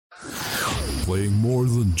playing more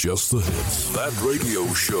than just the hits. That Radio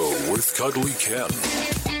Show with Cuddly Ken.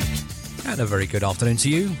 And a very good afternoon to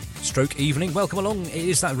you, stroke evening. Welcome along. It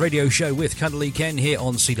is That Radio Show with Cuddly Ken here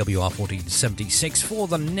on CWR 1476 for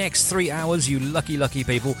the next 3 hours, you lucky, lucky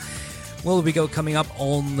people. What have we got coming up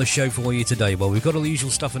on the show for you today? Well, we've got all the usual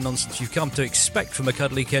stuff and nonsense you've come to expect from a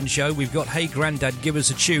Cuddly Ken show. We've got Hey Grandad, Give Us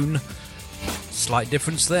a Tune. Slight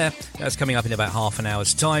difference there. That's coming up in about half an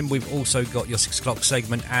hour's time. We've also got your 6 o'clock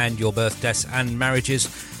segment and your birth, deaths and marriages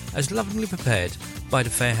as lovingly prepared by the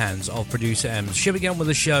fair hands of producer Ems. Shall we get on with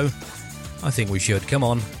the show? I think we should. Come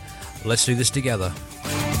on, let's do this together.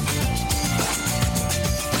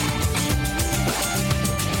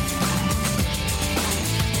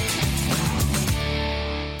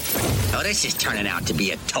 Oh, this is turning out to be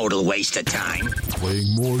a total waste of time.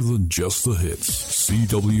 Playing more than just the hits.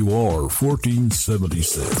 CWR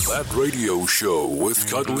 1476. That Radio Show with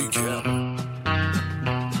Cuddly Ken.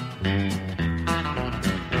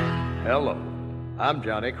 Hello, I'm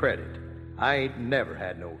Johnny Credit. I ain't never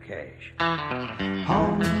had no cash.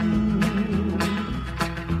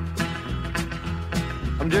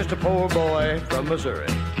 I'm just a poor boy from Missouri.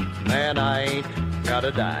 Man, I ain't got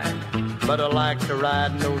a dime. But I like to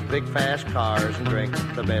ride in those big fast cars and drink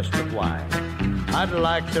the best of wine. I'd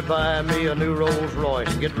like to buy me a new Rolls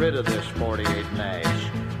Royce and get rid of this 48 Nash.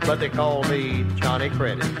 But they call me Johnny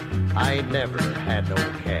Credit. I ain't never had no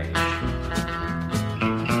cash.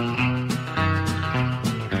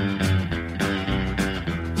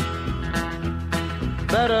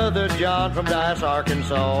 That other John from Dyce,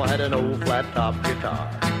 Arkansas had an old flat-top guitar.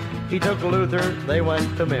 He took Luther, they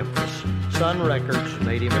went to Memphis. Sun Records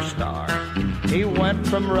made him a star. He went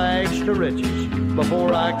from rags to riches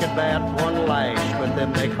before I could bat one lash. But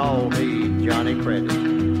then they called me Johnny Credit.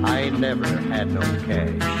 I ain't never had no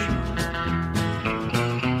cash.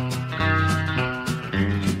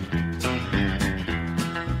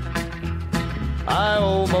 I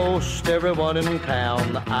owe most everyone in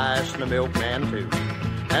town the ice and the milkman too.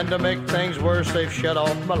 And to make things worse, they've shut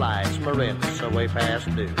off my lights. My rent's away past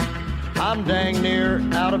due. I'm dang near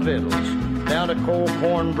out of victuals, down to cold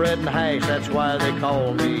cornbread and hash. That's why they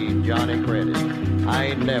call me Johnny Credit. I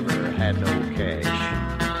ain't never had no cash.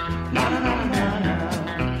 Na na na na na,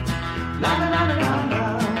 na na na na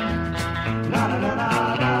na, na na na na.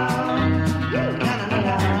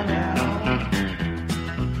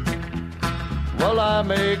 Well, I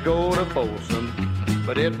may go to Folsom,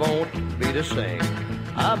 but it won't be the same.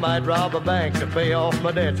 I might rob a bank to pay off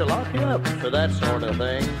my debt, to lock you up for that sort of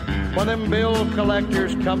thing. When them bill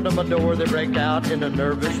collectors come to my door, they break out in a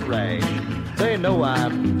nervous rash. They know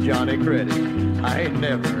I'm Johnny Credit. I ain't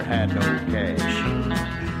never had no cash.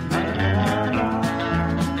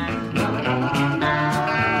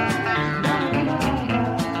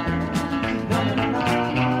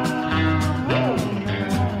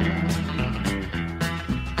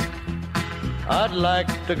 I'd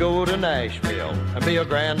like to go to Nashville and be a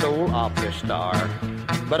grand old opera star.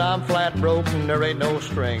 But I'm flat broke and there ain't no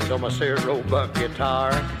strings on my Sears Roebuck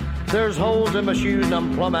guitar. There's holes in my shoes and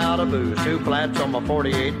I'm plumb out of booze. 2 flats on my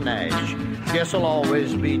 48 Nash. Guess I'll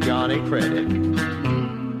always be Johnny Credit.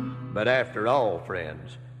 But after all,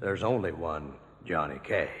 friends, there's only one Johnny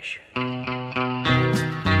Cash.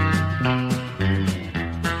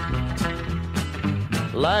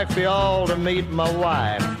 Like for y'all to meet my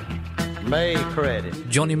wife, May Credit.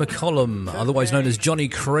 Johnny McCollum, otherwise known as Johnny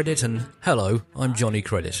Credit, and hello, I'm Johnny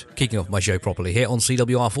Credit. Kicking off my show properly here on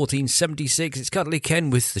CWR 1476. It's Cuddly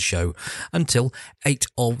Ken with the show until 8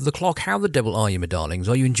 of the clock. How the devil are you, my darlings?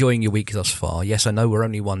 Are you enjoying your week thus far? Yes, I know we're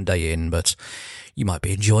only one day in, but you might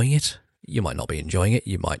be enjoying it. You might not be enjoying it.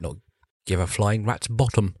 You might not give a flying rat's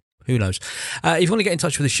bottom. Who knows? If you want to get in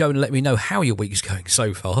touch with the show and let me know how your week's going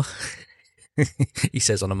so far, he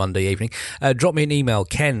says on a Monday evening, drop me an email,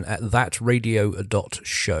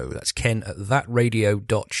 ken@thatradio.show. That's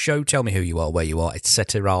ken@thatradio.show. Tell me who you are, where you are,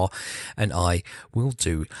 etc., and I will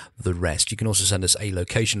do the rest. You can also send us a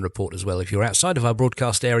location report as well if you're outside of our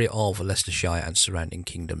broadcast area of Leicestershire and surrounding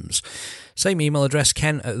kingdoms. Same email address,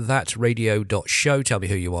 ken@thatradio.show. Tell me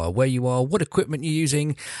who you are, where you are, what equipment you're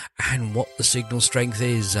using, and what the signal strength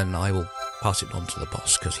is, and I will pass it on to the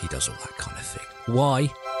boss because he does all that kind of thing.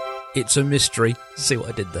 Why? It's a mystery. See what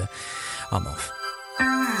I did there? I'm off.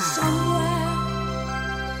 Somewhere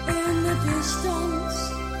in the distance,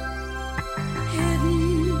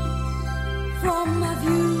 hidden from my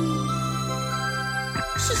view,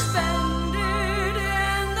 suspended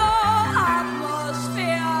in the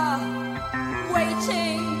atmosphere,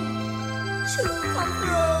 waiting to come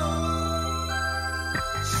through.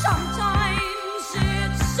 Sometimes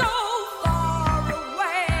it's so far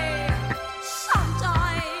away,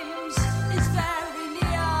 sometimes it's very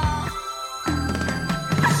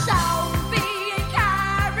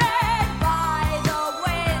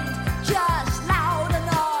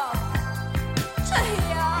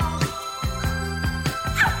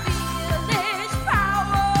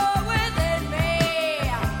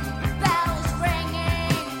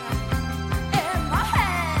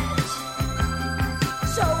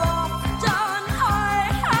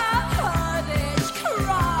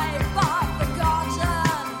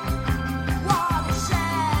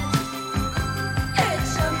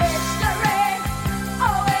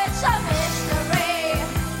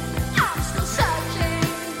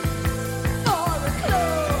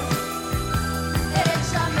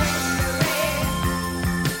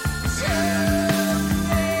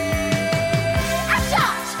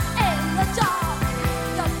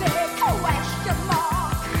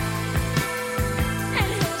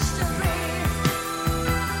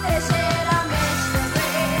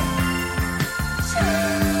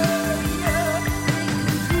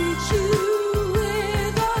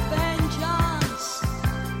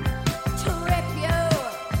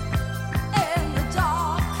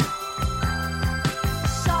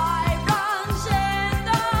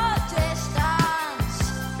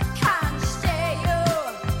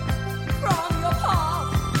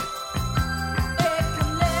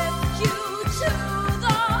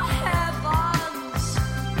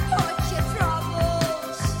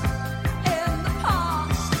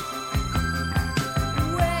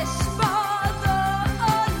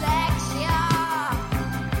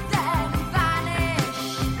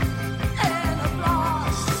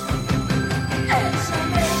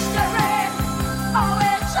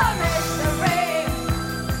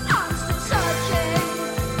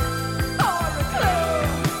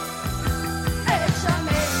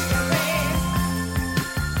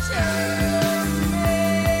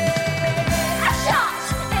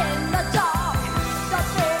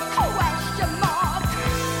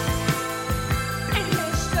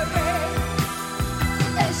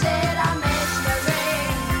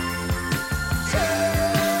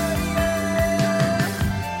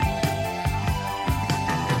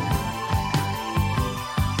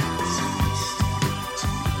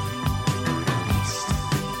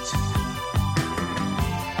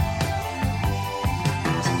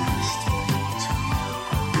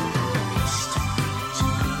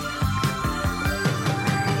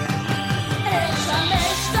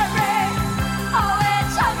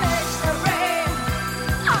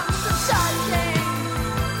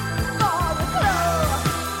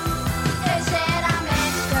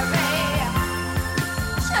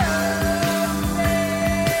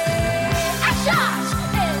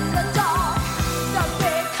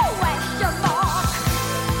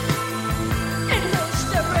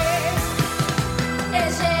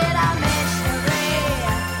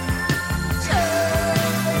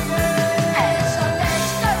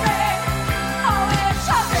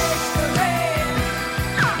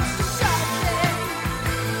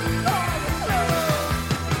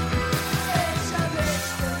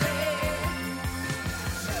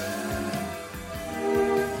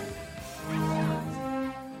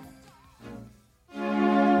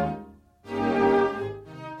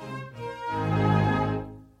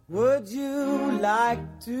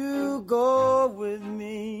to go with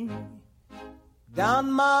me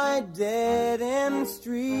down my dead-end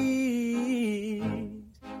street?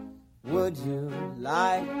 Would you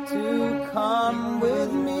like to come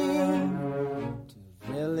with me to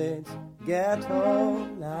Village Ghetto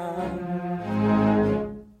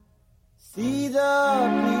Land? See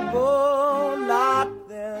the people lock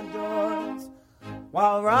their doors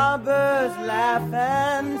while robbers laugh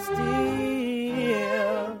and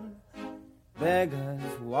steal.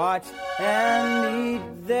 Beggars watch and eat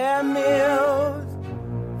their meals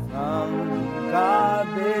from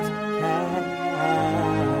garbage cans.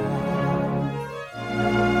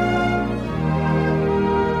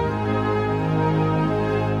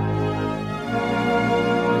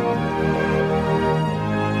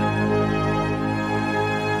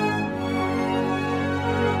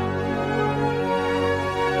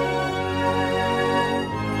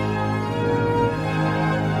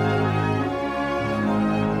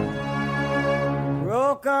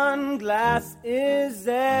 Broken glass is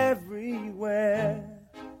everywhere.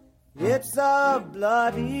 It's a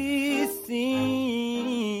bloody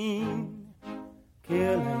scene.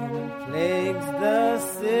 Killing plagues the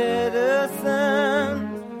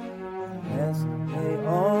citizens unless they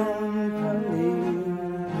own police.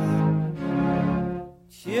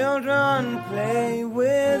 Children play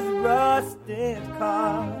with rusted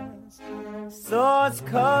cars. Swords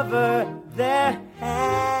cover their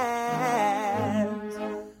hands.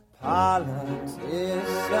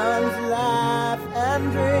 Politicians laugh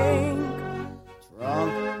and drink,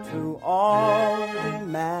 drunk to all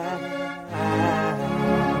demands.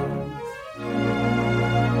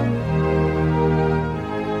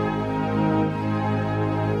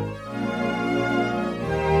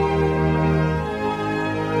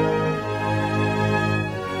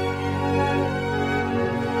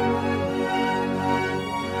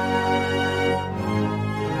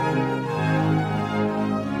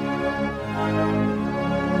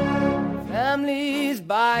 Families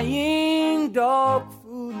buying dog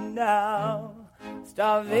food now.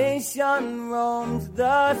 Starvation roams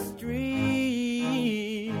the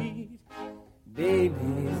street.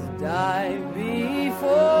 Babies die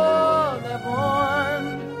before they're born,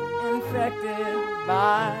 infected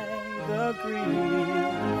by the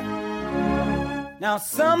greed. Now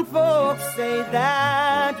some folks say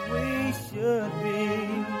that we should be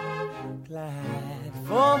glad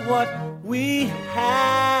for what we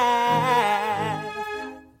have.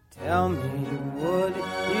 Tell me, would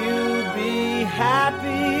you be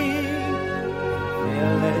happy?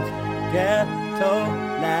 Village Ghetto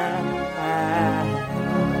Land.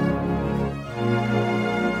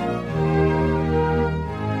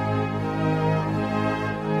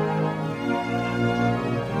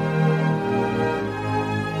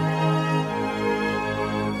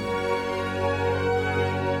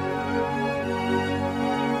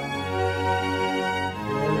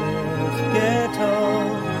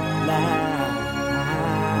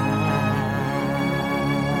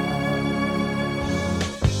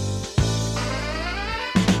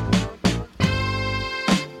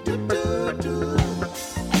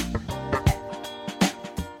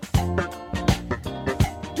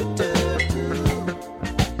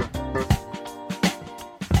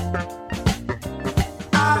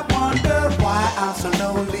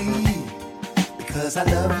 Because I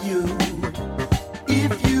love you.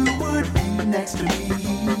 If you would be next to me,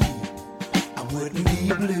 I wouldn't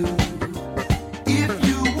be blue. If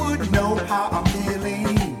you would know how I'm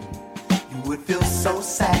feeling, you would feel so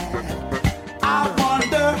sad. I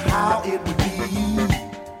wonder how it would be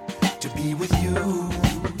to be with you.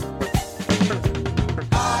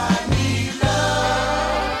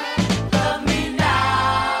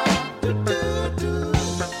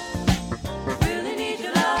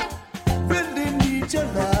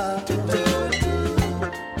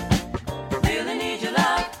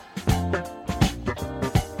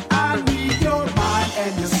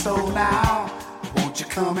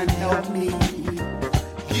 Come and help me.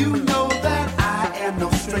 You know that I am no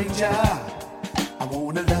stranger. I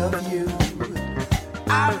wanna love you.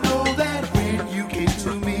 I know that when you came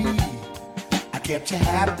to me, I kept you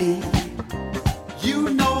happy. You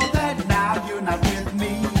know that now you're not with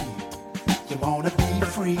me. You wanna be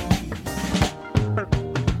free.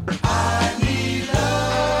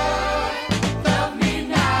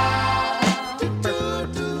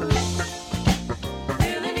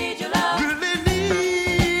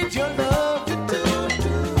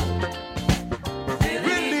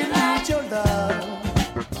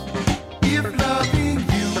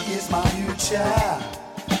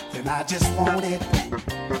 Then I just want it.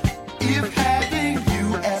 If having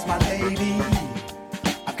you as my lady,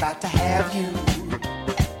 I've got to have you.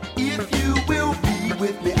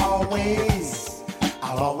 always,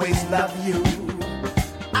 I'll always love you.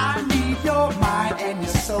 I need your mind and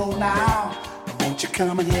your soul now. Won't you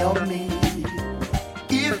come and help me?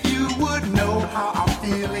 If you would know how I'm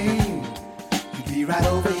feeling, you'd be right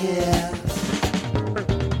over here.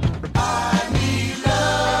 I need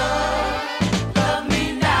love, love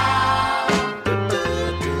me now.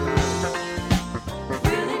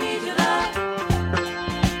 Really need your love.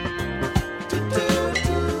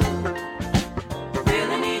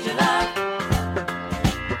 Really need your love.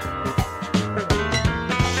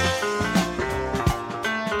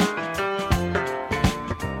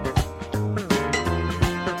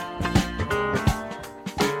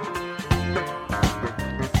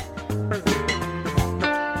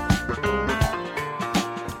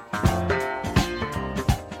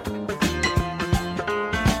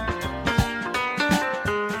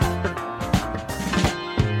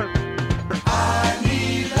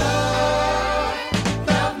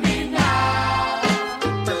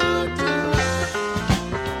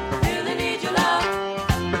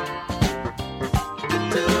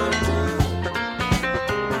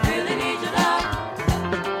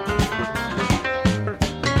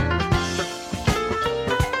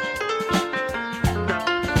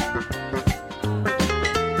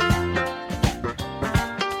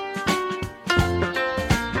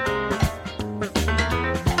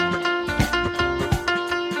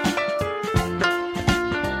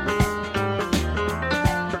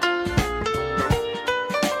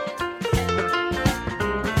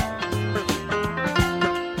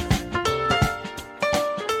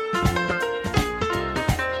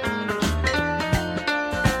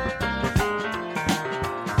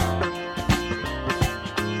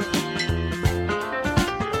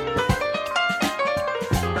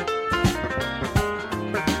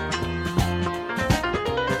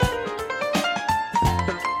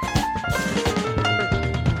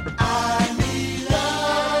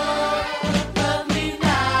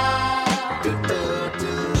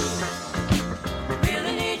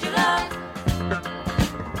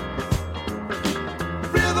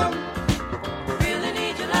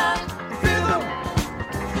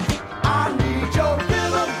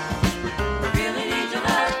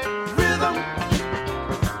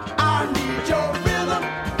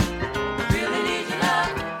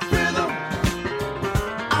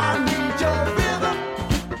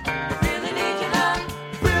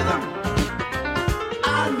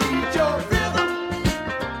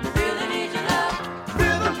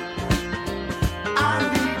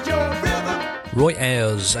 Roy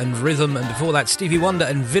Ayers and Rhythm, and before that Stevie Wonder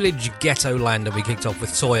and Village Ghetto Land, and we kicked off with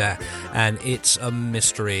Toyah and It's a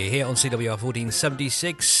Mystery here on CWR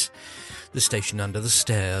 1476, the station under the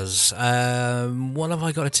stairs. What have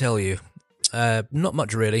I got to tell you? Not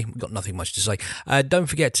much really, we've got nothing much to say. Don't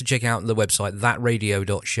forget to check out the website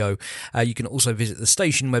thatradio.show. You can also visit the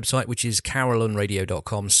station website, which is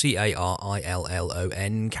carillonradio.com,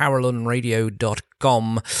 CARILLON,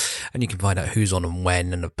 carillonradio.com, and you can find out who's on and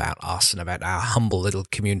when, and about us, and about our humble little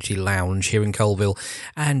community lounge here in Colville,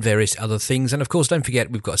 and various other things. And of course, don't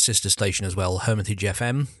forget, we've got a sister station as well, Hermitage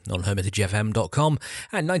FM, on hermitagefm.com,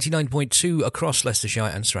 and 99.2 across Leicestershire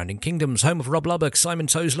and surrounding kingdoms, home of Rob Lubbock, Simon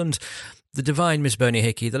Toseland, the divine Miss Bernie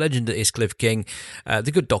Hickey, the legend that is Cliff King,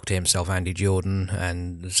 the good doctor himself, Andy Jordan,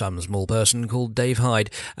 and some small person called Dave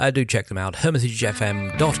Hyde. Do check them out,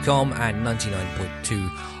 hermitagefm.com and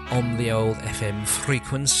 99.2 on the old FM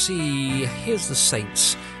frequency. Here's the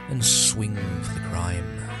Saints and Swing for the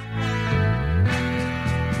Crime.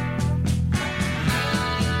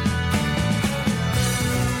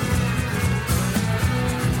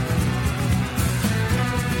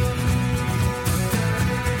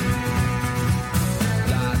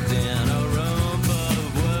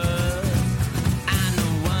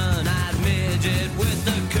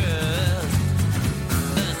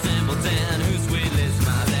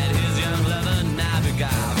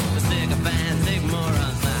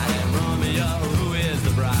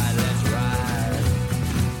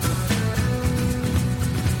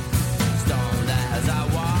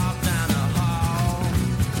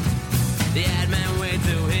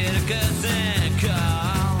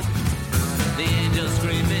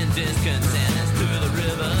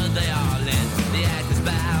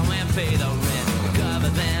 Pay the rent, cover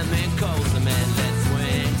them and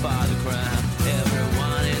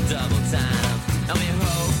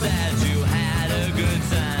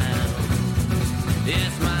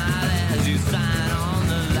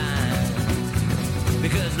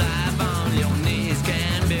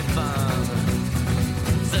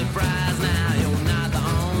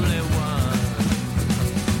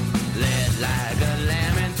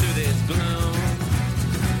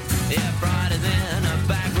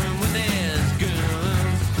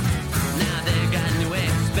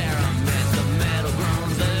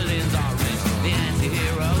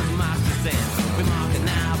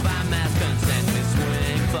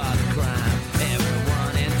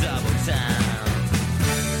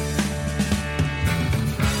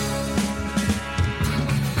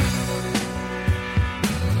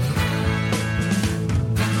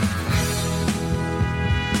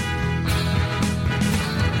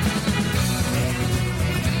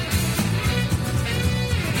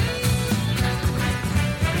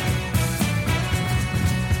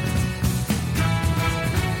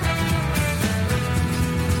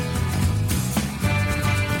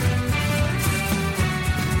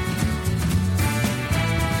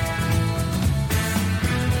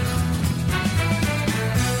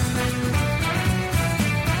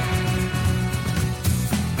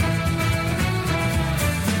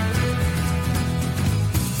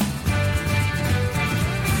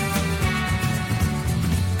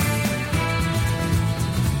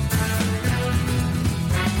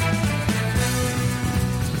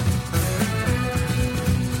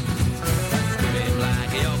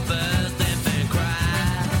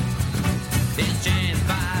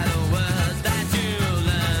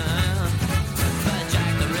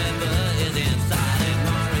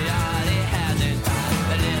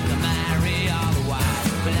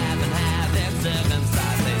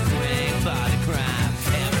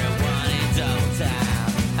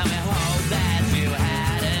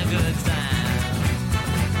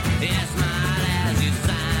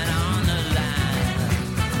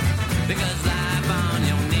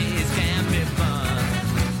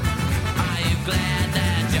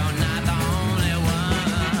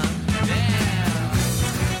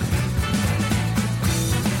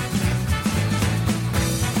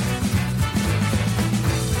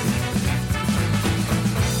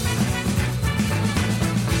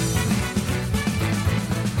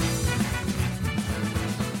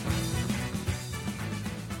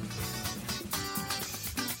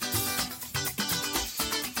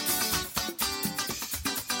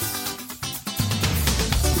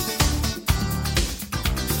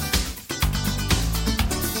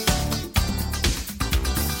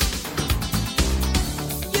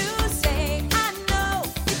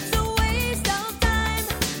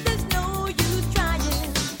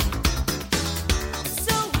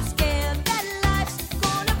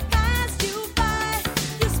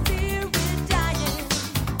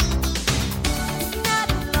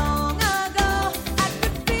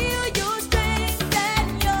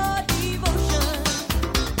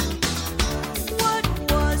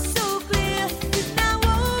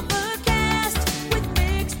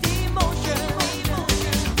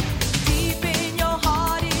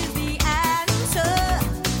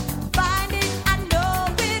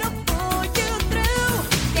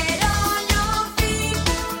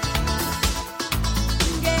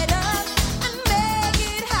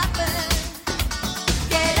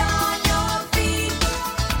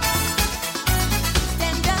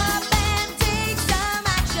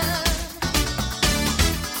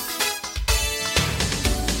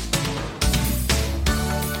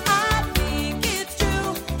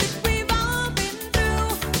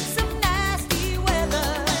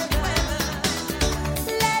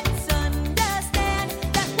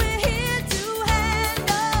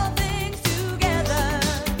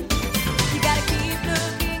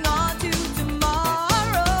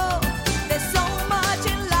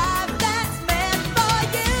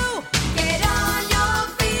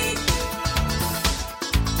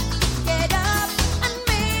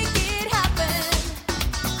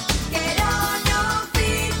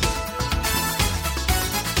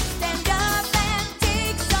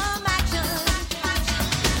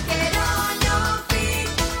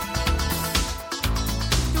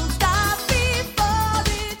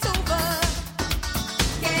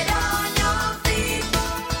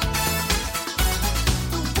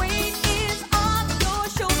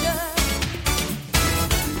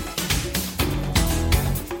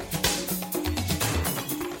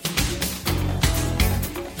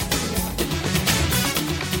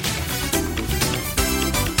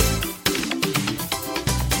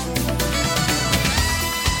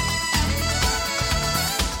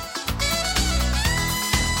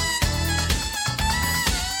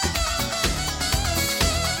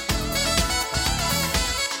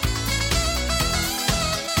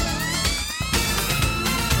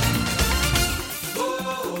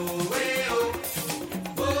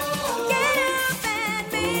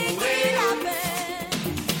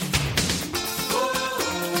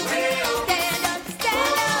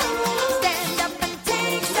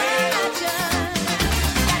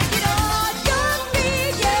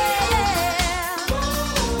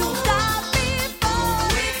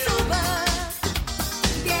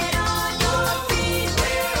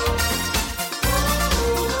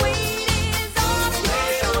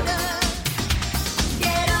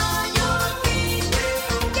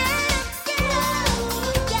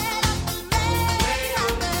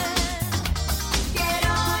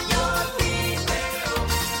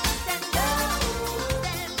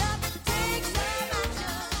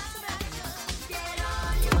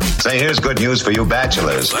Say, here's good news for you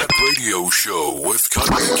bachelors. That radio show with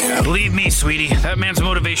Cuddly Ken. Believe me, sweetie, that man's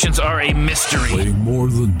motivations are a mystery. Playing more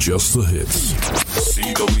than just the hits.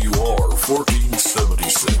 CWR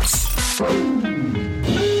 1476.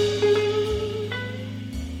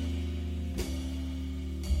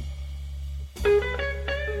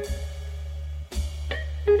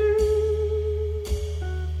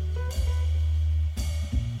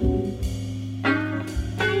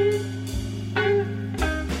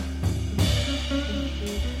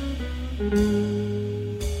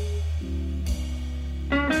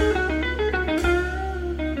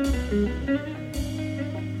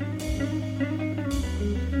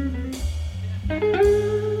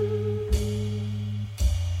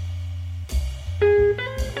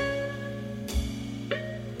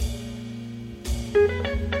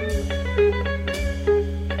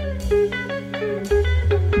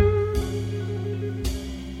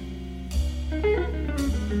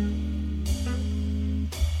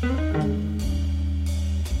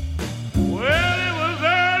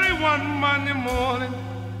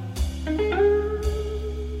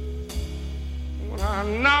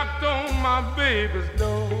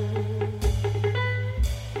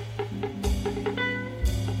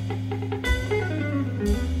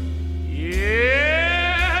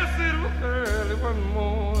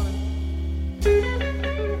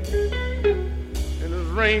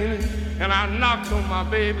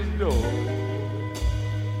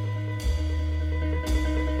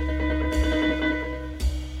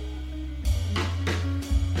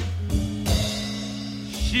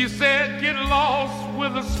 She said, get lost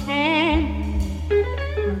with a spoon.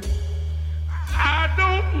 I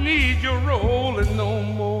don't need your rolling no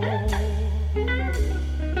more.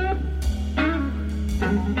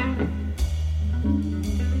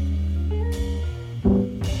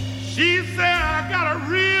 She said, I got a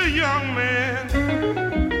real young man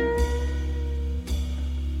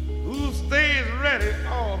who stays ready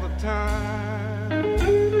all the time.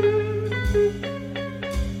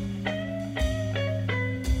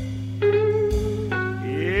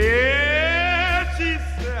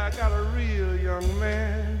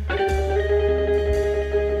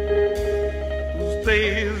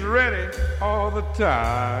 Ready all the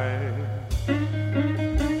time.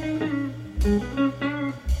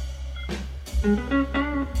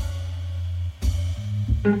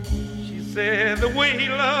 She said the way he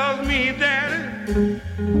loves me, Daddy,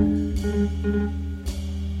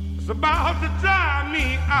 it's about to drive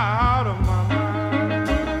me out of my mind.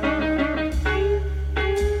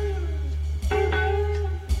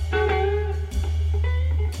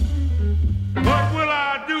 What will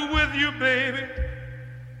I do with you, baby?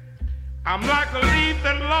 I'm like a leaf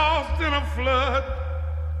that lost in a flood.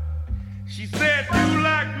 She said, you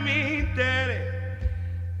like me, Daddy,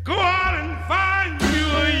 go out and find you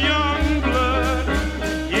a young blood.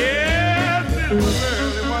 Yes, it was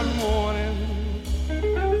early one morning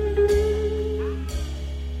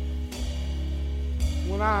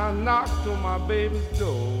when I knocked on my baby's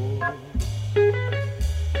door.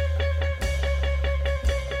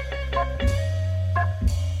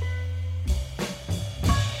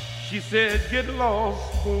 She said, get lost,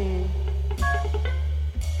 spoon.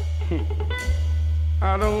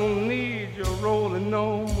 I don't need your rolling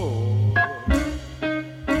no more.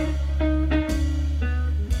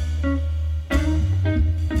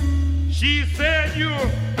 She said, you're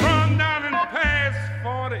run down and past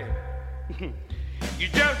 40. You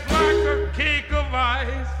just like a cake of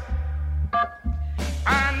ice.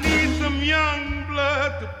 I need some young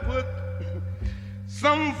blood to put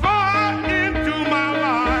some fire into my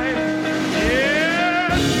life.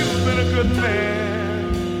 Yes, you've been a good man.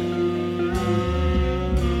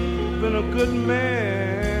 Been a good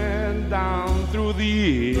man down through the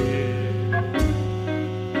years.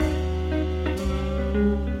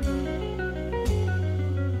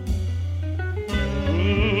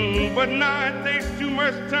 But now it takes too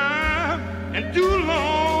much time and too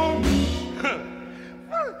long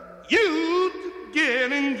you to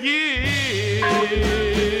get engaged. Oh, yeah.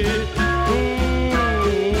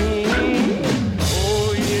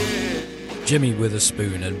 Jimmy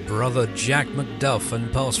Witherspoon and brother Jack McDuff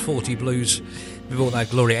and Past 40 Blues. Before that,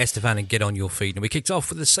 Gloria Estefan and Get On Your Feet. And we kicked off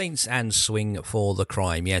with the Saints and Swing for the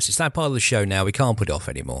Crime. Yes, it's that part of the show now. We can't put it off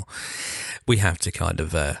anymore. We have to kind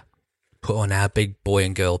of put on our big boy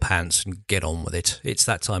and girl pants and get on with it. It's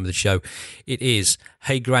that time of the show. It is,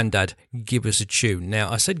 hey Grandad, give us a tune.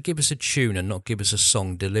 Now, I said give us a tune and not give us a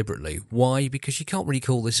song deliberately. Why? Because you can't really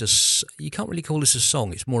call this a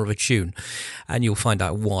song. It's more of a tune, and you'll find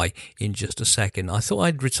out why in just a second. I thought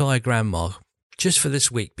I'd retire Grandma just for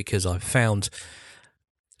this week because I found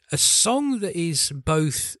a song that is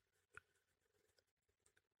both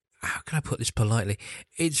how can I put this politely?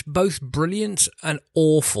 It's both brilliant and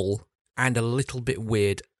awful and a little bit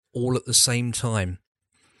weird all at the same time.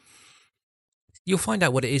 You'll find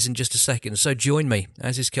out what it is in just a second, so join me,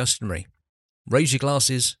 as is customary. Raise your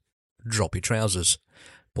glasses, drop your trousers,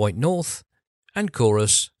 point north, and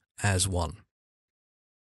chorus as one.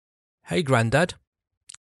 Hey, Grandad,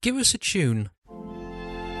 give us a tune.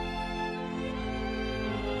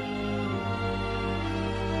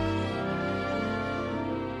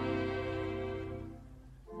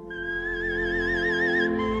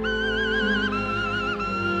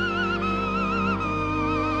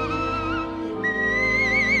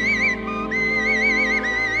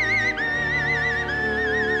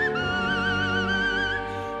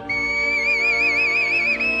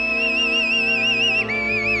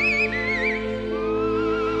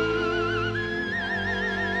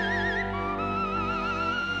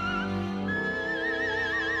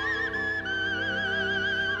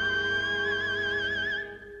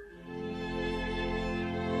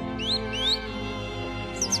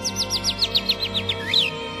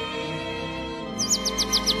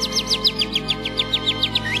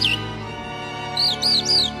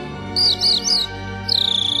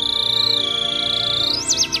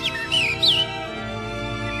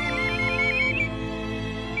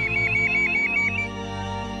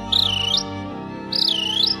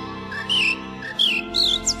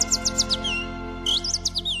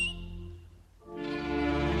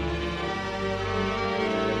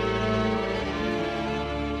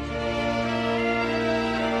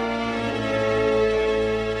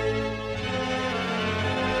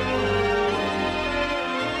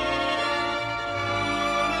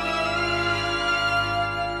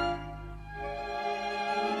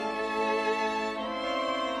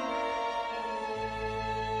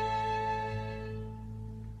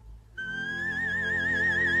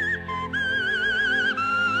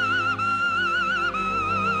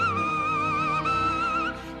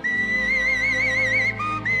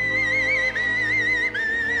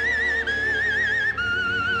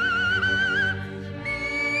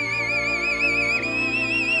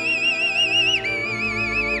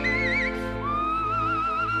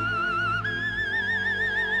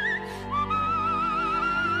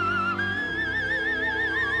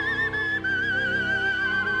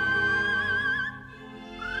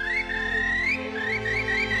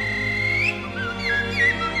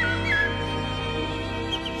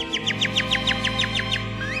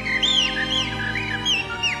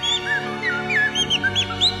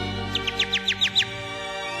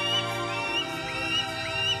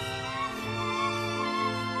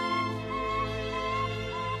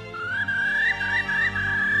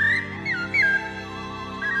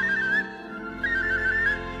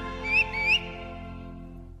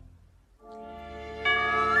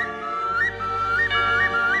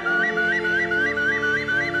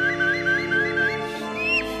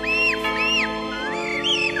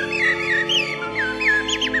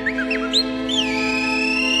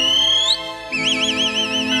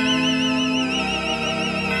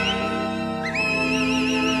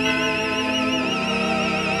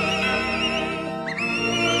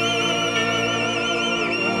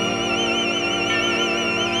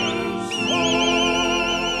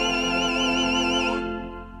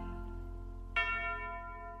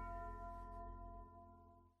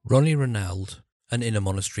 Ronnie Ranald and In a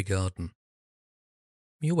Monastery Garden.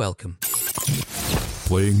 You're welcome.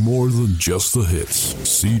 Playing more than just the hits.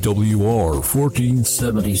 CWR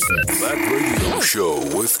 1476. That radio show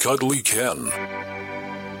with Cuddly Ken.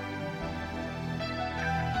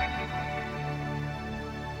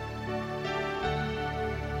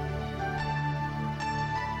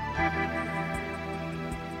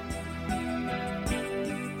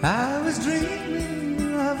 I was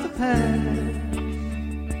dreaming of the past,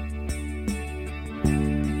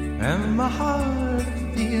 and my heart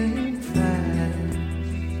being fast.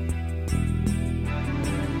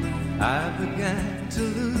 I began to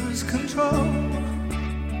lose control.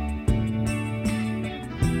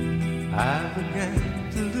 I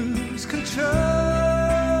began to lose control.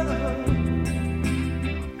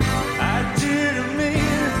 I didn't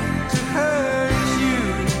mean to hurt you.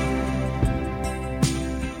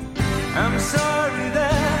 I'm sorry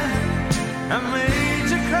that I made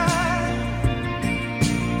you cry.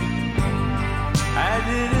 I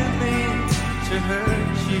didn't mean to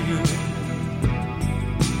hurt you.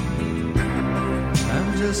 I'm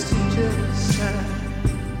just a jealous guy.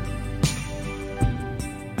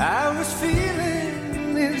 I was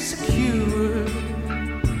feeling insecure.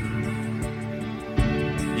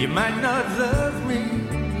 You might not love me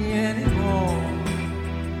anymore.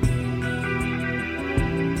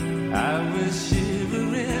 I was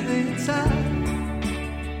shivering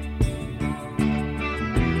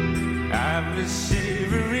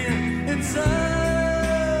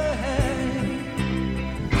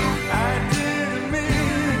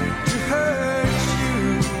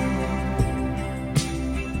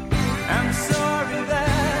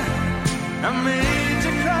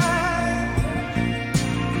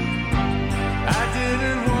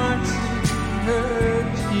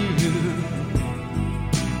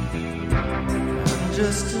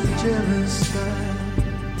just a jealous guy.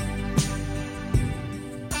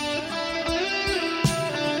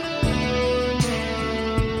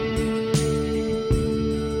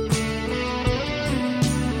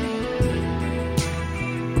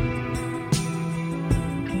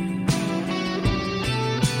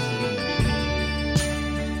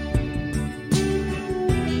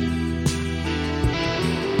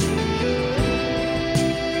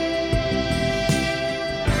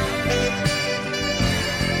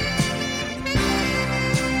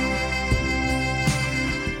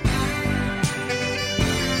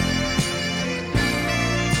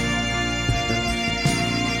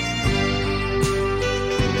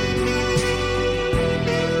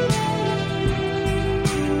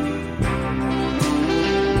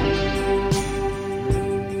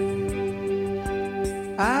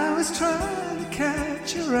 I was trying to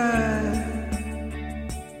catch your eye.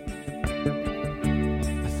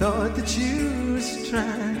 I thought that you was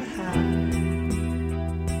trying to hide.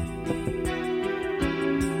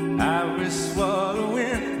 I was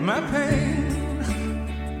swallowing my pain.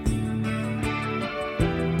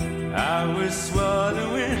 I was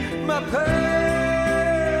swallowing my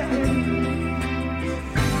pain.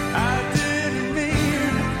 I didn't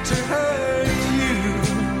mean to hurt you.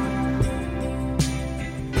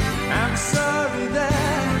 I'm sorry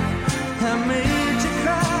that I made you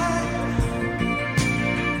cry.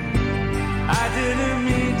 I didn't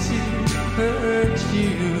mean to hurt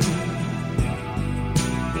you.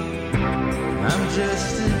 I'm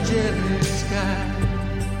just a jealous guy.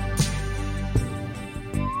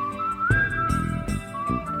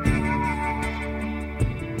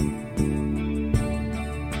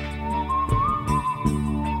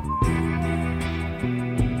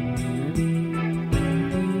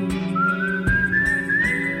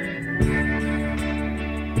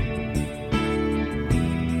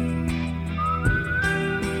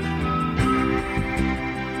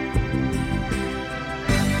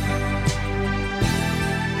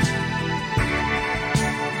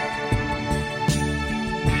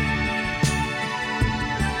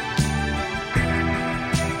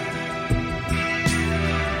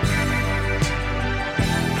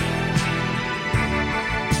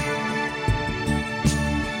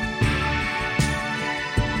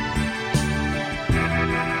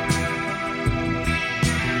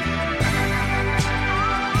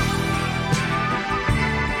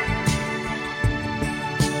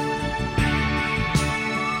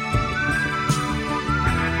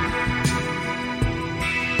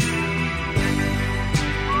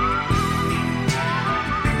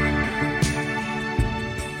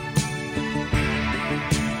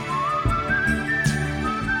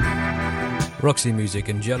 Roxy Music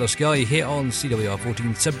and Jealous Guy here on CWR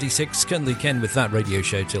 1476. Kendley Ken with that radio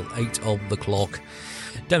show till 8 o'clock.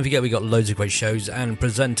 Don't forget we got loads of great shows and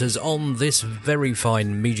presenters on this very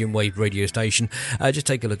fine medium wave radio station. Just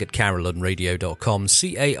take a look at carillonradio.com,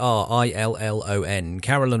 CARILLON,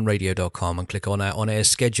 carillonradio.com, and click on our on-air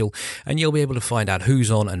schedule and you'll be able to find out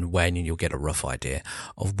who's on and when, and you'll get a rough idea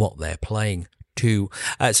of what they're playing too.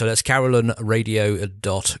 So that's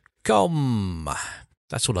carillonradio.com.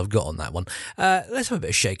 That's all I've got on that one. Let's have a bit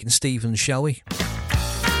of Shakin' Stevens, shall we?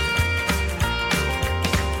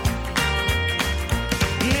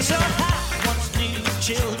 This old house wants new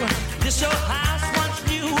children. This old house wants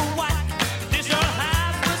new wife. This old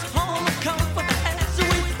house was home of comfort as we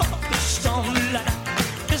focused on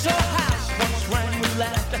life. This old house once rang with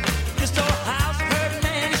laughter. This old house heard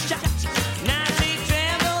many shots. Now she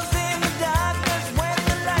trembles in the darkness when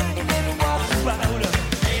the lightning walks around her.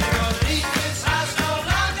 Ain't gonna leave this house no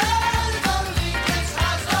longer. Ain't gonna leave this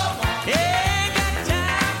house no more. Ain't got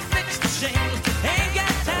time to fix the shingles. Ain't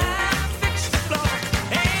got time to fix the floor.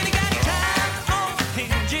 Ain't got time on the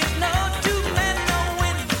hinges. No tooling, no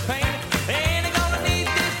window pane. Ain't gonna need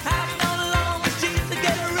this house no longer. She's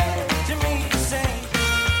getting ready to meet the same.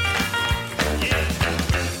 Yeah.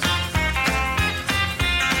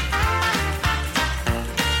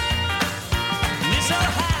 This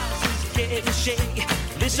old house is getting shaky.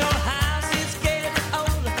 This old house is getting old.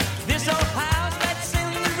 This old house that's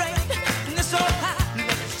in the rain. And this old house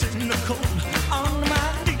that's in the cold. On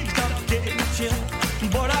my knees, I'm getting chill.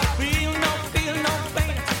 But I feel no pain.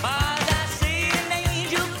 All I see an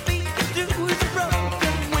angel feet can do is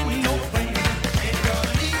broken with no pain. Ain't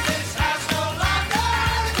gonna leave this house no longer.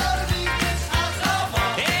 Ain't gonna leave this house no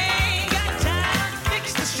more. Ain't got time to fix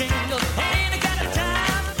the shingles. Ain't got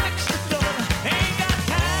time to fix the door. Ain't got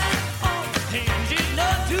time on the hinges.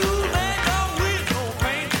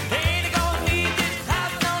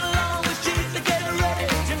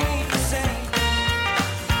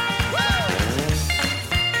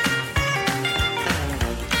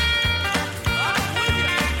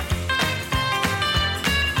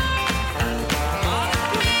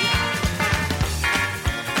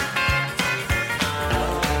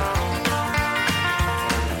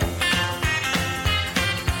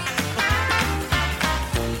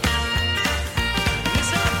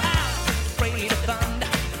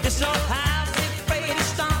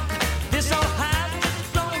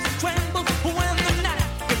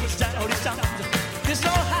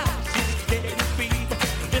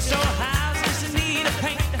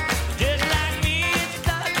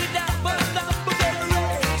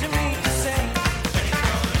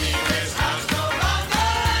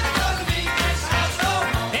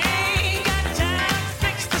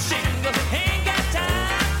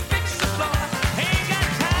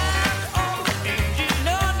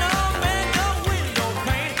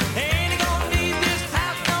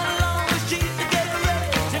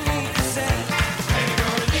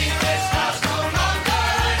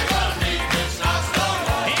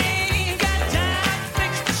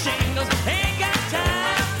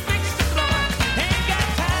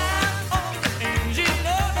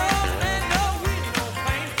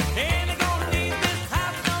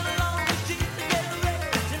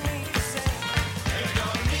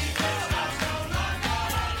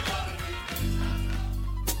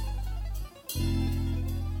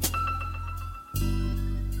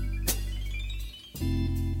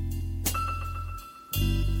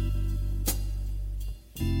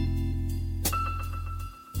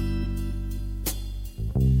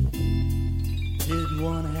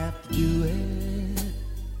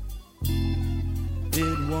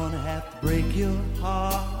 have to break your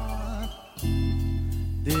heart.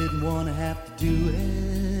 Didn't want to have to do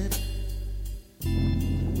it.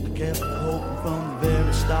 I kept hoping from the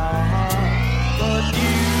very start, but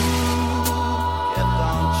you kept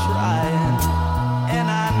on trying, and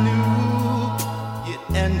I knew you'd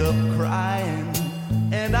end up crying,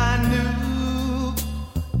 and I knew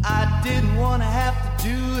I didn't want to have to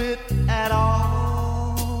do it at all.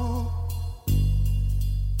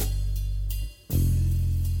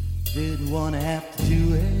 Didn't want to have to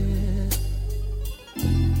do it.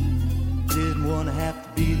 Didn't want to have to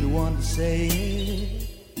be the one to say it.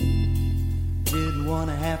 Didn't want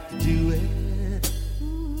to have to do it.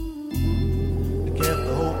 I kept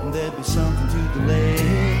hoping there'd be something to delay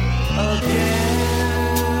it again.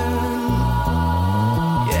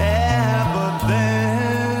 Yeah, but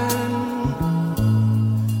then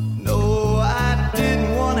no, I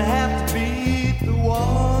didn't want to have to be the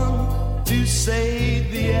one to say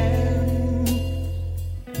the end.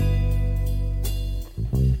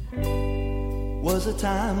 Was a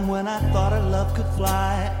time when I thought our love could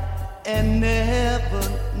fly and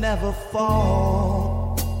never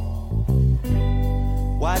fall.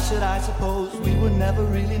 Why should I suppose we were never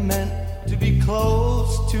really meant to be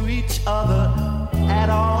close to each other at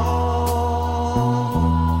all?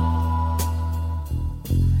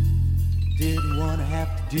 Didn't want to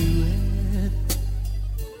have to do it.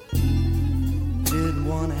 Didn't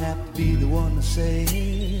want to have to be the one to say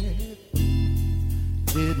it.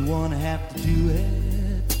 Didn't want to have to do it.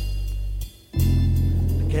 I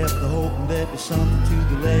kept hoping there'd be something to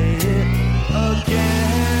delay it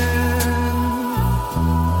again.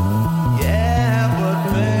 Yeah, but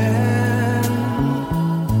then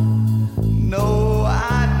no,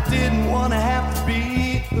 I didn't want to have to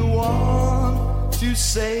be the one to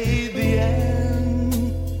say the end.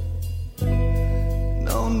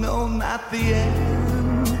 No, no, not the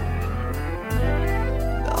end.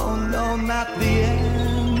 No, no, not the end.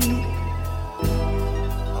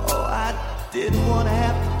 Didn't want to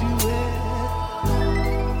have to do it.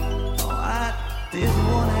 Oh, I didn't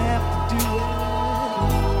want to have to do it.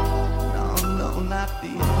 No, no, not the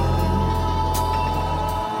end.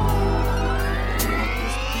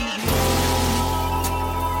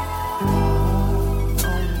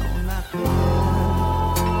 No, no, not the end.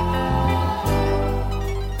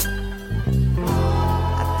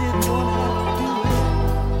 I didn't want to have to do it.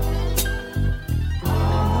 No,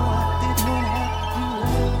 I didn't want to have to do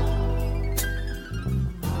it.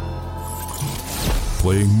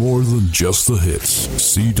 Playing more than just the hits.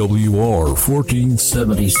 CWR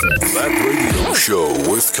 1476. That radio show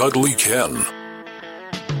with Cuddly Ken.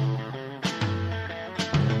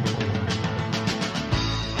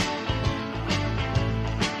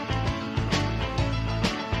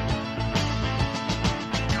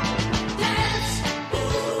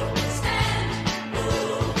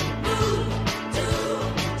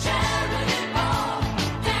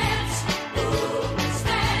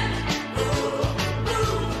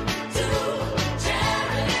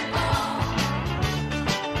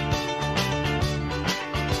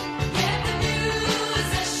 Get the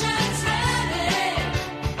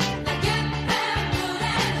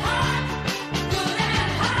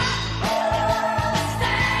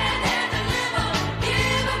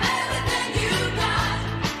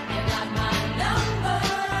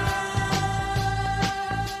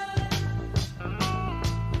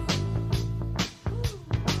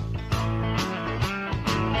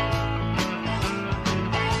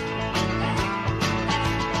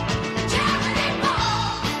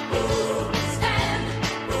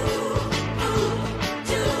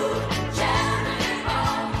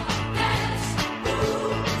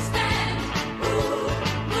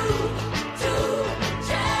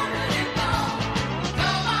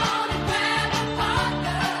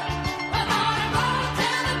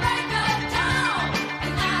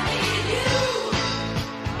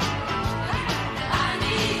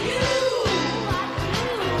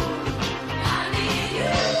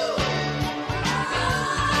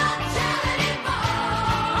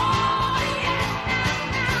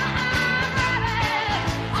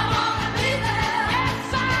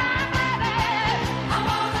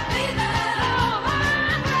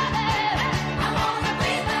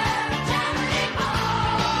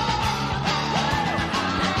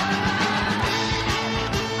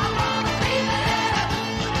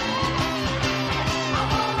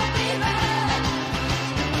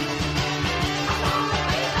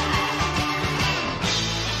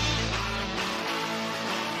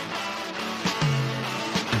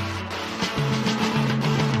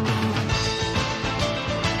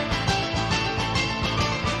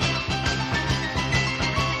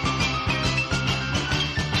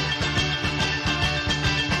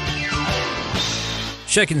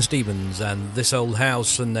Shakin' Stevens and This Old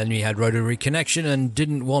House, and then we had Rotary Connection and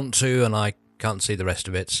Didn't Want To, and I can't see the rest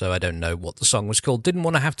of it, so I don't know what the song was called. Didn't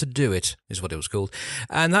Want to Have to Do It is what it was called.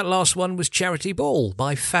 And that last one was Charity Ball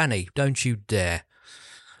by Fanny, Don't You Dare.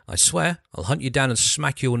 I swear, I'll hunt you down and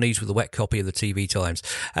smack your knees with a wet copy of the TV Times.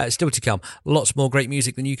 Still to come, lots more great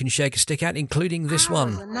music than you can shake a stick at, including this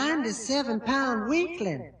one. A 97-pound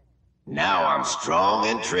weakling. Now I'm strong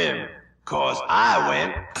and trim, 'cause I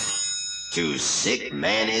went to Sick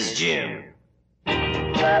Manny's Gym. I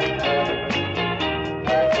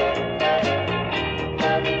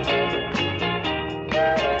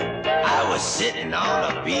was sitting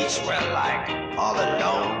on a beach where, like, all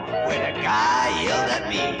alone, when a guy yelled at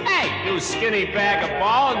me, "Hey, you skinny bag of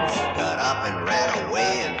bones!" Got up and ran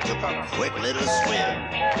away and took a quick little swim.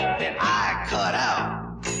 Then I cut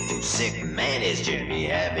out to Sick Manny's Gym. He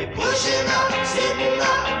had me pushing up, sitting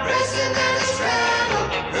up, pressing and a straddle,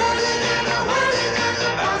 hurling and a whirling and a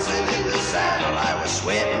bouncing in the saddle. I was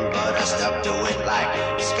sweating, but I stuck to it like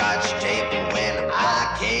Scotch tape. And when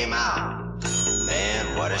I came out,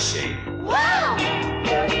 man, what a shape. Wow!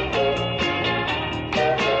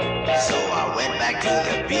 So I went back to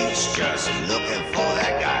the beach just looking for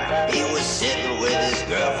that guy. He was sitting with his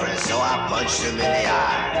girlfriend, so I punched him in the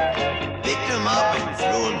eye. Picked him up and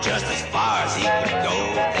threw him just as far as he could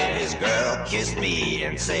go. Then his girl kissed me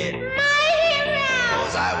and said, "My hero!"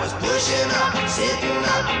 'Cause I was pushing up, sitting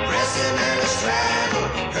up, pressing and a straddle,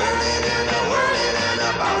 hurling and a whirling and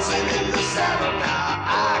a bouncing in the saddle. Now I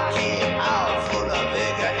came out full of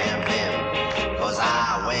vigor and vim, 'cause I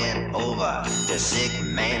went over to Sick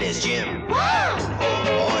Manny's Gym. Wow! Oh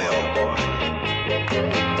boy, oh boy.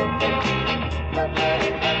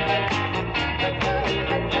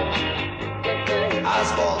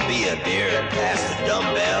 Oswald be a dear and pass the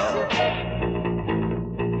dumbbell.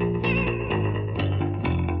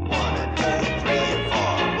 1 and 2, 3 and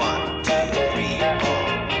 4. 1, 2, 3, 4.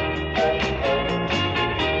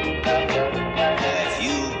 If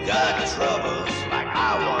you got troubles like I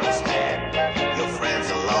once had, your friends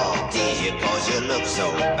will all tease you 'cause you look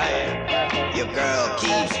so bad. Your girl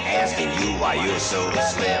keeps asking you why you're so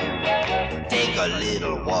slim. Take a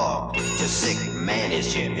little walk to Sick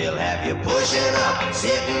Manny's Gym. He'll have you pushing up,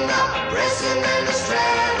 sitting up, pressing and a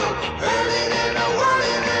straddle, hurling and a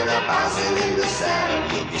whirling and a bouncing in the saddle.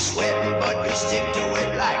 You'll be sweating, but you'll stick to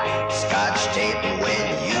it like Scotch tape. And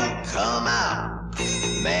when you come out,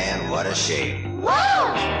 man, what a shape.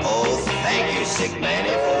 Wow! Oh, thank you, Sick Manny,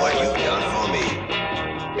 for what you've done for me.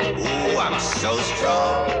 Ooh, I'm so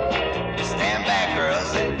strong. Stand back,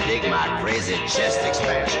 girls, and dig my crazy chest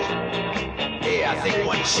expansion. Hey, I think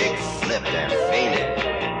one chick flipped and fainted.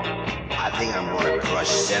 I think I'm gonna crush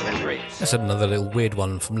 7 grapes. That's another little weird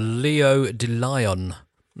one from Leo DeLion.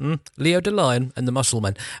 Leo DeLion and the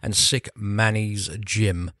Musclemen and Sick Manny's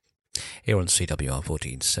Gym. Here on CWR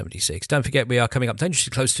 1476. Don't forget, we are coming up dangerously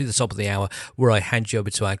close to the top of the hour, where I hand you over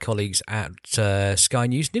to our colleagues at Sky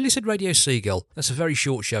News. Nearly said Radio Seagull. That's a very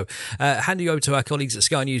short show. Hand you over to our colleagues at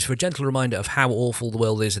Sky News for a gentle reminder of how awful the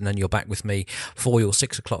world is, and then you're back with me for your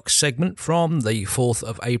 6 o'clock segment from the 4th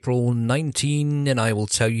of April 19, and I will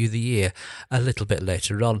tell you the year a little bit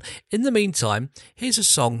later on. In the meantime, here's a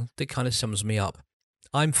song that kind of sums me up.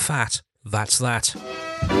 I'm fat, that's that.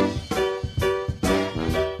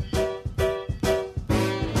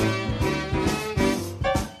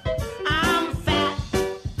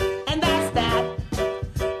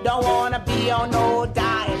 Don't wanna be on no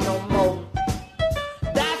diet no more.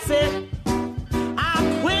 That's it. I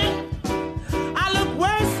quit. I look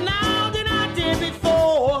worse now than I did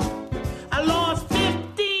before. I lost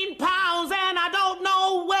 15 pounds and I don't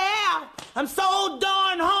know where. I'm so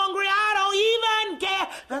darn hungry I don't even care,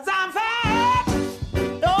 'cause I'm fat.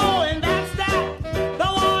 Oh,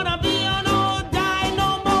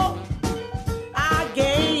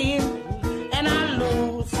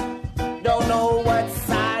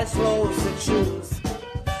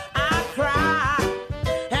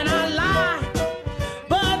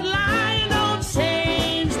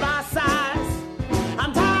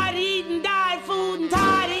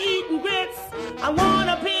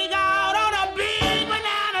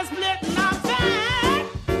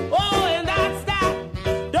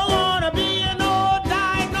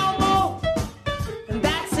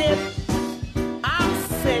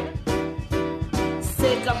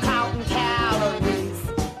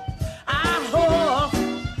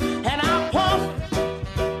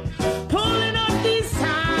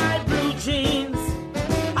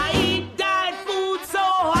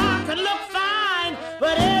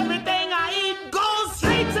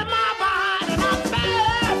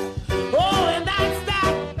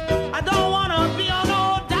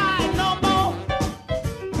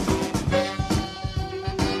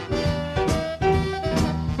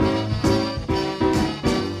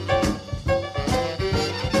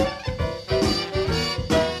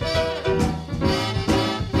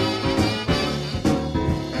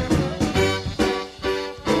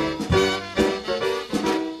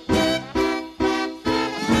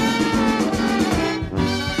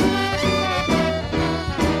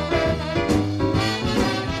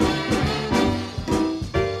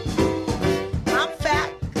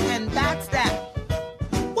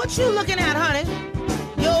 What you looking at, honey?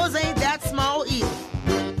 Yours ain't that small either.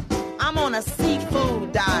 I'm on a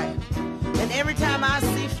seafood diet. And every time I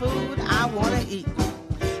see food, I want to eat.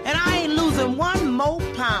 And I ain't losing one more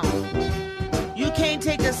pound. You can't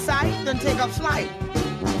take a sight, then take a flight.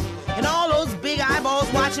 And all those big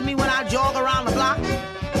eyeballs watching me when I jog around the block,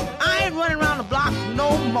 I ain't running around the block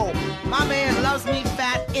no more. My man loves me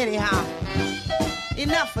fat anyhow.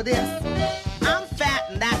 Enough of this. I'm fat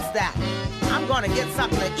and that's that. I'm gonna get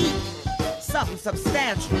something to eat. Something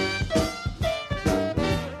substantial.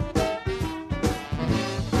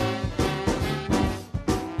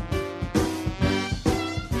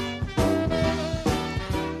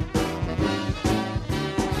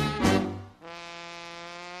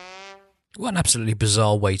 What an absolutely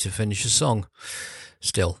bizarre way to finish a song.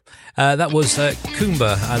 Still. That was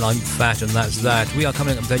Kumba and I'm Fat and That's That. We are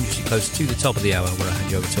coming up dangerously close to the top of the hour where I hand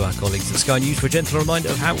you over to our colleagues at Sky News for a gentle reminder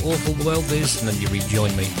of how awful the world is, and then you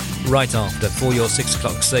rejoin me right after for your 6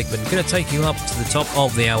 o'clock segment. Going to take you up to the top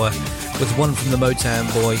of the hour with one from the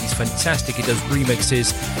Motown Boy. He's fantastic, he does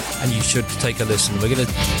remixes and you should take a listen. We're going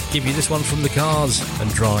to give you this one from the Cars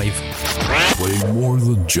and Drive. Playing more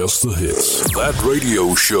than just the hits. That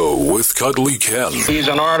radio show with Cuddly Ken. He's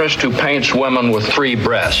an artist who paints women with 3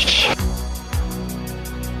 breasts.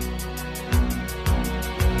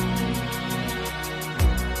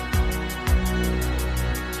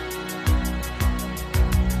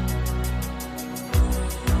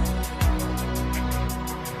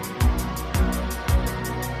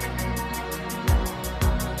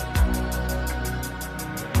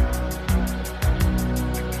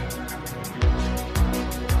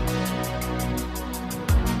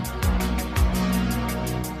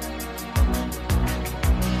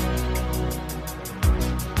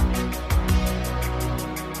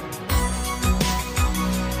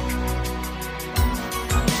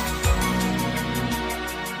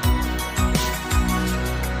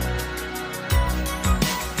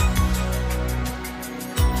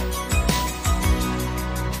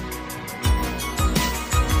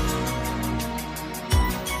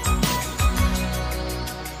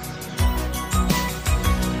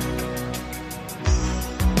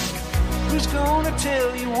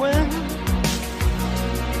 Tell you when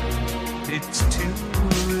it's too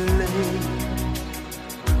late.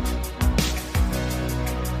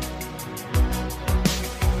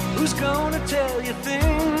 Who's gonna tell you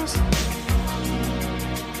things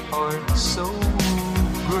aren't so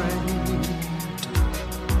great?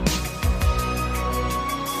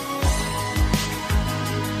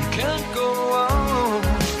 You can't go on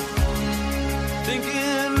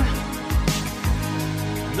thinking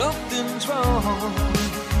nothing's wrong.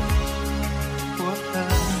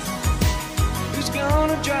 Who's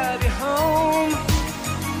gonna drive you home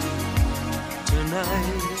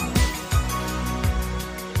tonight?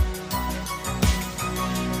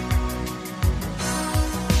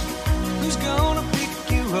 Who's gonna pick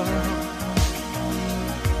you up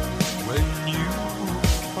when you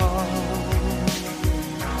fall?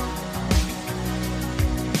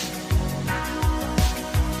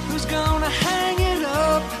 Who's gonna hang it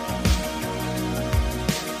up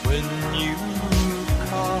when you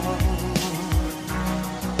call?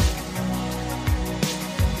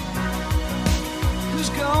 Who's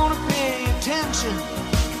gonna pay attention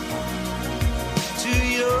to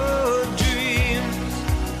your dreams?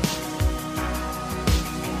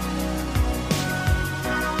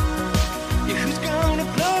 Yeah, who's gonna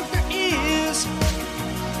plug their ears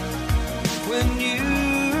when you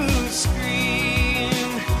scream?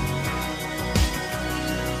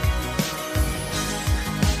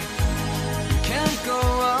 Can't go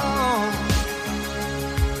on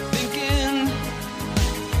thinking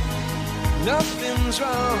nothing's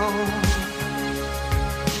wrong.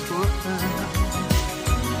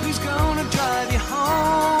 Who's gonna drive you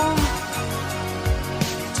home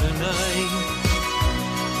tonight?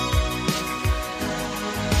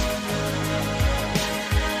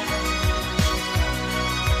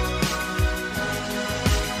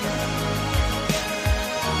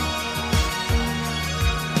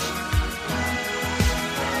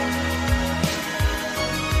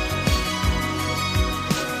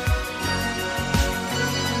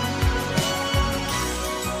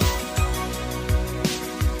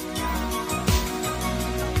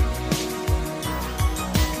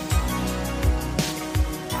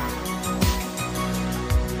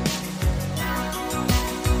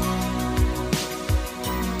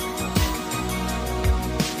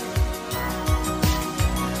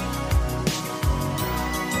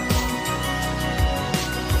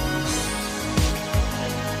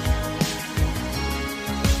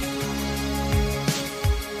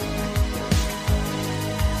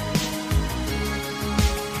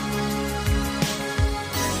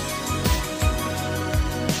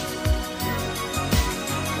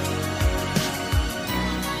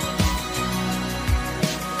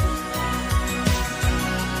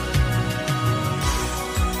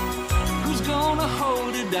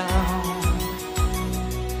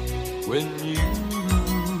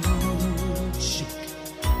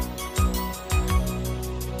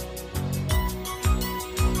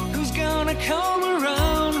 gonna come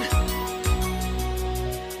around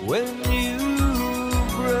when you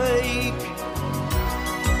break.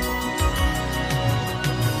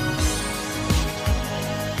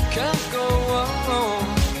 Can't go on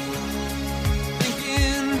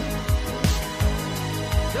thinking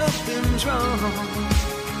nothing's wrong.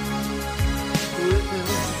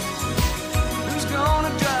 Who's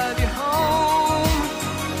gonna drive you home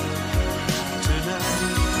tonight?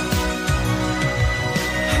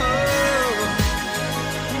 Oh,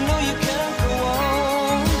 you know you can't go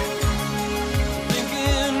on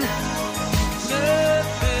thinking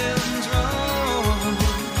nothing's wrong.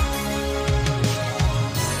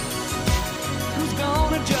 Who's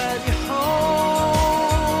gonna drive you home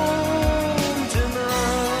tonight?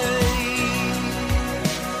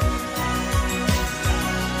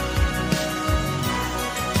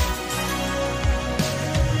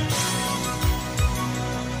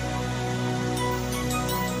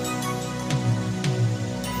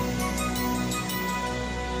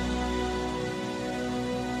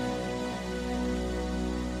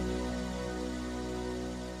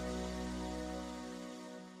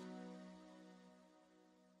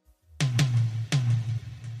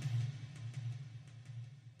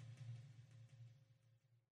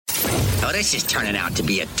 Oh, this is turning out to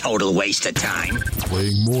be a total waste of time.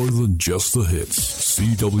 Playing more than just the hits.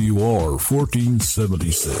 CWR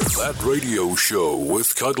 1476. That radio show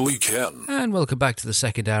with Cuddly Ken. And welcome back to the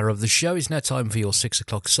second hour of the show. It's now time for your 6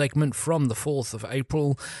 o'clock segment from the 4th of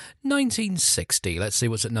April, 1960. Let's see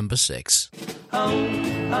what's at number 6.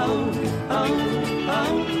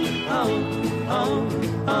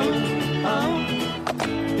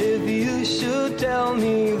 If you should tell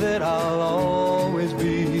me that I'll always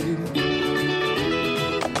be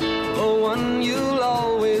the one you'll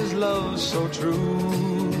always love so true,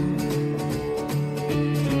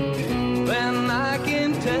 then I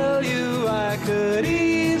can tell you I could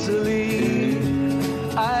easily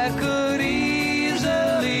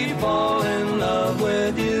fall in love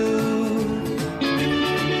with you.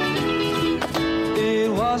 It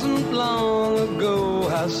wasn't long ago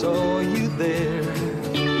I saw you there,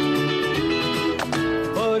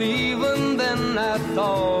 but even then I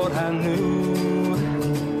thought I knew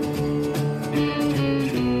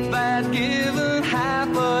that given half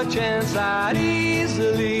a chance I could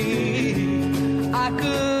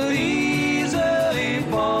easily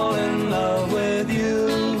fall in love with you.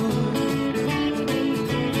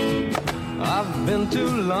 I've been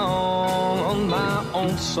too long on my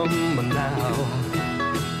own summer now.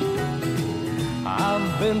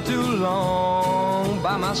 I've been too long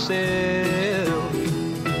by myself.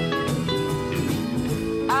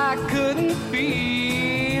 I couldn't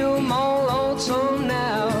feel more lonesome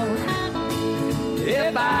now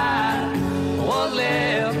if I was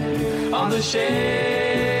left on the shelf.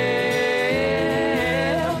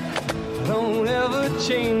 Don't ever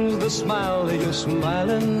change the smile that you're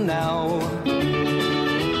smiling now,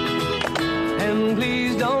 and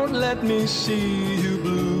please don't let me see you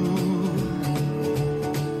blue.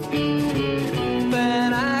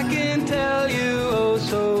 Then I can tell you oh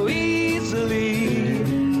so easily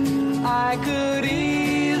I could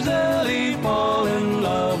easily fall in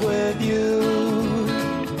love with you.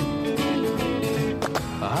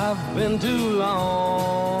 I've been too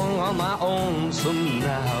long on my own some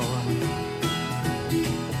now.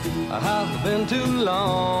 I've been too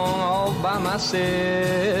long all by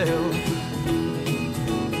myself.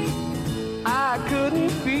 I couldn't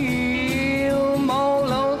feel more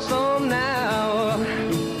lonesome now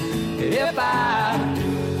if I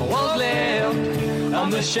was left on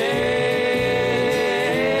the shelf.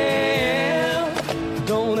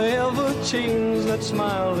 Don't ever change that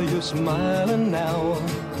smile that you're smiling now,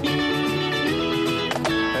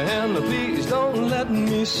 and please don't let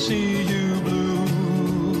me see you blue.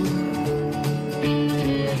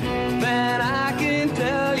 Then I can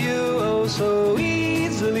tell you oh so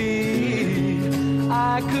easily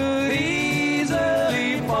I could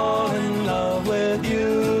easily fall in love with you.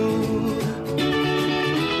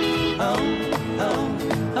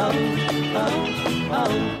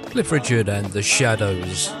 Cliff Richard and the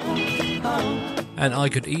Shadows. And I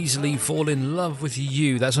Could Easily Fall in Love with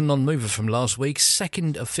You. That's a non-mover from last week.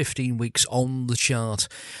 Second of 15 weeks on the chart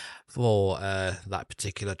for that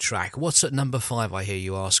particular track. What's at number 5, I hear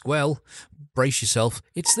you ask? Well, brace yourself.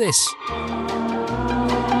 It's this.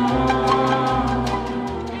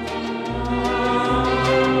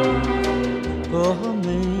 For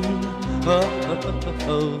me, for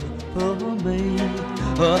me,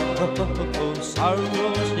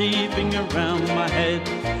 sorrow sleeping around my head.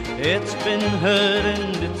 It's been hurt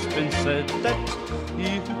and it's been said that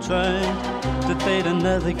you tried to date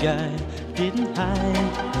another guy. Didn't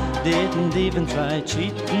hide, didn't even try,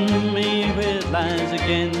 cheating me with lies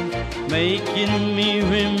again, making me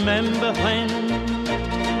remember when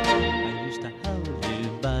I used to hold you,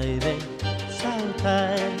 baby, so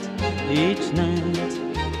tight each night.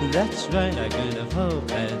 That's right, I kind of hope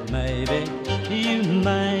that maybe you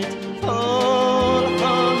might fall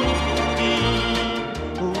for me.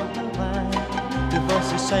 Why do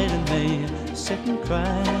voices say to me, sit and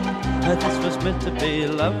cry, this was meant to be,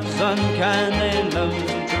 love's unkind and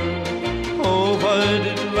love's untrue. Oh, why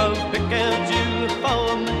did love pick out you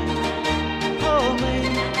for me, for me,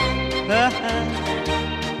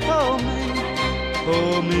 for me,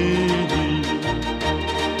 for me?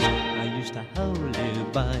 I used to hold you,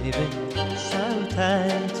 baby, so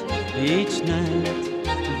tight each night.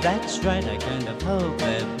 That's right, I kind of hope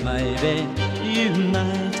that maybe you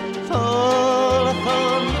might fall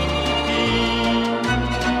for me.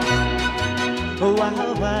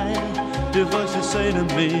 Why do voices say to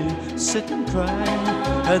me, sit and cry,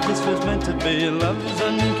 this was meant to be, love's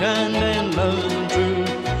unkind and love's untrue.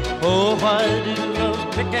 Oh, why did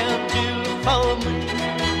love pick out you for me,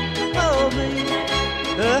 for me,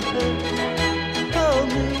 for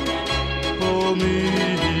me, for me?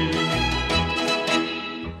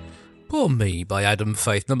 Poor Me by Adam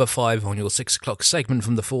Faith, number 5 on your 6 o'clock segment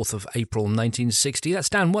from the 4th of April 1960. That's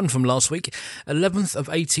down 1 from last week, 11th of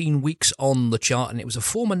 18 weeks on the chart, and it was a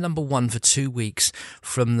former number 1 for 2 weeks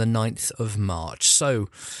from the 9th of March. So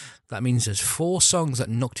that means there's 4 songs that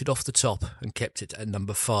knocked it off the top and kept it at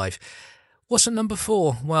number 5. What's at number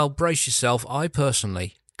 4? Well, brace yourself. I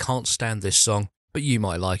personally can't stand this song, but you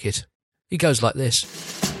might like it. It goes like this.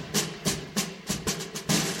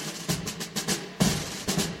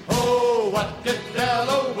 What did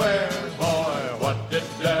Delaware, boy, what did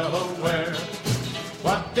Delaware?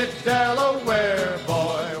 What did Delaware,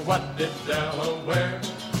 boy, what did Delaware?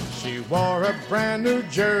 She wore a brand new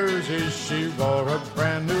jersey, she wore a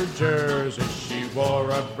brand new jersey, she wore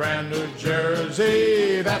a brand new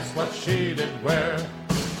jersey, that's what she did wear.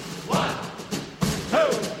 1,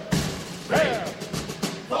 2, 3,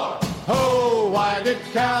 4. Oh, why did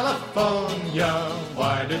California,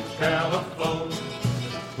 why did California?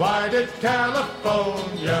 Why did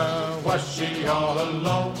California, was she all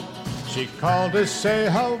alone? She called to say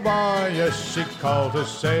how are you, she called to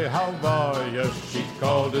say how are you, she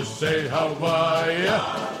called to say how are you,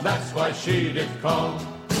 that's why she did call.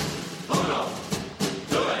 1,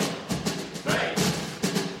 2, 3,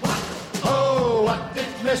 4. Oh, what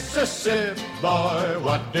did Mississippi, boy,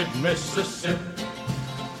 what did Mississippi,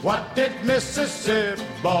 what did Mississippi,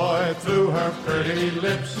 boy, through her pretty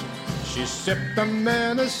lips? She sipped a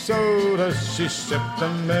Minnesota, she sipped a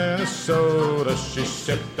Minnesota, she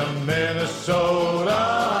sipped a Minnesota,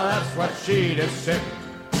 that's what she did sip.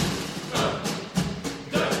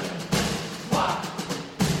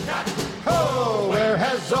 Oh, where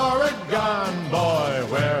has Oregon, boy,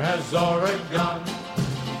 where has Oregon?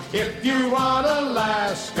 If you want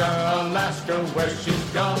Alaska, Alaska, where she's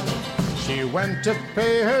gone. She went to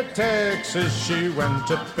pay her taxes, she went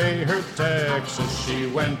to pay her taxes, she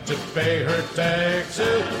went to pay her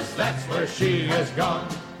taxes, that's where she is gone.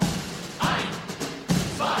 1,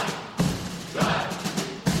 2,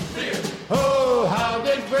 3, 4. Oh, how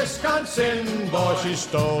did Wisconsin, boy, she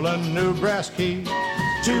stole a new brass key.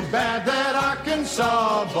 Too bad that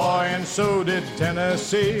Arkansas, boy, and so did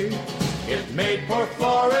Tennessee. It made poor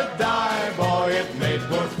Florida die, boy, it made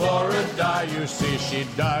poor Florida die. You see, she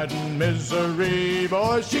died in misery,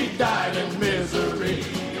 boy, she died in misery.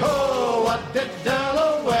 Oh, what did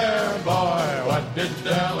Delaware, boy, what did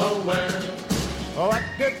Delaware? What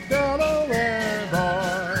did Delaware,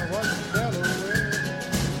 boy, what did Delaware?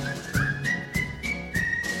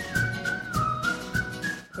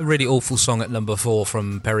 A really awful song at number 4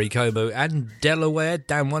 from Perry Como, and Delaware,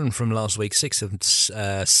 down 1 from last week,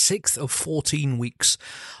 6th of 14 weeks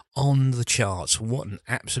on the charts. What an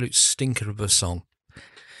absolute stinker of a song.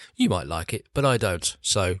 You might like it, but I don't,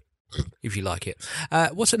 so if you like it.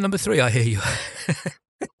 What's at number 3, I hear you?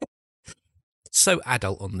 So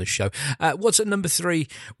adult on this show. What's at number 3?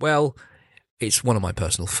 Well, it's one of my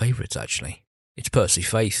personal favourites, actually. It's Percy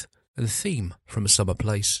Faith, and the theme from A Summer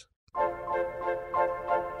Place.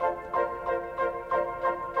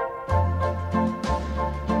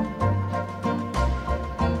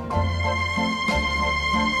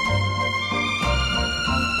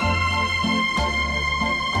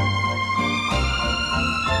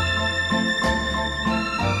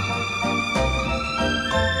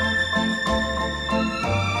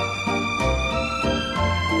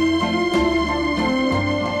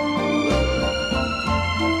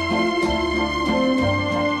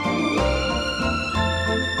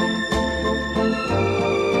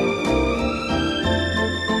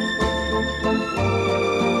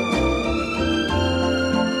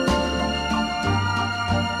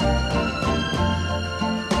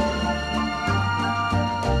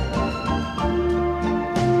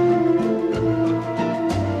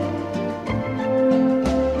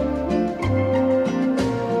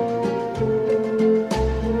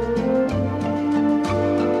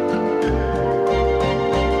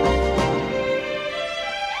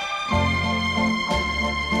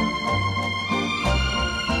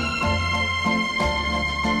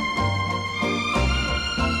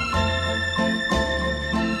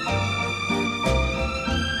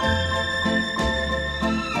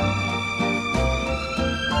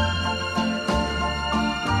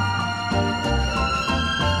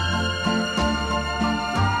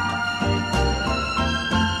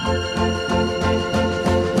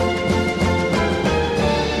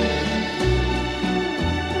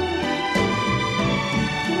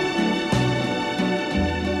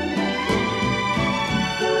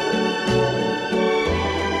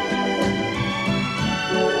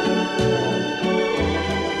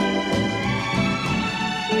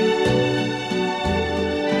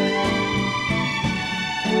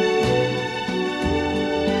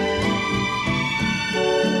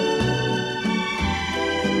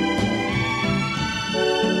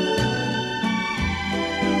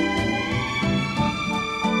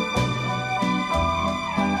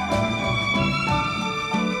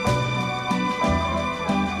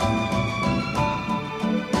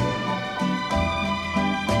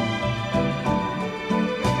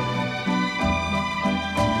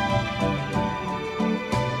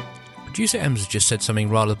 Producer Ems just said something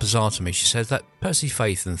rather bizarre to me. She says that Percy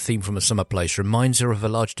Faith and Theme from a Summer Place reminds her of a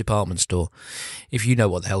large department store. If you know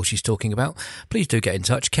what the hell she's talking about, please do get in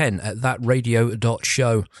touch. Ken at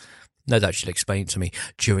thatradio.show. No doubt she'll explain it to me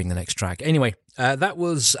during the next track. Anyway, that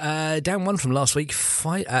was down one from last week,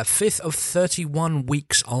 fifth of 31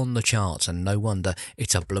 weeks on the charts, and no wonder,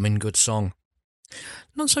 it's a bloomin' good song.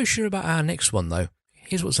 Not so sure about our next one, though.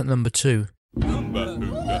 Here's what's at number 2.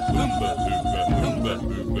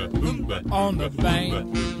 On the bank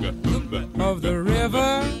of the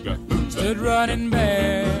river stood Running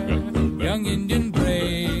Bear, young Indian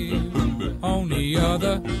brave. On the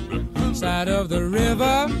other side of the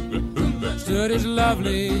river stood his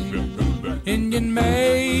lovely Indian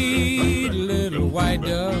maid. Little White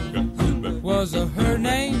Dove was her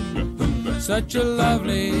name, such a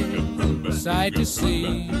lovely sight to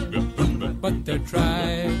see. But their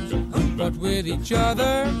tribes fought with each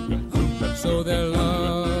other, so their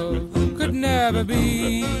love could never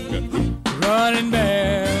be. Running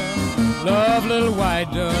Bear loved Little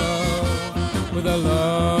White Dove with a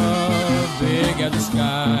love big as the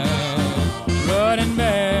sky. Running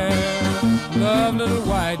Bear loved Little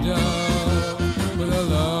White Dove with a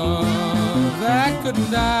love that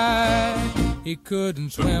couldn't die. He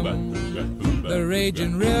couldn't swim the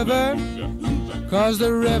raging river, 'cause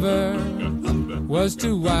the river was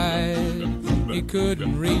too wide. He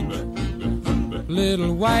couldn't reach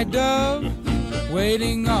Little White Dove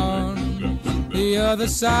waiting on the other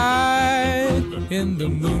side. In the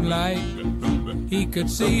moonlight he could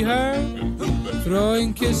see her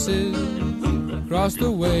throwing kisses across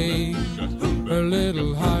the waves. Her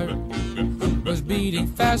little heart was beating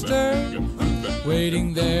faster,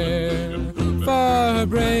 waiting there for her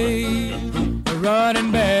brave.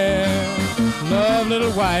 Running Bear loved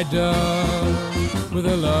Little White Dove with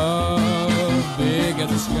a love big as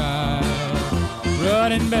the sky.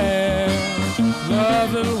 Running Bear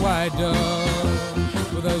loved Little White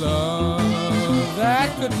Dove with a love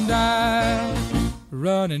that couldn't die.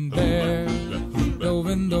 Running Bear dove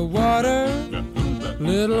in the water,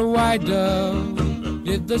 Little White Dove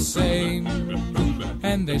did the same,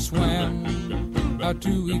 and they swam out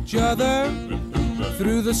to each other.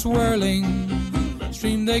 Through the swirling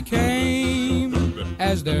stream they came.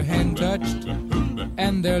 As their hand touched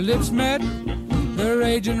and their lips met, the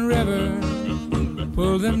raging river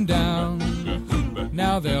pulled them down.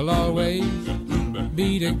 Now they'll always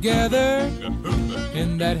be together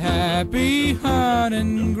in that happy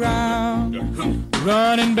hunting ground.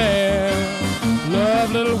 Running Bear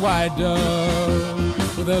loved Little White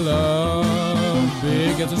Dove with a love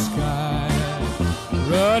big as the sky.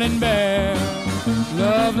 Running Bear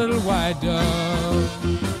loved Little White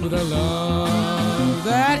Dove with a love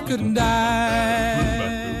that couldn't die.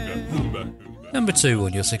 Number 2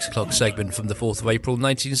 on your 6 o'clock segment from the 4th of April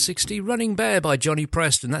 1960, Running Bear by Johnny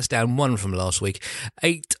Preston. That's down 1 from last week.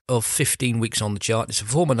 8 of 15 weeks on the chart. It's a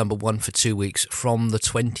former number 1 for 2 weeks from the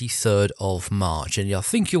 23rd of March. And I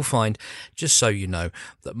think you'll find, just so you know,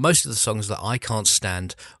 that most of the songs that I can't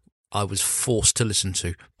stand, I was forced to listen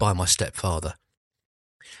to by my stepfather.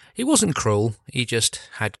 He wasn't cruel, he just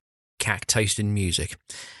had cack taste in music.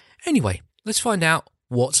 Anyway, let's find out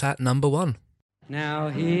what's at number 1. Now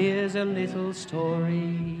here's a little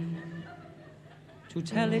story. To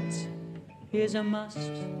tell it is a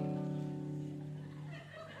must,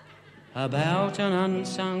 about an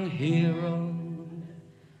unsung hero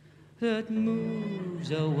that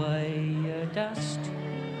moves away a dust.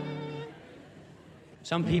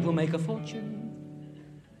 Some people make a fortune,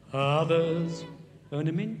 others earn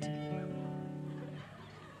a mint.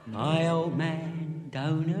 My old man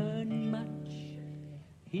don't earn much.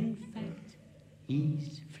 In fact,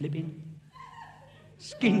 he's flipping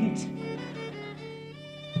skint.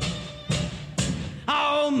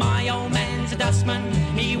 Oh, my old man's a dustman.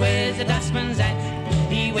 He wears a dustman's hat.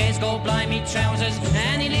 He wears gold blimey trousers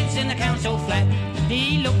and he lives in the council flat.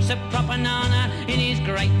 He looks a proper nana in his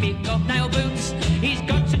great big hobnail boots. He's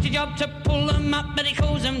got such a job to pull them up, but he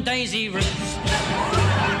calls them daisy roots.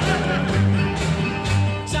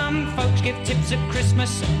 Some folks give tips at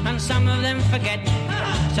Christmas and some of them forget.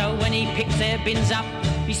 So when he picks their bins up,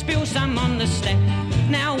 he spills some on the step.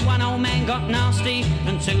 Now one old man got nasty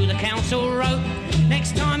and to the council wrote,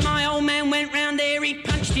 next time my old man went round there, he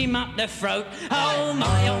punched him up the throat. Oh,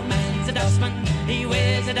 my old man's a dustman. He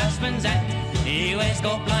wears a dustman's hat. He wears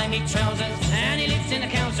gold blimey trousers and he lives in a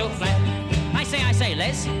council flat. I say,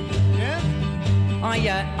 Les. Yeah?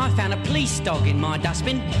 I found a police dog in my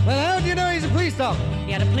dustbin. Well, how do you know he's a police dog?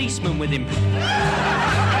 He had a policeman with him.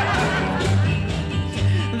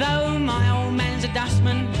 Though my old man's a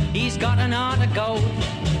dustman, he's got an heart of gold.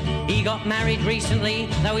 He He got married recently,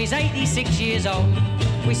 though he's 86 years old.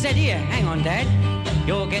 We said, here, hang on, Dad,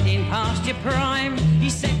 you're getting past your prime. He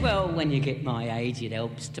said, well, when you get my age, it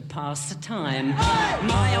helps to pass the time.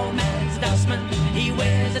 My old man's a dustman, he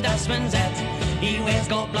wears a dustman's hat. He wears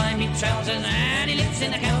gold-blimey trousers and he lives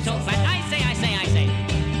in a council flat. I say.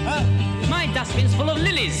 My dustbin's full of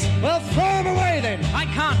lilies. Well, throw them away then. I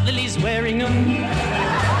can't, Lily's wearing them.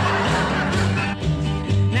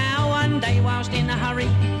 Now one day whilst in a hurry,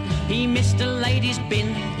 he missed a lady's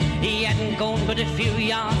bin. He hadn't gone but a few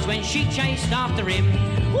yards when she chased after him.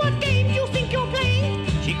 What game do you think you're playing?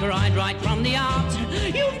 She cried right from the art.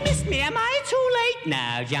 You've missed me, am I too late?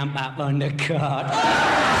 Now jump up on the cart.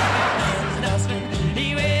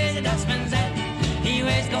 He wears a dustman's hat. He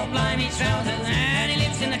wears gold-blimey trousers and he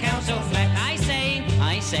lives in the council flat. I say.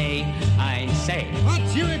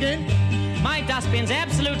 What's you again? My dustbin's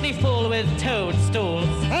absolutely full with toadstools.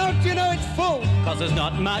 How do you know it's full? 'Cause there's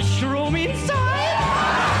not much room inside.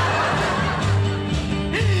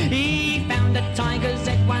 He found a tiger's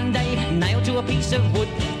head one day, nailed to a piece of wood.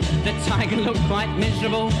 The tiger looked quite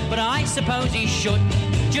miserable, but I suppose he should.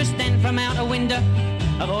 Just then from out a window,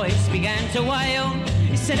 a voice began to wail.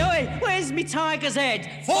 He said, oi, where's me tiger's head?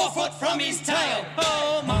 4 foot from his tail.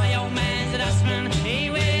 Oh, my old man's a dustman. He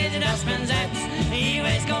wears a dustman's hat. He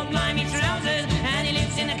wears gold-blimey trousers and he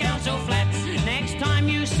lives in a council flat. Next time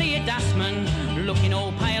you see a dustman looking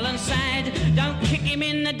all pale and sad, don't kick him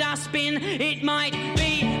in the dustbin. It might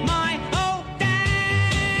be my old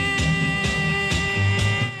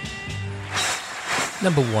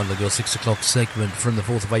Number 1 of your 6 o'clock segment from the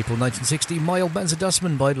 4th of April 1960, My Old Man's a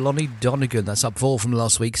Dustman by Lonnie Donegan. That's up 4 from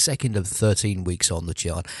last week, second of 13 weeks on the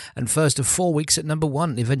chart, and first of 4 weeks at number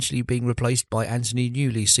 1, eventually being replaced by Anthony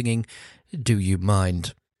Newley singing Do You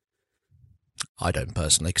Mind? I don't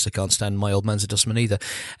personally, because I can't stand My Old Man's a Dustman either.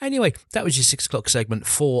 Anyway, that was your 6 o'clock segment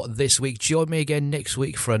for this week. Join me again next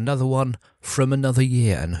week for another one from another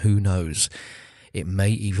year, and who knows, it may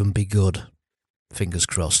even be good. Fingers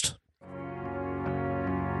crossed.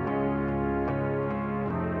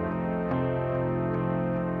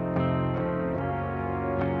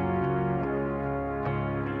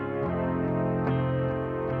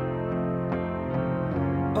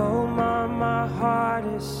 My heart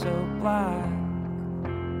is so black.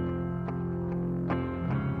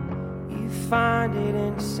 You find it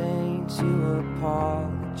insane to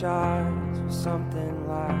apologize for something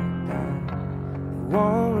like that. It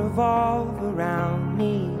won't revolve around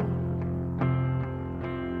me.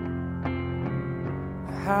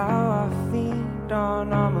 How I feed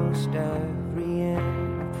on almost every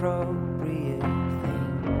inappropriate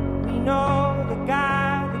thing. We know the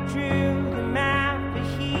guy that drew the map, but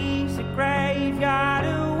he's a graveyard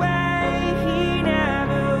away. He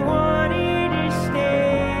never wanted to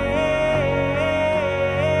stay.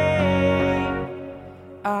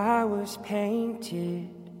 I was painted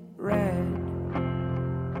red.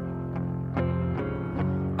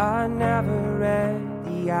 I never read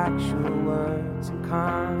the actual words and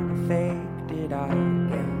kind of faked it, I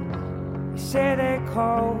guess. They say they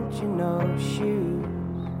called you no shoes.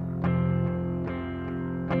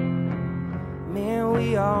 Man,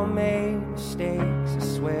 we all made mistakes, I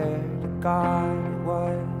swear to God it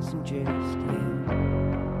wasn't just you.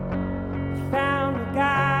 I found a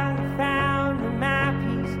guy, found a map,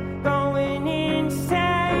 he's going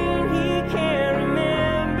insane. He can't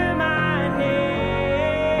remember my name.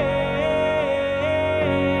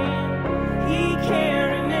 He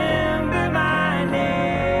can't remember my name.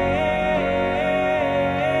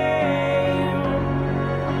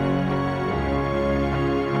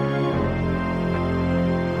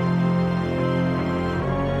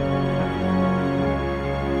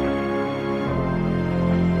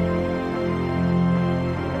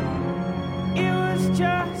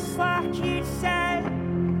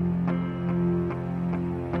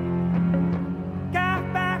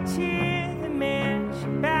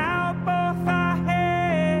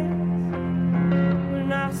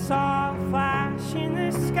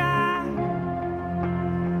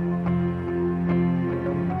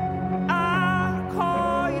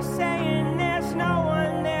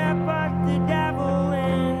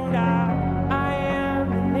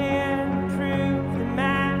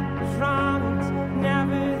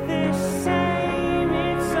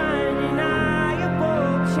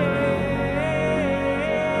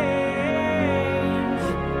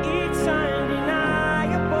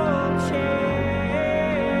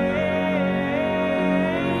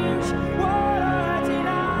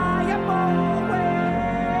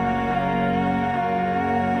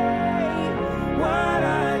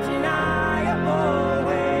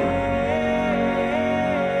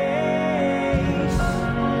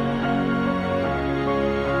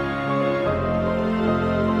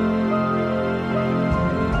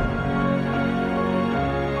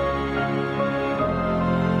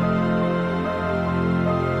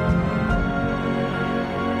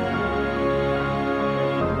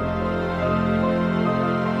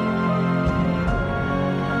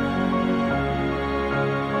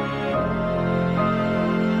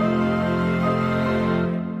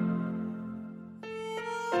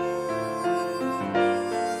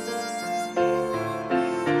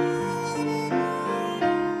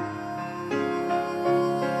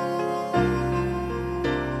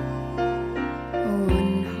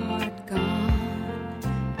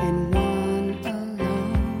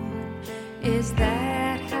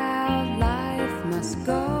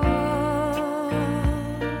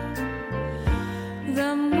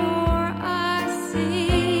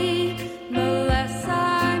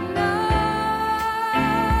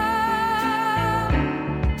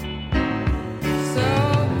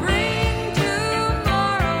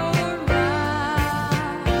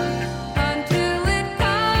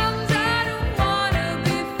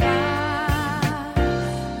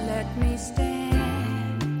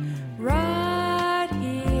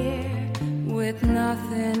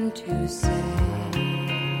 one to say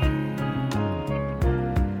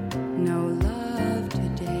no love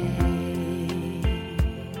today.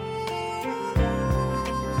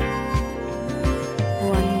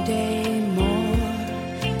 One day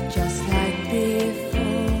more, just like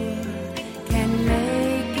before, can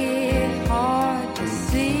make it hard to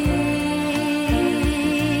see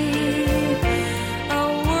a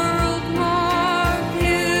world more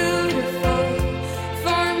beautiful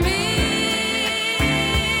for me.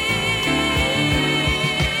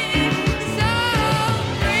 So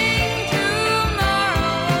bring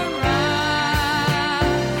tomorrow around.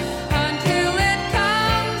 Until it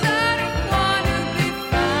comes, I don't want to be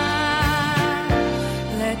found.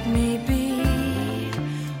 Let me be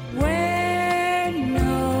where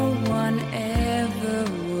no one ever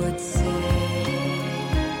would say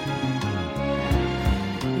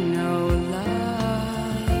no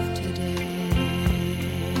love today.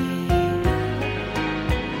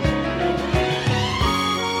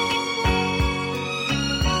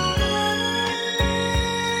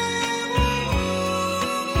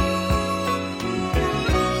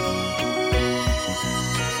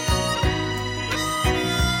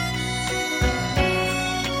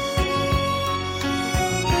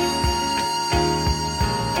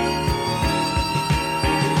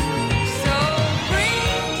 So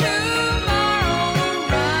bring tomorrow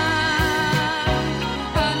around.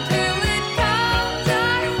 Until it comes,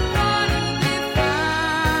 I don't want to be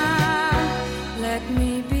found. Let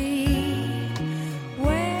me be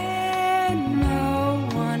where no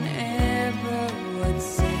one ever would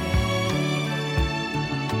say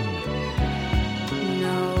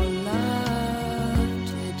no love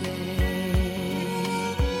today.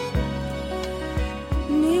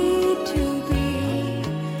 Need to be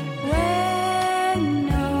where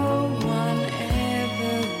no one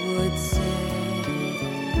ever would say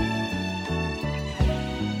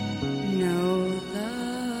no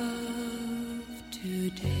love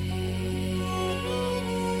today.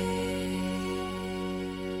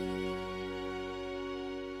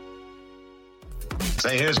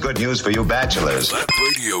 Say, here's good news for you bachelors. That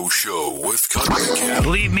radio show with Cuddly Ken.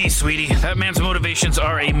 Believe me, sweetie, that man's motivations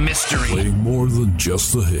are a mystery. Playing more than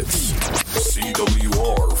just the hits.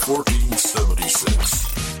 CWR 1476.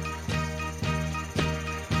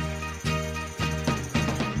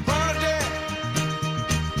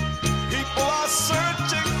 People are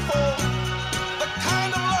searching for the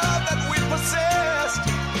kind of love that we possess.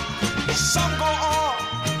 Some go on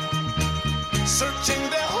searching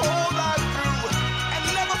their whole life through and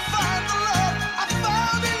never find the love I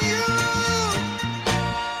found in you.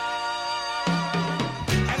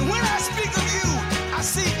 And when I speak of you, I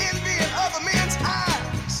see envy in other men's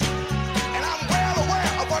eyes. And I'm well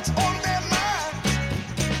aware of what's on their minds.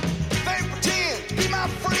 They pretend to be my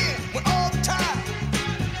friend when all the time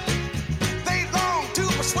they long to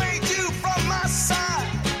persuade you from my side.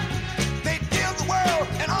 They give the world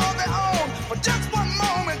and all their own for just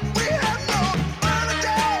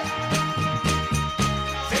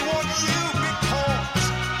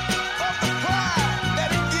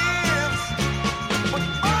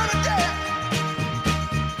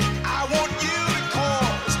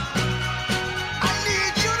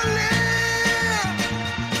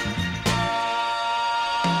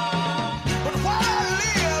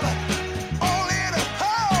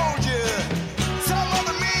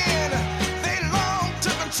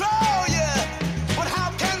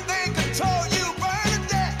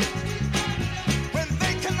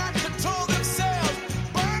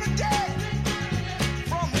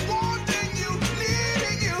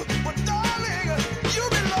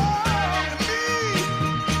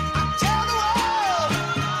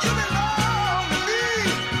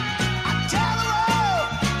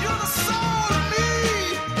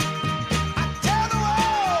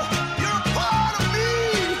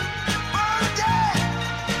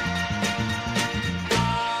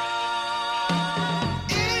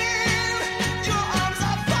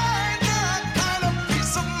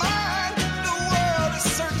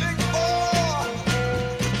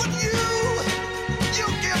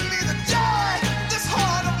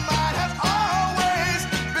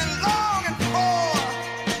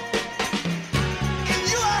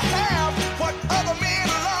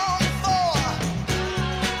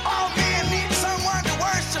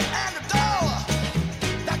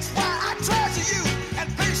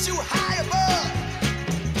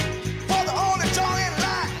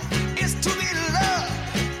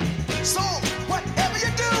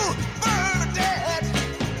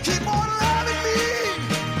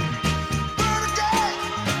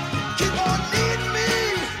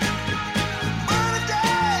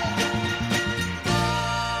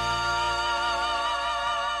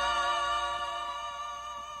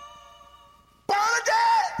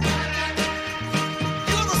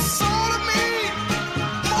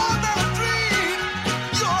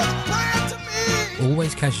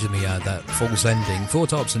Always catches me out that false ending. Four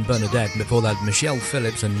Tops and Bernadette. Before that, Michelle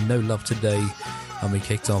Phillips and No Love Today. And we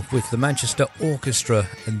kicked off with the Manchester Orchestra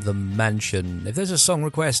and The Mansion. If there's a song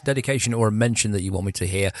request, dedication, or a mention that you want me to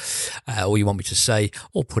hear, or you want me to say,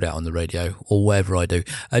 or put out on the radio, or wherever I do,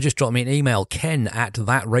 just drop me an email,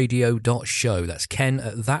 ken@thatradio.show. That's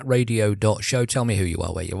ken@thatradio.show. Tell me who you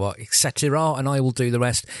are, where you are, etc., and I will do the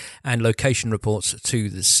rest. And location reports to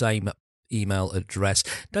the same email address.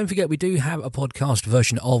 Don't forget, we do have a podcast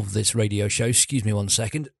version of this radio show. Excuse me one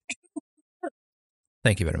second.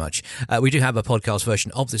 Thank you very much. We do have a podcast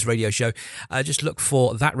version of this radio show. Just look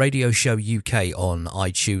for That Radio Show UK on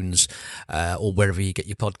iTunes or wherever you get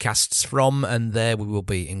your podcasts from, and there we will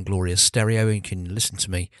be in glorious stereo. You can listen to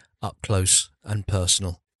me up close and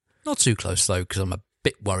personal. Not too close, though, because I'm a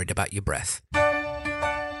bit worried about your breath.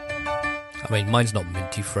 I mean, mine's not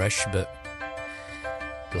minty fresh, but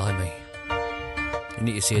blimey. You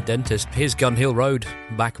need to see a dentist. Here's Gun Hill Road,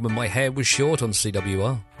 back when my hair was short on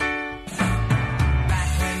CWR.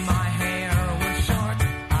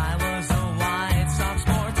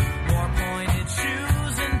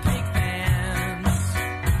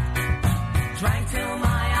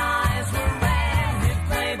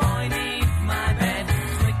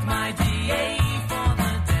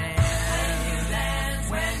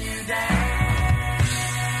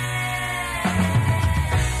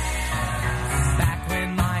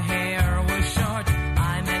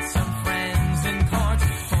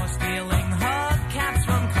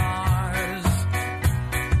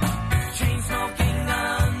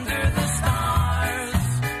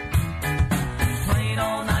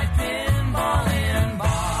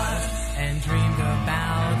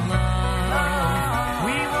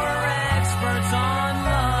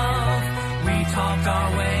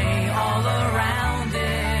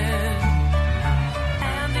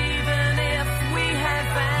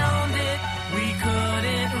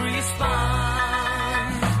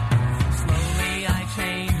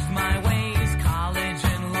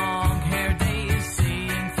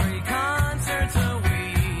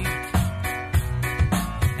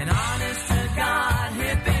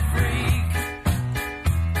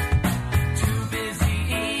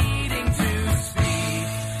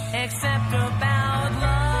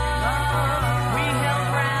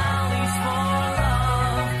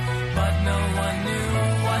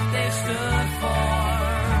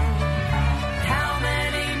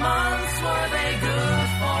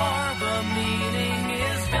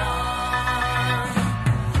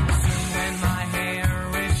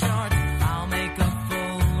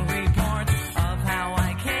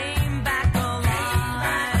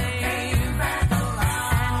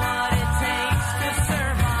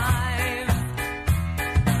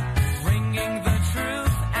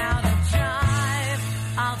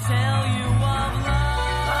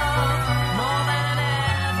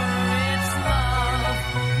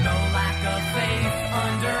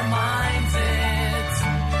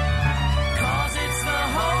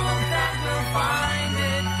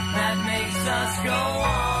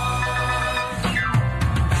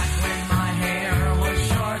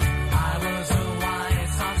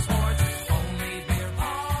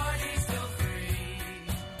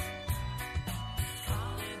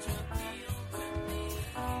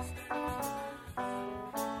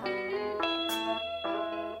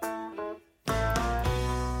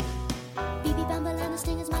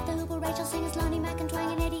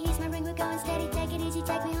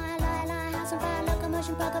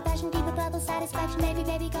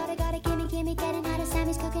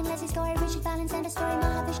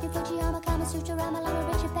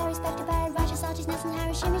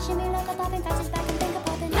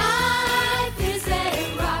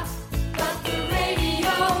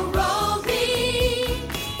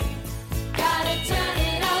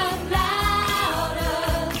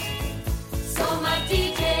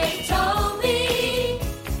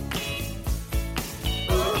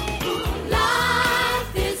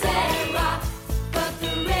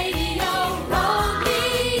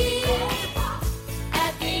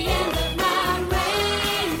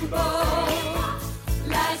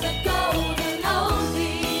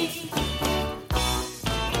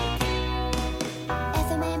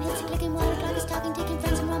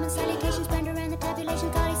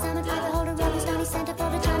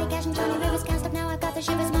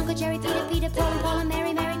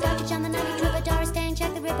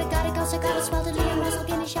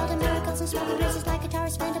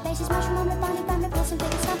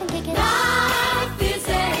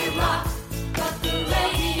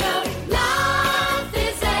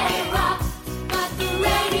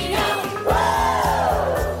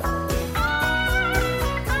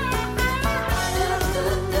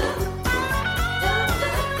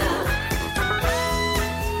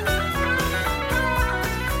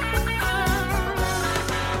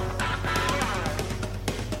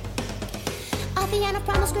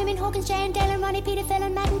 Hawkins, Jay and Dale and Ronnie, Peter, Phil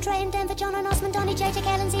and Matt and Trey and Denver, John and Osmond, Donny, JJ,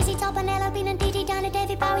 Kale and ZZ Top and Ella, Bean and Dee Dana,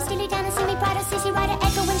 Davey, Bowie, Steely Dan and Simi, Prada, Sissy, Ryder,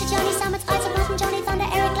 Edgar, Winter, Johnny, Summits, Isaac, Martin, Johnny, Thunder,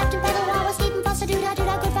 Eric Clapton, Pedal, Wawa, Stephen Foster,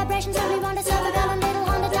 Doodah, Good Vibrations, Only Wonder, Silver Girl and Little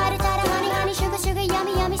Honda, Tida, Honey, Honey, Sugar, Sugar,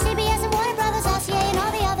 Yummy, Yummy, CBS and Warner Brothers, RCA and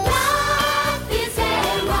all the others. Life is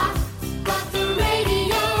a rock, got the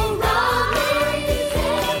radio rolling.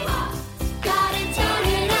 Gotta turn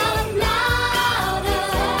it up louder.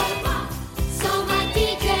 So my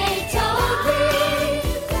DJ told me.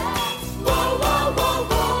 Whoa, whoa, whoa,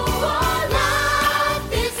 whoa, whoa. Life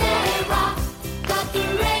is a rock, got the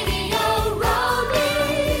radio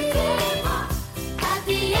rolling. At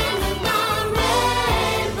the end of my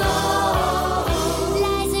rainbow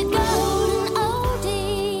lies a golden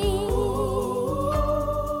oldie.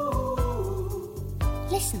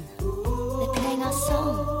 Listen, they're playing our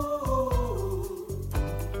song.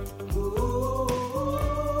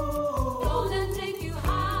 Gonna take you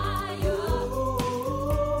higher.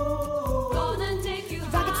 Gonna take you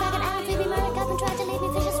Rocket, faggot, Alan, Phoebe, Murray, Gotham, tried to leave me,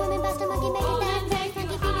 Fisher, swimming, Buster, Monkey, made it bad, Frank,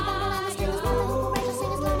 Frankie, Phoebe, Bumble, Llama, Stingers, Mama, Hooper, Rachel,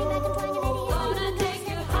 Singers, Lonnie, Mac, and Twang, and Eddie. Gonna take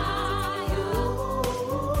you higher.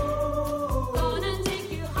 Gonna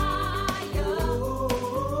take you higher.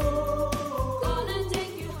 Gonna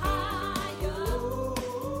take you higher.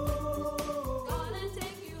 Gonna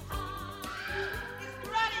take you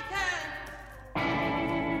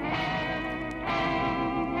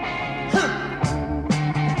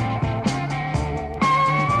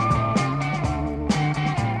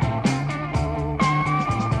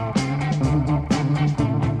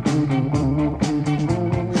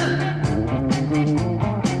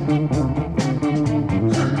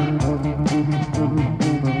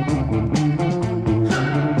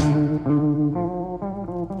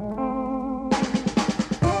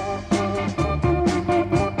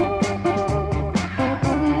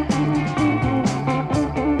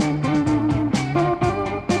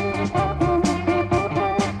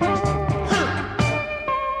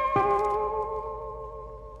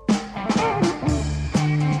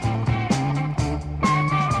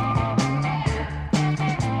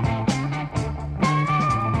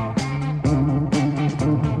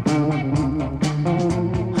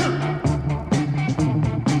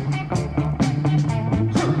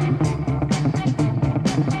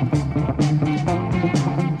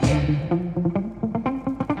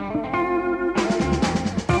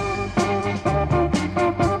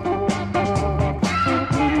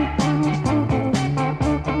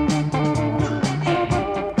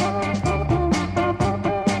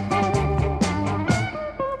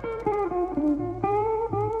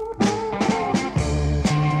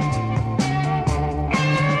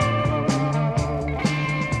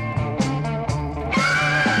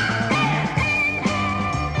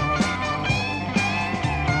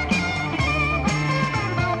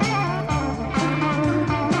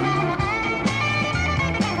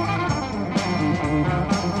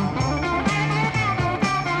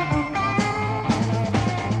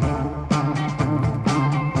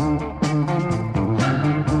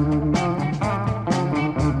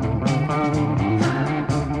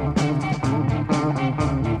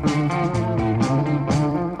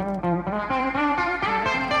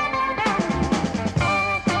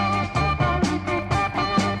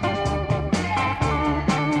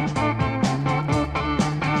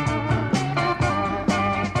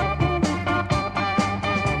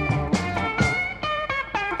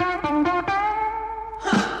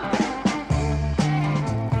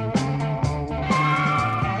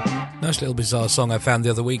Nice little bizarre song I found the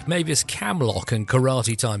other week. Mavis Camlock and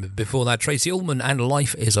Karate Time. Before that, Tracy Ullman and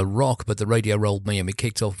Life is a Rock, but the radio rolled me and we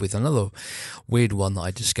kicked off with another weird one that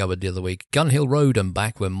I discovered the other week. Gun Hill Road and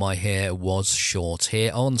Back When My Hair Was Short,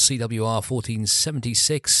 here on CWR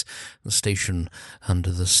 1476, the station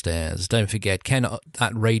under the stairs. Don't forget, Ken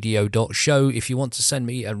at radio.show if you want to send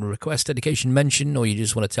me a request, dedication, mention, or you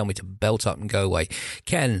just want to tell me to belt up and go away.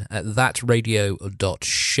 Ken at thatradio.show,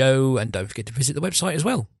 and don't forget to visit the website as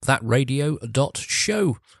well,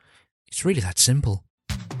 thatradio.show. It's really that simple.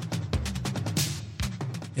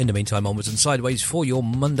 In the meantime, onwards and sideways for your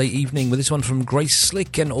Monday evening with this one from Grace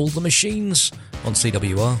Slick and All the Machines on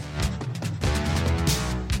CWR.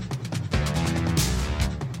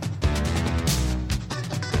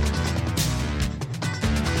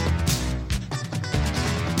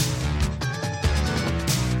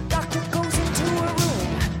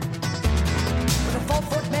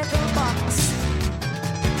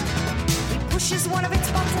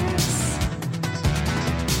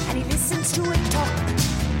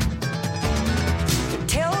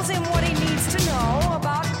 Tells him what he needs to know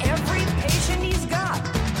about every patient he's got.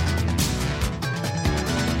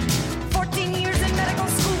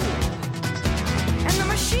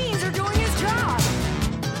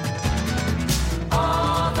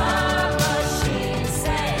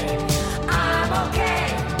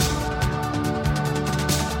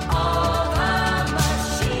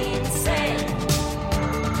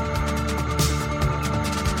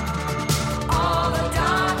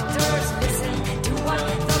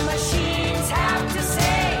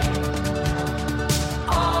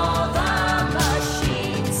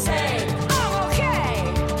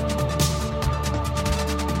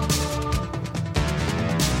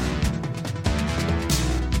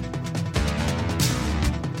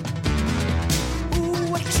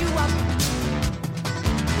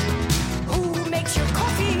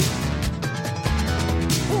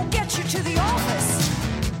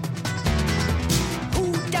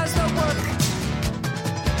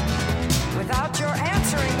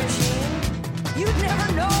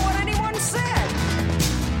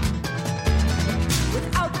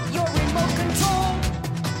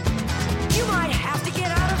 you might have to get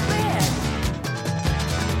out of bed.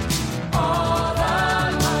 All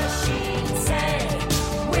the machines say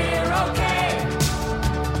we're okay.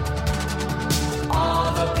 All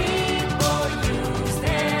the people use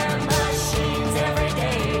their machines every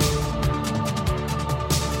day.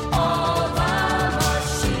 All the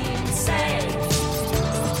machines say.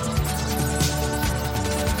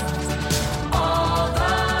 All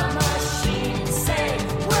the machines say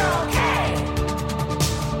we're okay.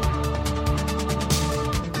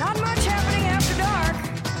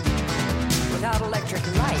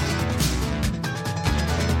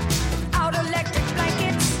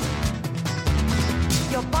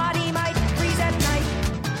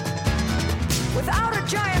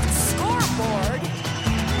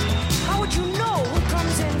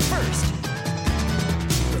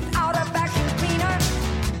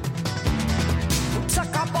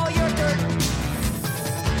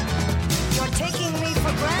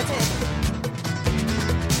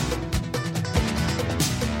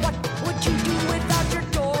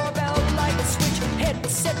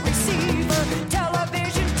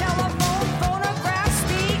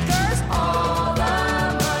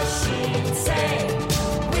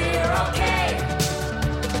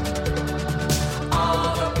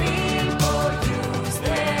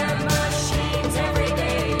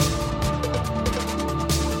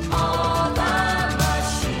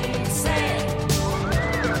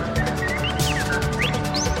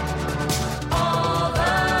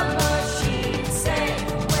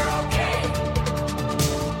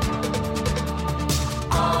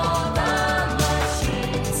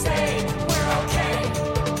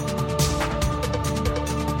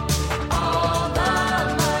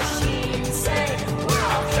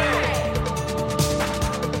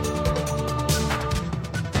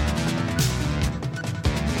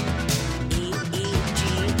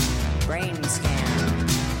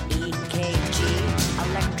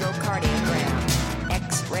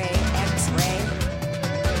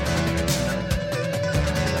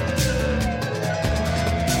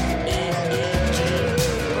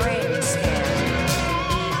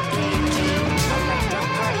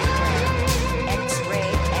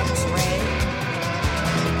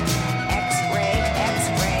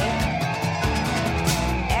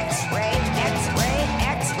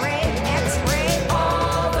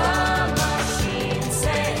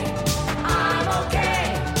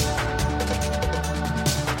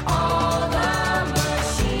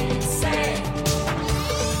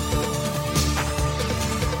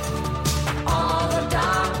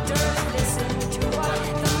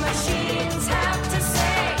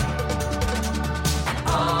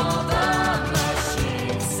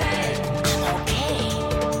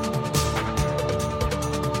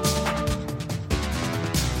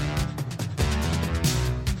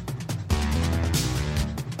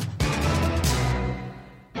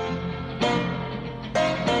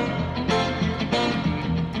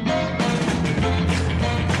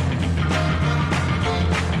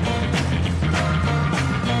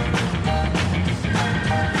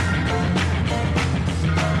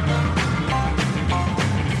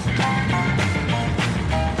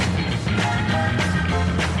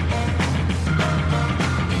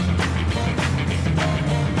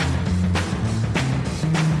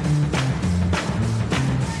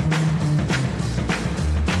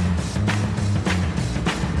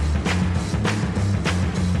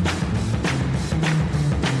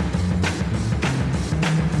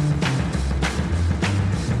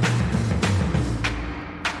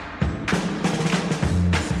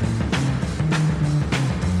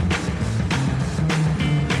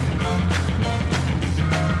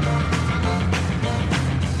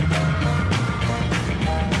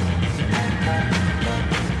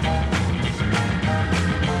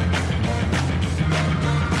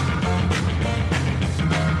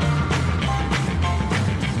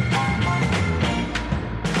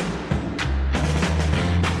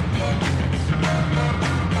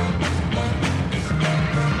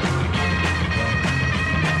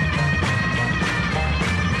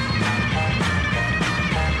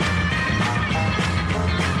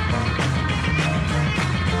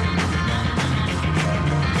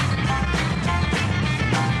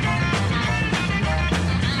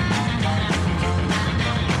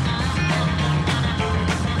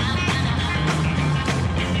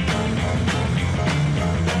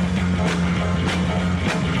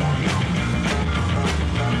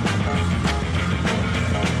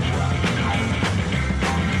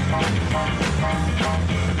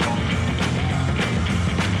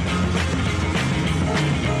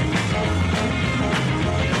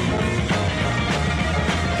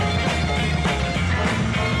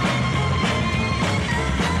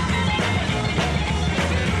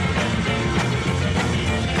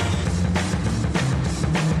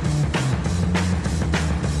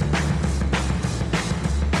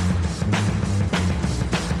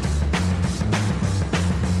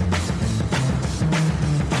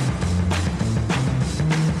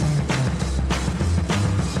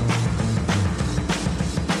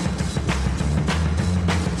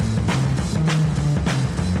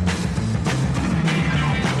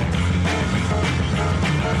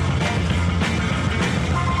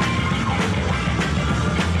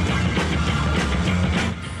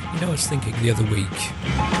 was thinking the other week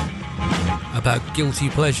about guilty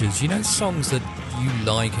pleasures. You know, songs that you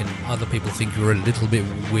like and other people think you're a little bit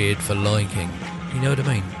weird for liking. You know what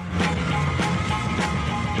I mean?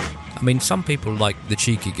 I mean, some people like the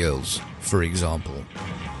Cheeky Girls, for example.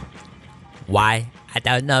 Why? I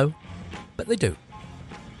don't know. But they do.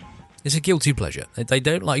 It's a guilty pleasure. They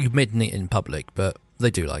don't like admitting it in public, but they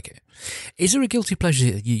do like it. Is there a guilty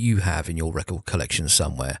pleasure that you have in your record collection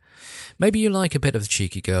somewhere? Maybe you like a bit of the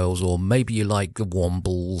Cheeky Girls, or maybe you like the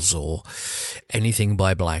Wombles, or anything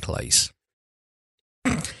by Black Lace.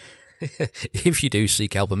 If you do,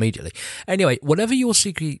 seek help immediately. Anyway, whatever your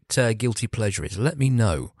secret guilty pleasure is, let me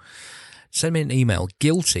know. Send me an email,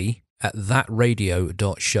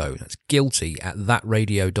 guilty@thatradio.show. That's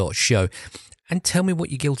guilty@thatradio.show. And tell me what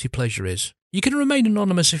your guilty pleasure is. You can remain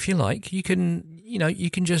anonymous if you like. You can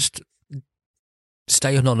just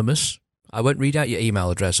stay anonymous. I won't read out your email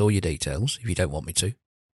address or your details if you don't want me to.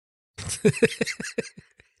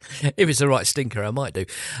 If it's the right stinker, I might do.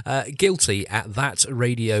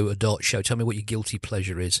 Guilty@thatradio.show. Tell me what your guilty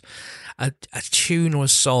pleasure is. A tune or a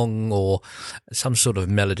song or some sort of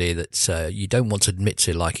melody that you don't want to admit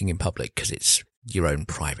to liking in public because it's your own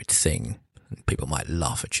private thing. People might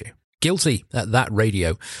laugh at you.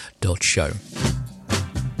 Guilty@thatradio.show.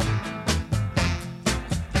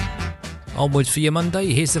 Onwards for your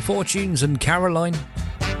Monday. Here's the Fortunes and Caroline.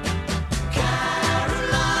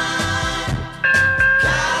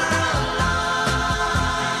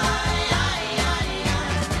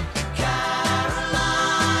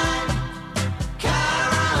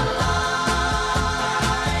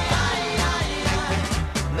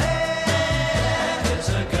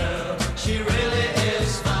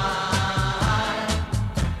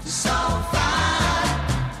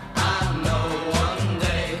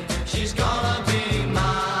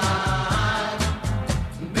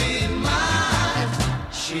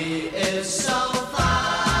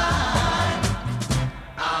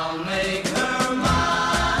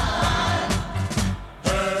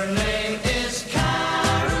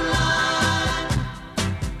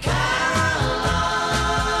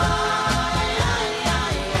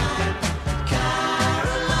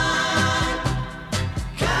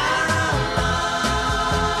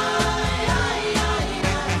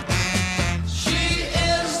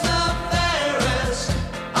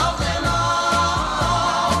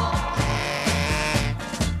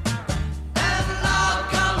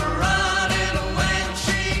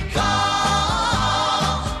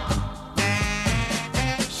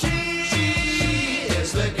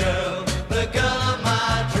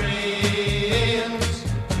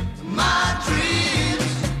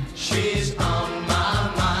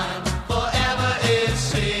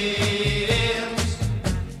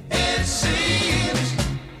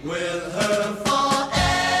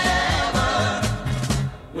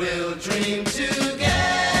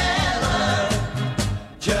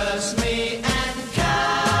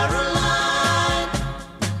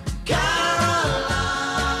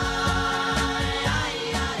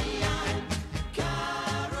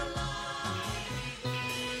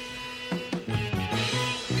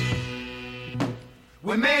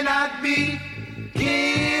 We may not be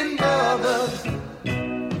kin brothers.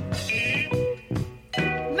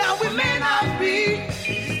 Now we may not be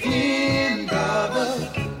kin brothers,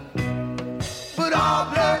 but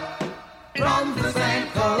our blood runs the same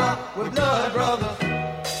color. We're blood brothers.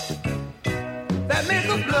 That makes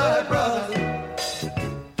us blood brothers.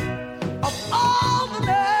 Of all the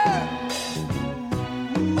names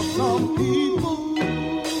of some people,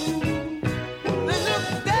 they look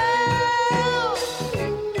down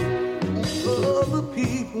on other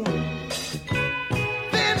people.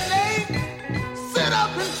 Then they sit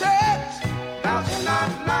up in church. Thou shalt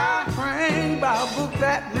not lie, praying by a book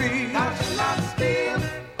that reads. Thou shalt not steal.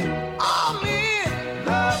 All men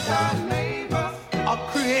love thy neighbor, are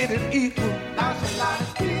created equal. Thou shalt not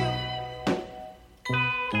steal.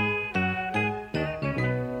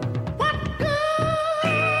 What good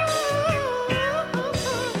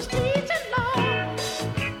is teaching law?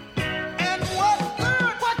 And what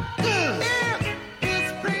good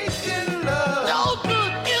is preaching love? No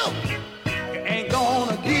good if you ain't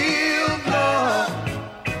gonna give love.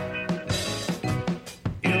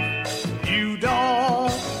 If you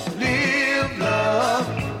don't live love,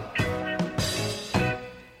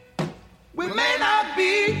 we may not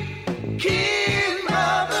be kin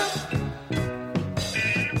brothers.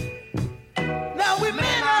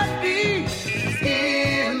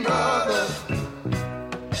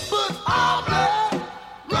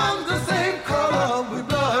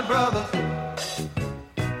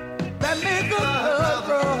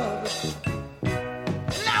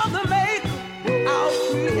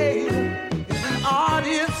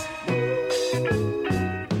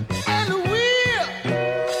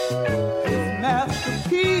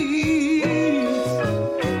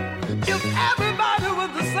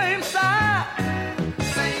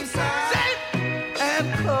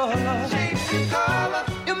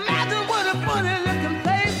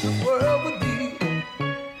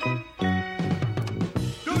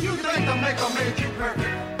 maker made you perfect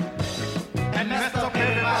and messed up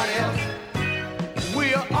everybody else.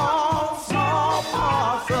 We are all small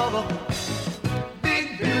parts of a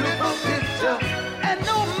big, beautiful picture, and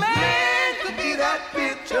no man could be that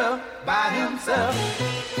picture by himself.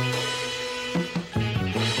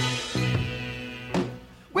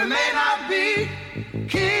 We may not be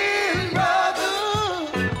kin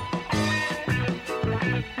brothers,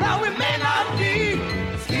 now we may not be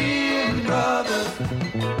skin brothers,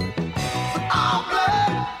 but our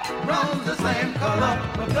blood runs the same color,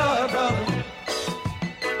 we're blood brothers.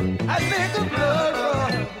 I think of blood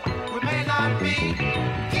brothers. We may not be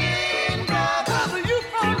kin brothers, you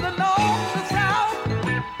from the north to south.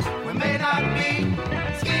 We may not be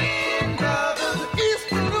skin brothers, east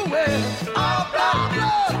to the west. Our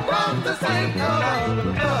blood runs the same color,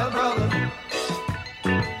 blood brothers.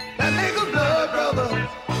 That make us blood brothers.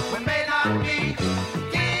 We may not be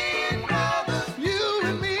kin brothers, you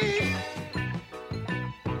and me.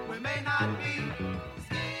 We may not be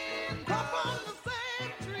skin, come from the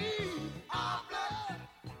same tree. Our blood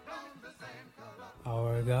runs the same color.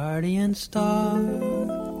 Our guardian star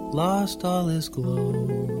lost all his glow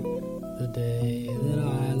the day that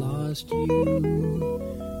I lost you.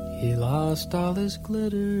 He lost all his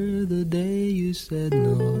glitter the day you said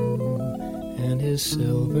no, and his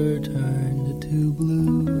silver turned to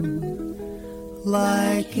blue.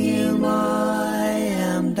 Like him I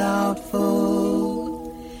am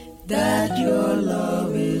doubtful that your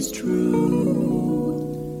love is true,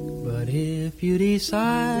 but if you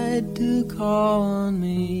decide to call on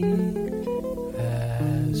me,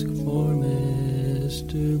 ask for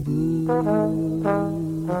Mr. Blue.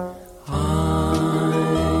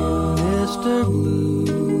 I'm Mr. Blue.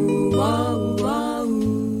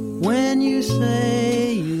 When you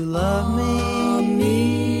say you love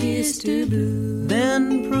me, Mr. Blue,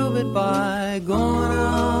 then prove it by going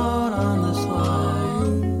out on the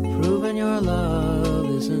slide, proving your love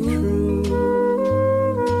isn't true.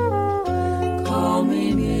 Call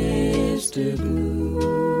me Mr. Blue.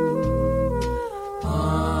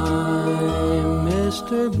 I'm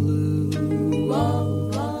Mr. Blue.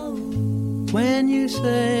 When you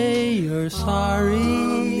say you're sorry,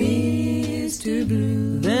 Mr.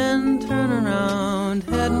 Blue, then turn around,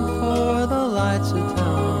 heading for the lights of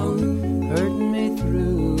town, hurting me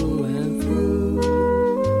through and through.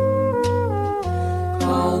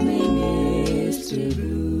 Call me Mr.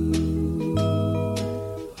 Blue.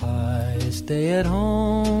 I stay at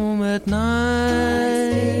home at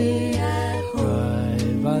night,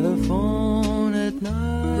 right by the phone at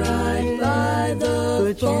night, right by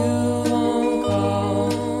the phone.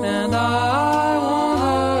 And I won't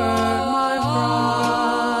hurt my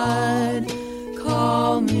pride.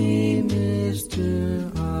 Call me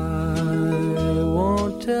Mr. I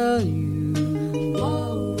won't tell you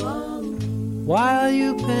while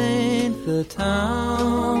you paint the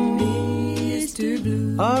town, Mr.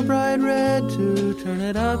 Blue, a bright red to turn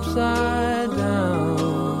it upside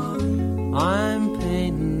down. I'm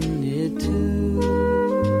painting it too,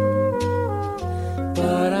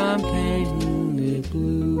 but I'm painting it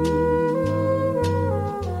blue.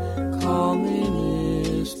 Call me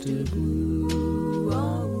Mr. Blue.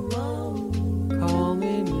 Call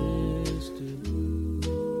me Mr.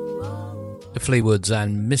 The Fleetwoods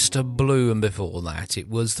and Mr. Blue, and before that it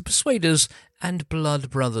was the Persuaders and Blood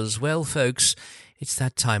Brothers. Well, folks, it's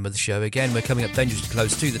that time of the show again. We're coming up dangerously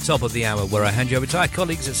close to the top of the hour, where I hand you over to our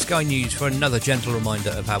colleagues at Sky News for another gentle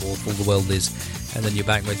reminder of how awful the world is. And then you're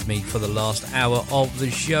back with me for the last hour of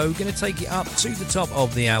the show. Going to take it up to the top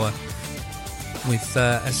of the hour with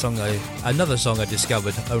another song I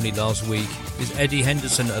discovered only last week. Is Eddie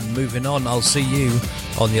Henderson and Moving On. I'll see you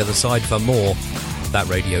on the other side for more of That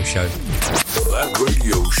Radio Show. That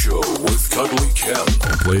Radio Show with Cuddly Ken,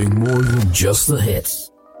 playing more than just the hits.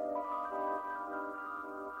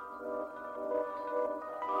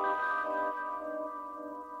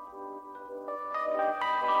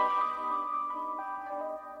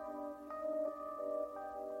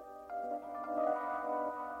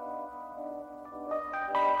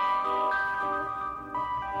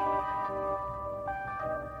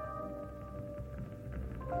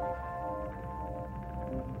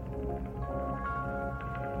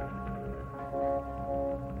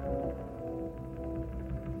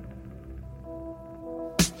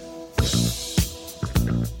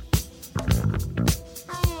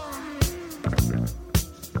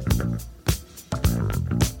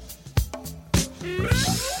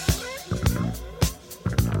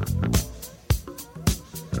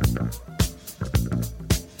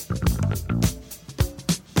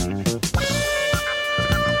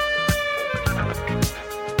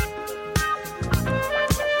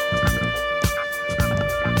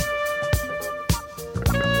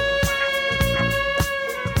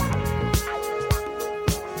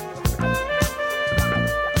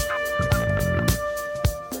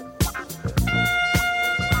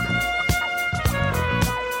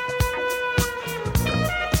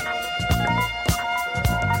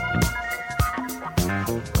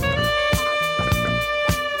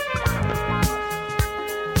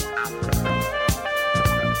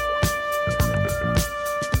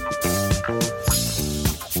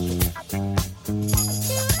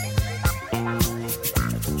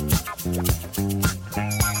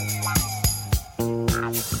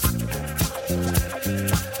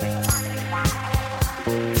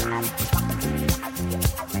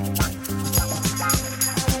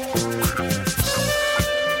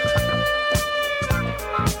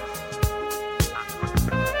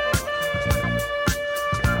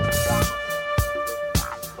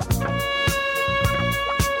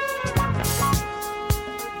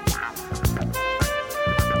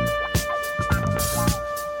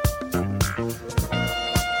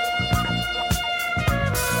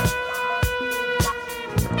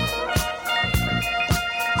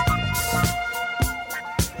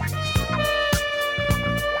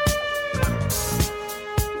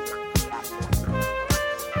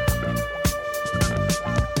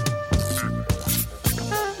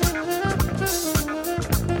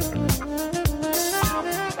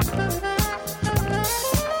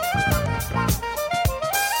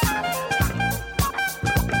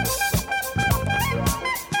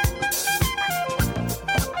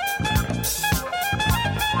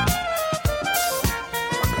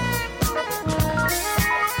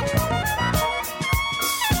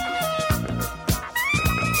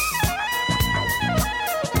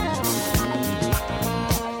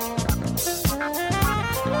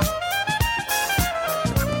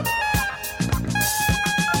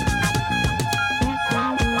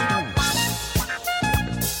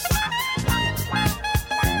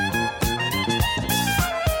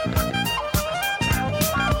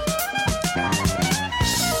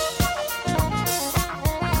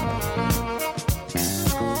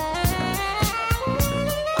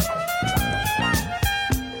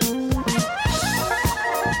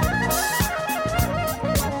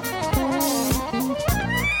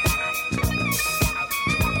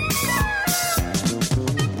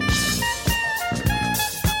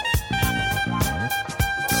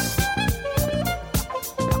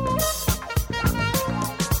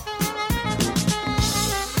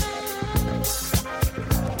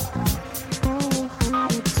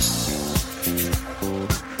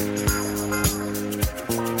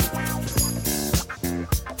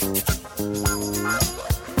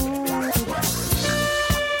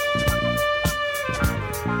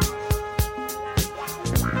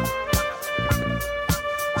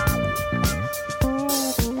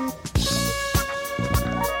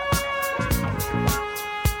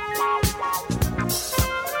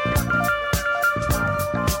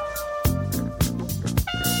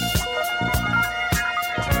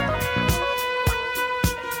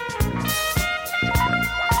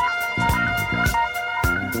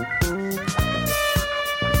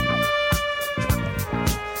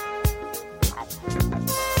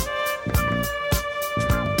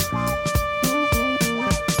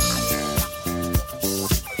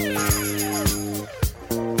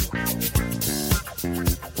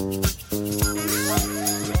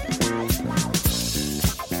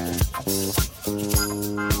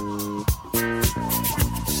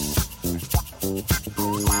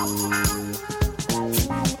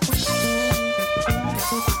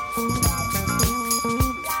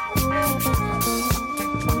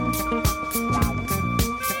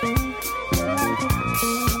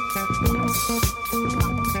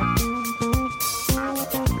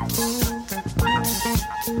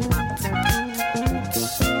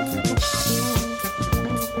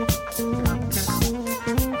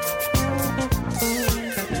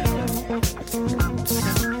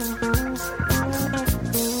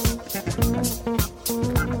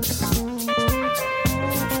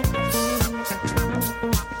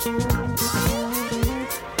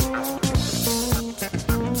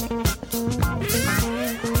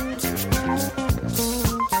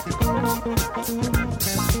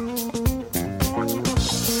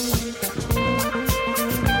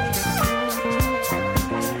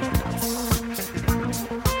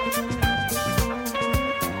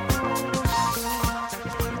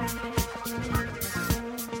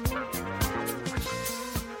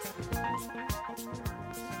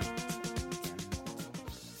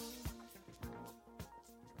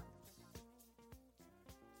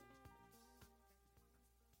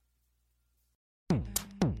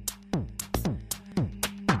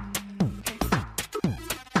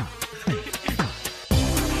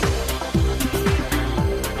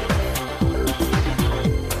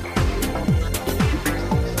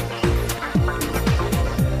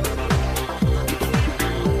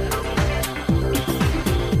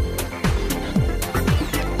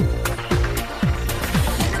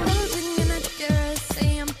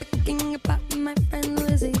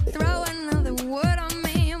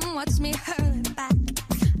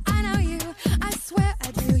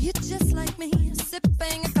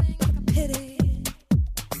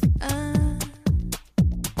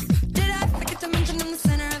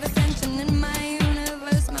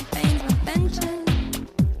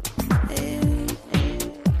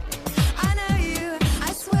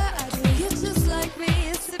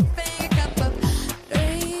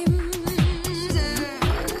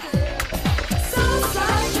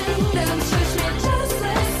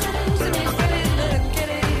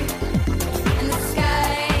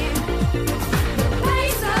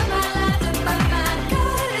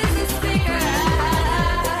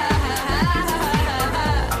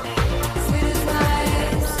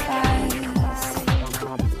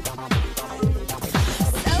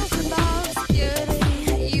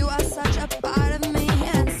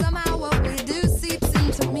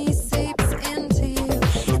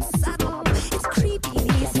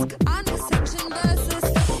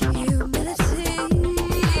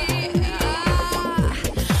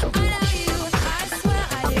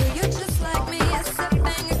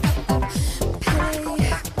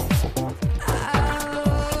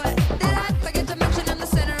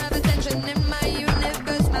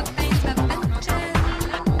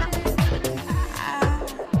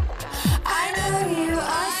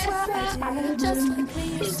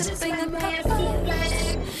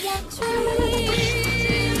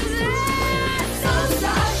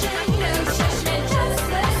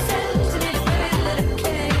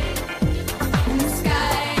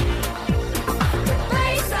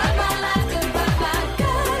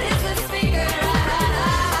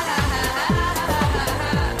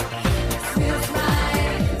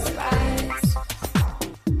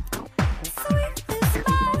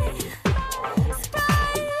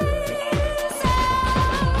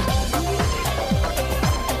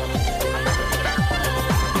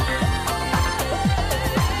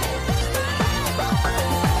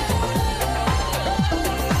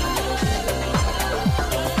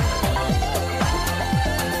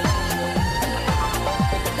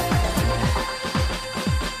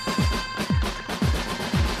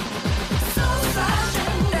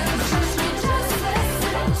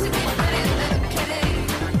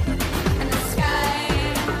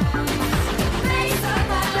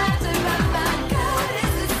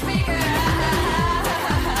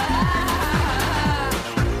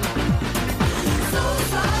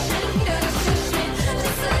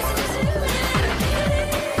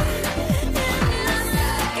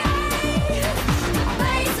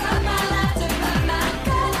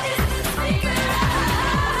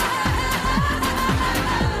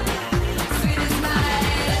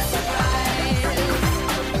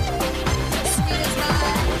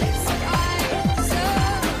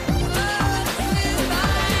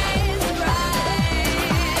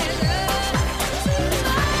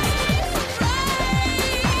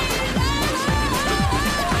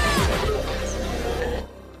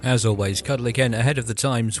 As always, Cuddly Ken ahead of the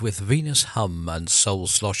times with Venus Hum and Soul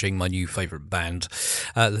Sloshing, my new favourite band.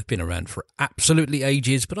 They've been around for absolutely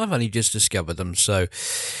ages, but I've only just discovered them, so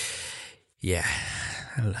yeah,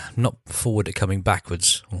 I'm not forward to coming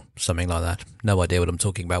backwards or something like that. No idea what I'm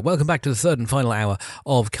talking about. Welcome back to the third and final hour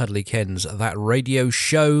of Cuddly Ken's That Radio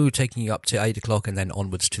Show, taking you up to 8 o'clock and then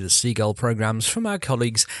onwards to the Seagull programmes from our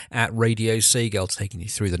colleagues at Radio Seagull, taking you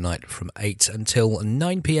through the night from 8 until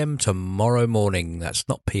 9 p.m. tomorrow morning. That's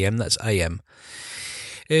not p.m, that's a.m.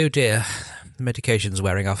 Oh dear, the medication's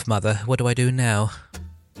wearing off, Mother. What do I do now?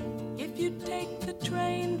 If you take the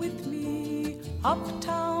train with me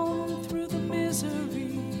uptown through the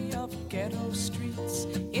misery of ghetto streets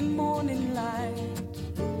in morning light,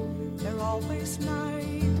 they're always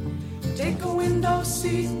night. Take a window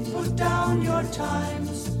seat, put down your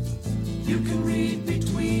times. You can read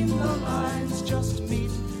between the lines, just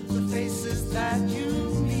meet the faces that you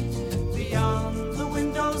meet beyond the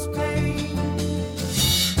window's pane.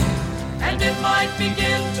 And it might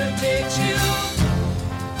begin to teach you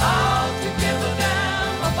how to give a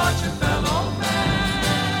damn about your fellow man.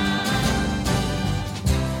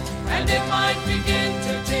 And it might begin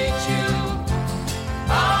to teach you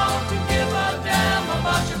how to give a damn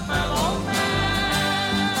about your fellow man.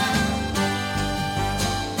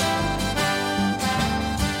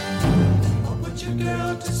 Or put your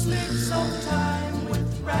girl to sleep sometime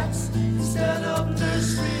with rats instead of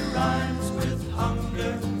nursery rhymes, with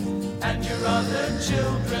hunger and your other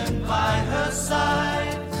children by her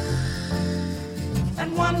side.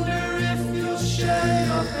 And wonder if you'll share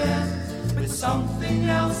your bed with something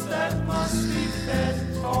else that must be fed.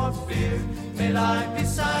 For fear may lie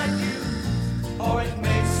beside you, or it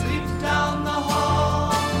may sleep down the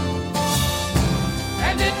hall.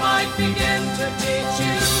 And it might begin to teach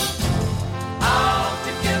you how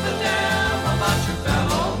to give a damn about your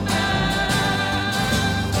fellow man.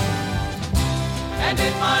 And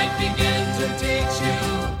it might begin to teach you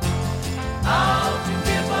how to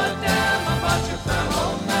give a damn about your fellow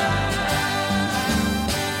man.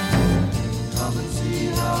 Come and see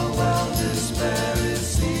how well despair is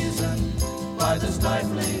seasoned by the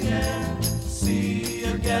stifling air. See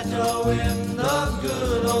a ghetto in the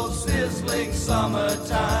good old sizzling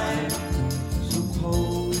summertime.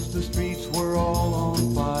 Suppose the streets were all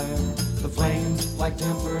on fire, the flames like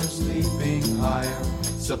tempers leaping higher.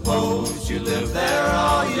 Suppose you lived there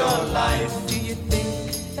all your life. Do you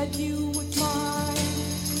think that you would mind?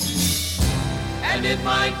 And it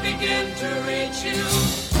might begin to reach you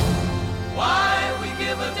why we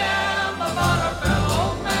give a damn about our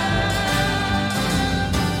fellow man.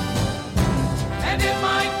 And it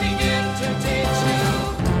might begin to teach you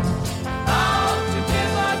how to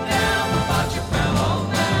give a damn about your fellow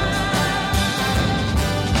man.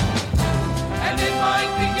 And it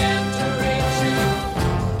might begin to reach you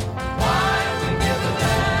why we give a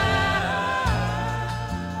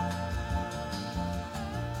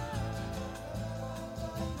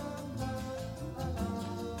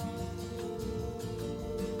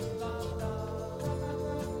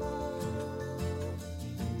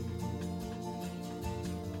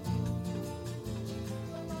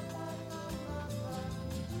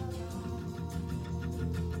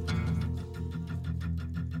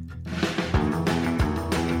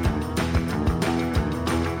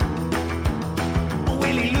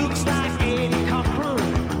Well, he looks like Eddie Cochran.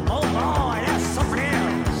 Oh boy, that's something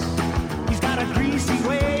else. He's got a greasy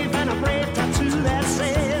wave and a brave tattoo that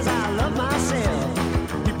says I love myself.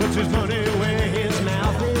 He puts his money where his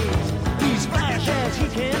mouth is. He's flash as he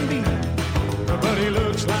can be, but he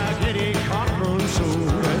looks like Eddie Cochran, so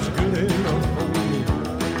that's good enough for me.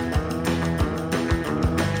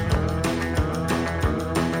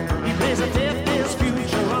 He plays a 50s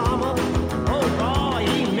Futurama. Oh boy,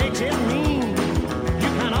 he makes it mean. You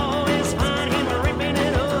can always find him ripping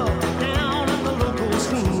it up down at the local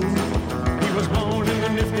scene. He was born in the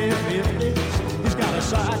nifty 50s. He's got a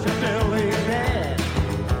psychedelic dad.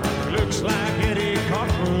 Looks like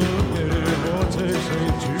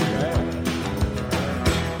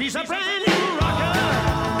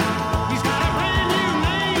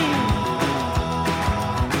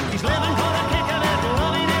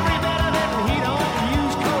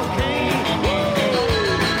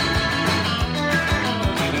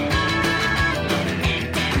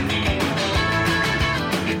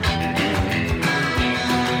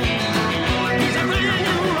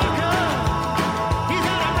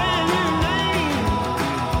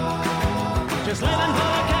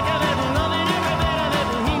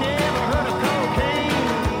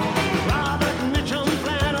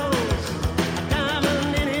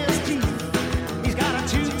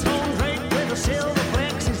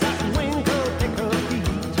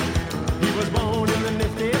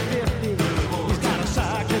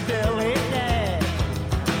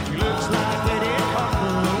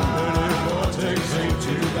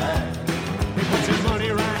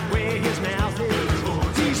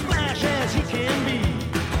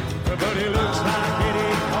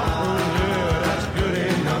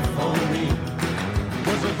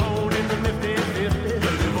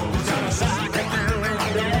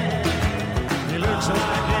looks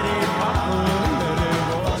like Eddie Cochran, Billy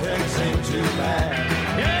Vortex ain't too bad.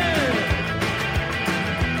 Yeah!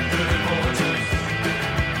 Billy Vortex.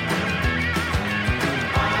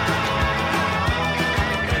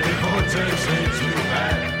 Billy Vortex ain't too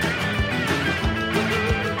bad.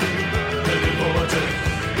 Billy Vortex.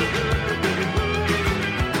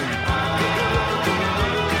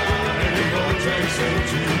 Billy Vortex ain't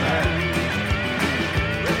too bad.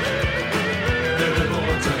 Billy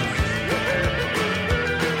Vortex.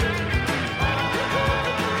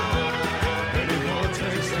 Billy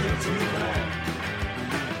Vortex ain't too bad.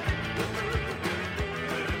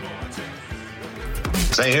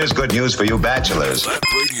 Say, here's good news for you bachelors. That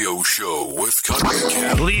radio show with Cuddly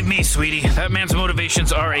Ken. Believe me, sweetie, that man's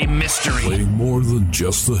motivations are a mystery. Playing more than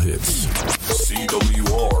just the hits.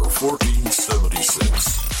 CWR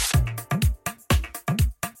 1476.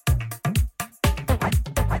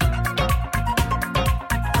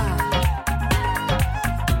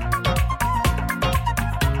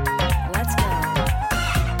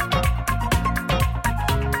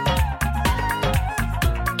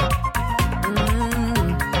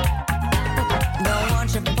 Don't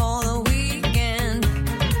want you for the weekend.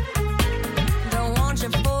 Don't want you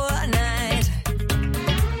for a night.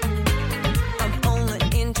 I'm only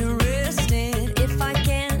interested if I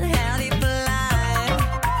can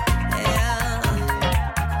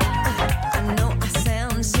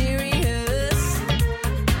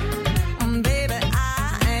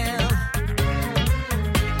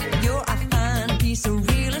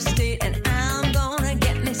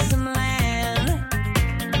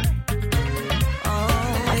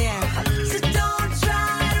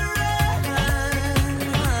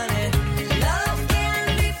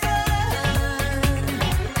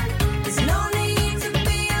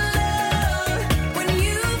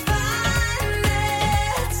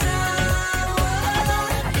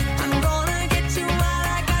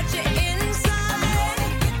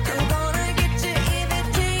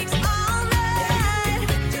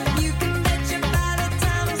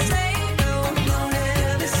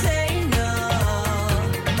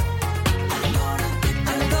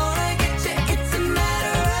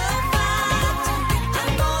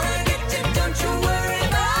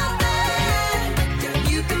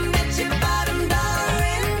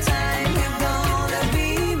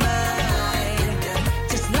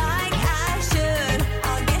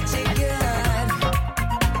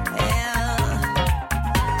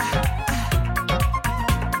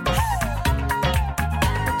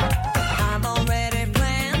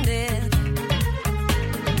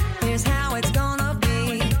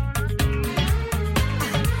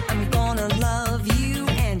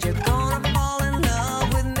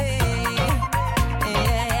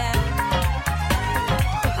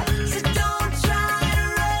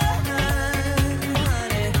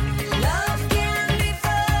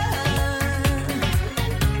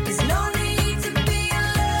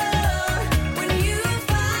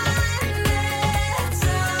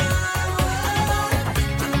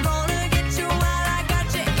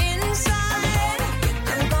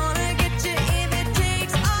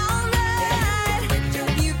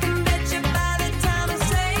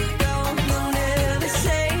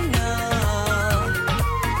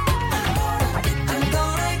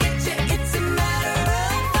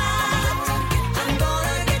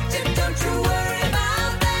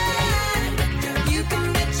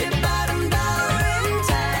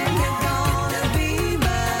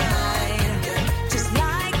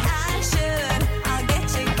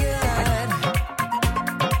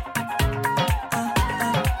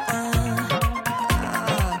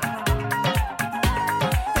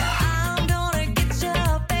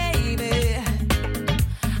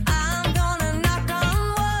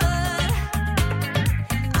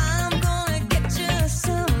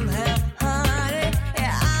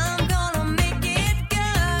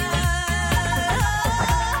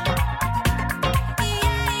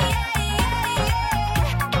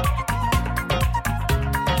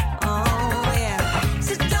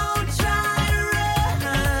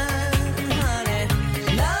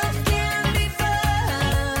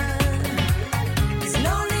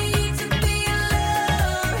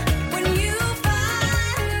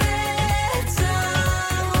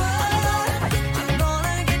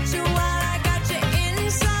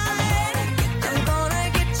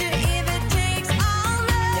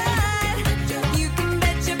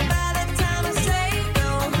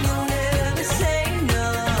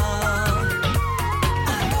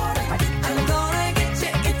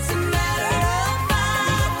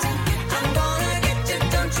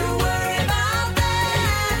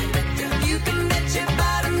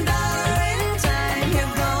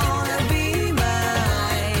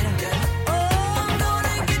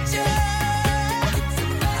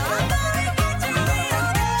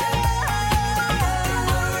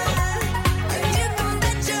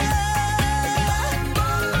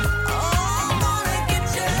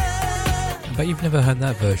never heard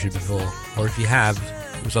that version before, or if you have,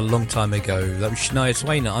 it was a long time ago. That was Shania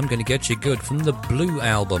Twain, I'm Gonna Get You Good, from the Blue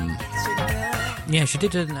album. Yeah, she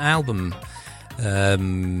did an album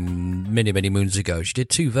many moons ago. She did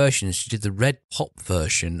two versions. She did the Red Pop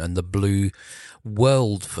version and the Blue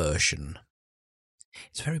World version.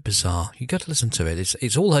 It's very bizarre. You got to listen to it.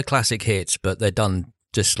 It's all her classic hits, but they're done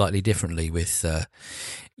just slightly differently. With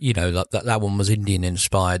like that one was Indian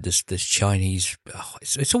inspired. This Chinese.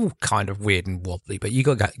 It's all kind of weird and wobbly, but you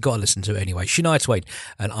got to listen to it anyway. Shania Twain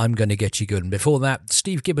and I'm Gonna Get You Good. And before that,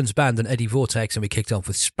 Steve Gibbons Band and Eddie Vortex, and we kicked off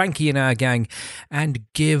with Spanky and Our Gang and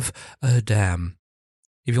Give a Damn.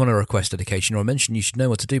 If you want to request dedication or a mention, you should know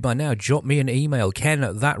what to do by now. Drop me an email,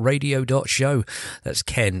 ken@thatradio.show. That's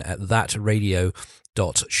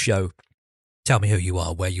ken@thatradio.show. Tell me who you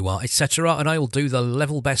are, where you are, etc., and I will do the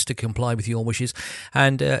level best to comply with your wishes.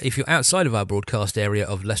 And if you're outside of our broadcast area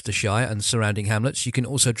of Leicestershire and surrounding hamlets, you can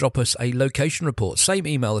also drop us a location report. Same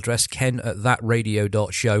email address,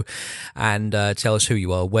 ken@thatradio.show, and tell us who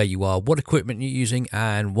you are, where you are, what equipment you're using,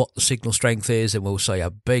 and what the signal strength is, and we'll say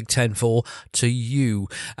a big 10-4 to you.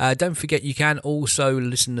 Don't forget, you can also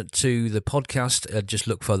listen to the podcast. Just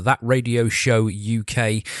look for That Radio Show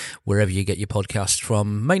UK, wherever you get your podcasts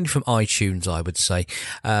from, mainly from iTunes, I would say,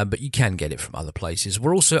 but you can get it from other places.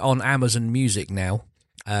 We're also on Amazon Music now.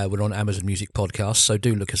 We're on Amazon Music Podcasts, so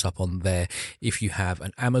do look us up on there if you have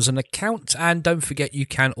an Amazon account. And don't forget, you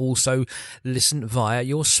can also listen via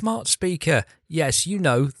your smart speaker. Yes, you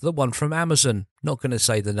know, the one from Amazon. Not going to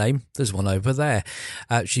say the name. There's one over there.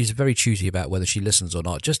 She's very choosy about whether she listens or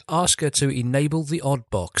not. Just ask her to enable the odd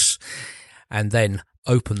box and then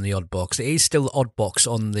open the odd box. It is still the odd box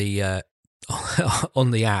on the on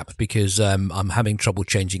the app, because I'm having trouble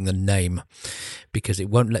changing the name, because it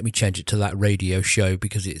won't let me change it to That Radio Show,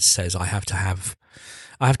 because it says I have to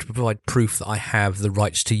provide proof that I have the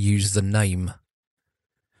rights to use the name.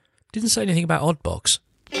 Didn't say anything about Oddbox.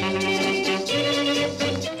 I'm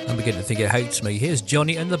beginning to think it hates me. Here's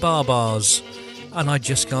Johnny and the Barbars, and I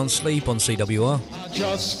Just Can't Sleep on CWR. I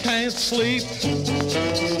just can't sleep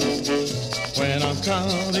when I'm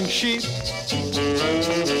counting sheep.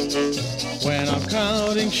 When I'm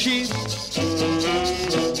counting sheep,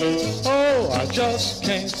 oh, I just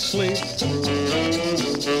can't sleep.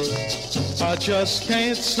 I just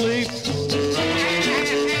can't sleep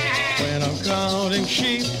when I'm counting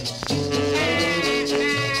sheep.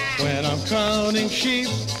 When I'm counting sheep,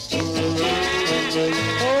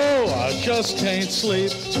 oh, I just can't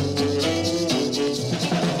sleep.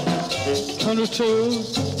 102,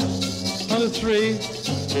 103,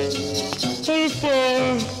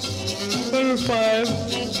 104, 105.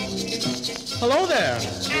 Hello there.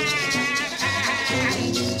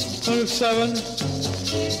 107,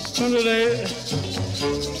 108,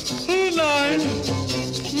 109.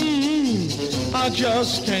 I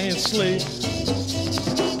just can't sleep.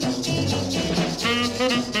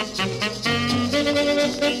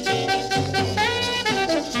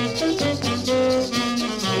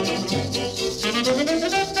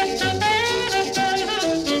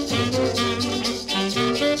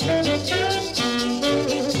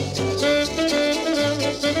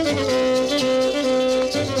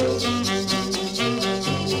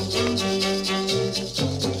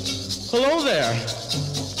 Hello there.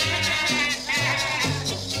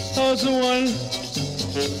 1001,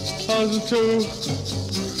 1002,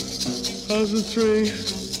 1003,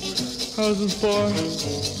 1004,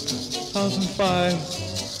 1005,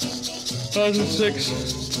 1006.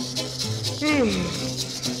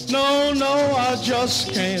 No, I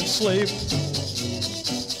just can't sleep.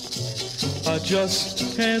 I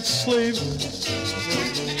just can't sleep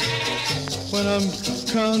when I'm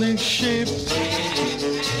counting sheep.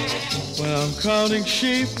 When I'm counting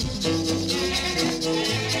sheep,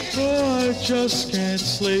 oh, I just can't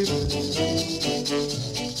sleep.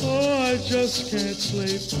 Oh, I just can't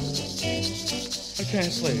sleep. I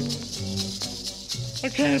can't sleep. I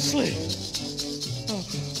can't sleep. Oh.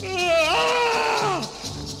 Ah!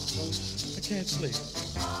 I can't sleep.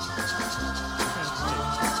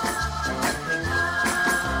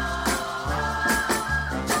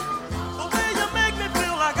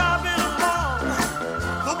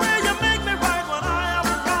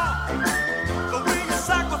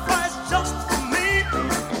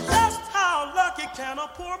 Can a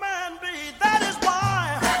poor man be? That is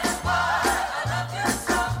why. That is why I love you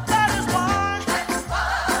so. That is why. That is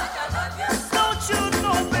why I love you so. Don't you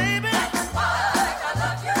know, baby? That is why I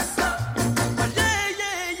love you so. Yeah,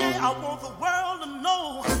 yeah,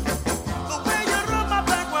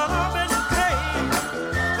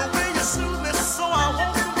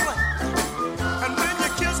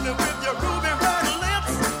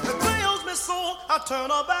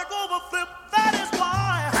 back over flip. That is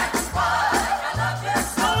why. That's why I love you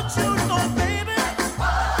so. Don't you know, baby? That's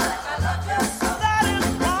why I love you so. That is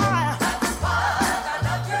why. That's why I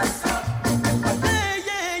love you so. Yeah,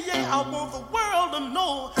 yeah, yeah. I want the world to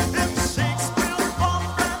know if Shakespeare thought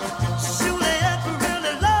that Juliet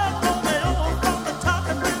really loved Romeo from the top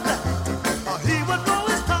and then he would know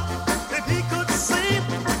his top if he could see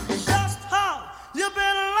just how you've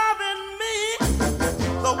been loving me.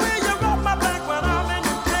 The way you rub my back when I'm in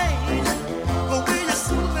pain, the way you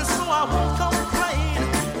soothe me so I won't complain,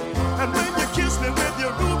 and when you kiss me with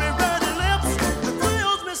your ruby red lips, it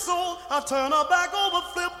thrills me so I'll turn her back over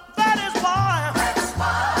flip. That is why. That's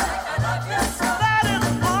why I love you so. That is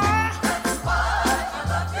why. That's why I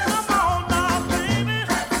love you so. Come on now, baby.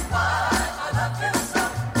 That's why I love you so.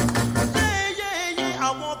 Yeah, yeah, yeah.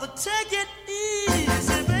 I want to take it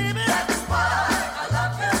easy, baby. That's why I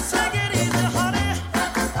love you so. Take it easy, honey.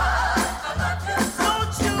 That's why I love you so.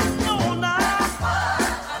 Don't you know now? That's why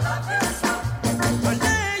I love you so.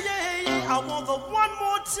 Yeah, yeah, yeah. I want the one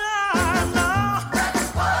more time now. That's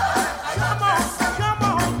why I love you so. Come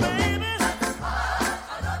on, baby. That's why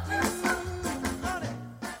I love you so. Honey.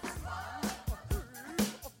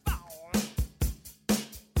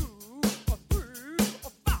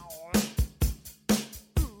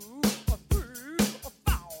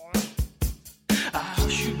 I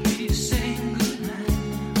should be saying goodnight.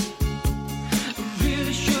 I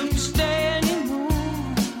really shouldn't stay anymore.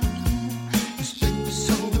 It's been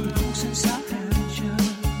so long since I had you.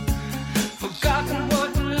 Forgotten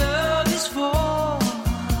what love is for.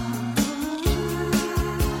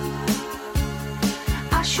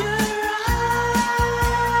 I should ride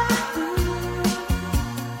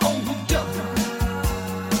over Dublin.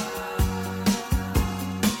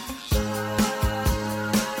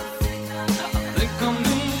 I think I'm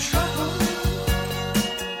in trouble.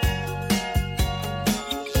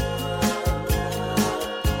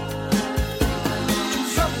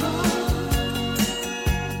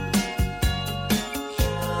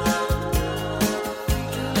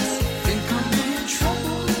 Think I'm in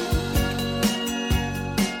trouble.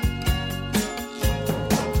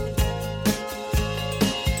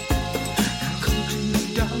 Come to me,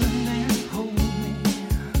 darling, and hold me.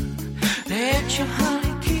 Let your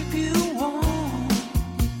honey keep you warm.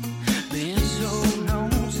 Been so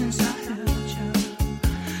long since I held you.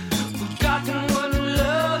 Forgotten what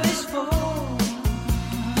love is for.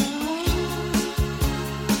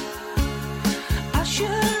 I should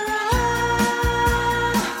ride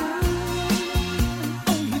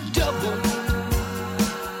on the double.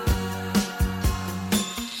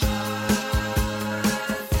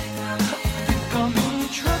 Think I'm in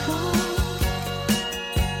trouble.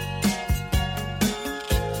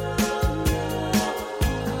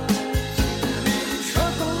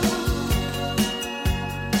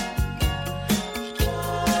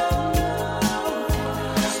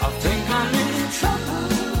 I think I'm in trouble.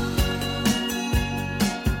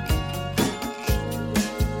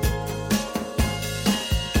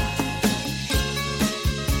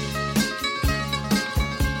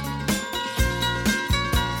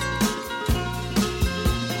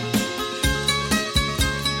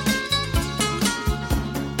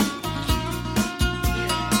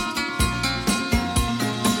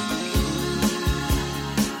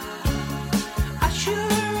 I should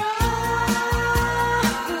ride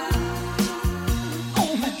on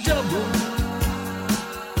the double.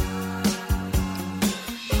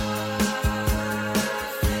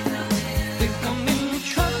 Think I'm in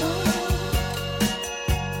trouble.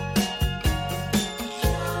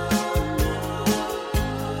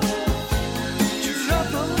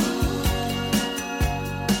 Trouble.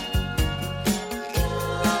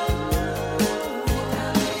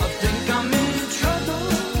 I think I'm in trouble.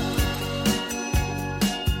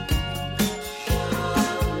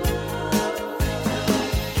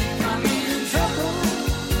 I'm in trouble.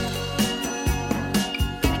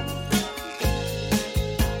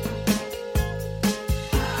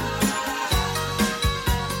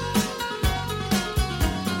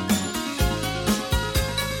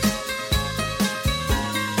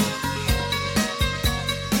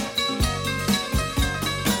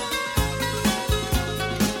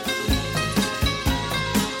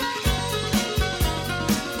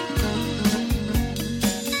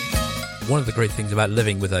 One of the great things about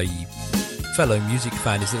living with a fellow music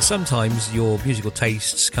fan is that sometimes your musical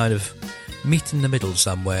tastes kind of meet in the middle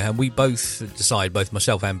somewhere, and we both decide, both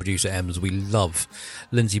myself and producer Ems, we love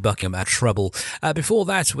Lindsey Buckingham at Trouble. Before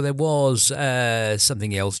that, there was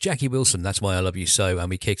something else, Jackie Wilson, That's Why I Love You So, and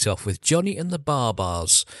we kicked off with Johnny and the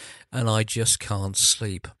Barbars, and I Just Can't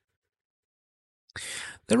Sleep.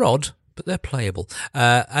 They're odd, but but they're playable.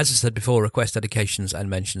 As I said before, request dedications and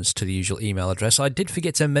mentions to the usual email address. I did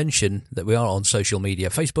forget to mention that we are on social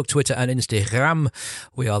media, Facebook, Twitter and Instagram.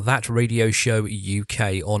 We are That Radio Show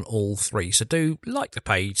UK on all three. So do like the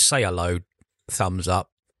page, say hello, thumbs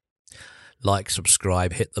up, like,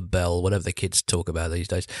 subscribe, hit the bell, whatever the kids talk about these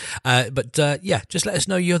days. But just let us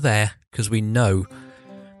know you're there, because we know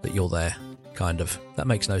that you're there, kind of. That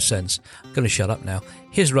makes no sense. I'm going to shut up now.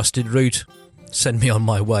 Here's Rusted Root. Send me on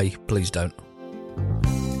my way. Please don't.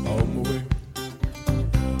 On my way.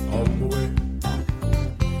 On my way.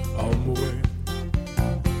 On my way.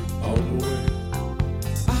 On my way.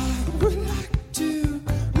 I would like to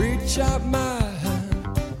reach out my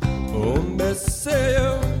hand. Oh,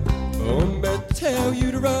 Messiah. Oh, me tell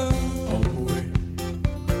you to run. On my way.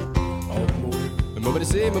 On my way. Nobody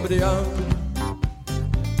say, nobody on.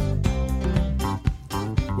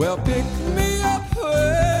 Well, pick me up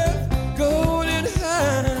with golden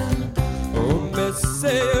hand. Oh, me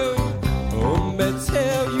say, oh, me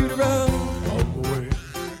tell you to run. On my way.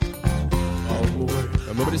 On my way.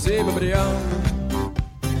 Nobody say, nobody on.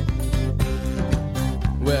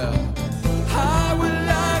 Well, I would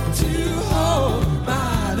like to hold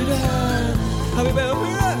my little hand. How we will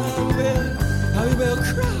run, how we will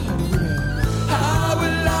cry. I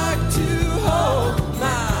would like to hold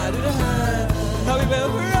my little hand. How we will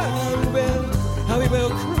run, how we will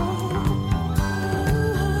cry.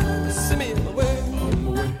 Send me in my way,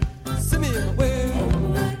 send me in my way,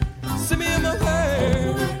 send me in my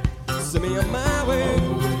way, send me on my way,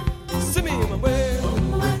 send me in my way,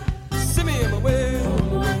 send me in my way,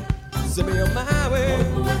 send me on my way.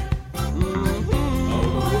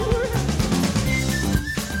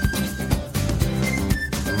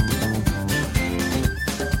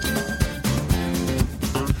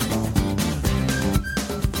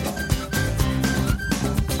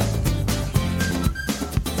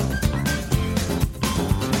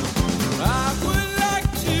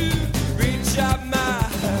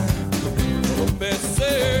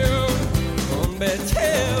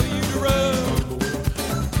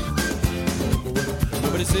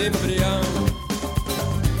 Everybody on.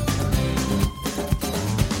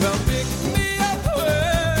 Well, pick me up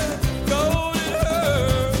with golden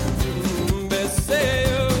hair.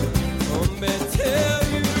 Bessel, tell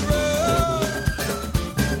you to run.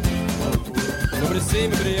 Nobody see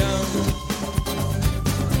me, everybody on.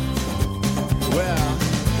 Well,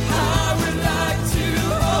 I would like to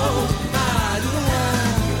hold my little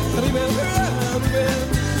hand. How you been,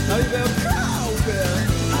 how you been,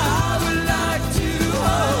 I would like to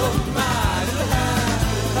hold my little hand.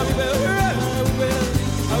 How we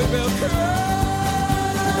will cry.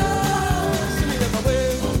 See me in my way.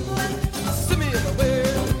 See me in my way.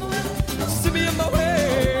 See me in my way.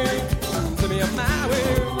 See me in my way.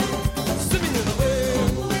 See me in my way.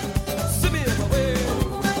 See me in my way.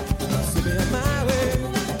 See me in my way.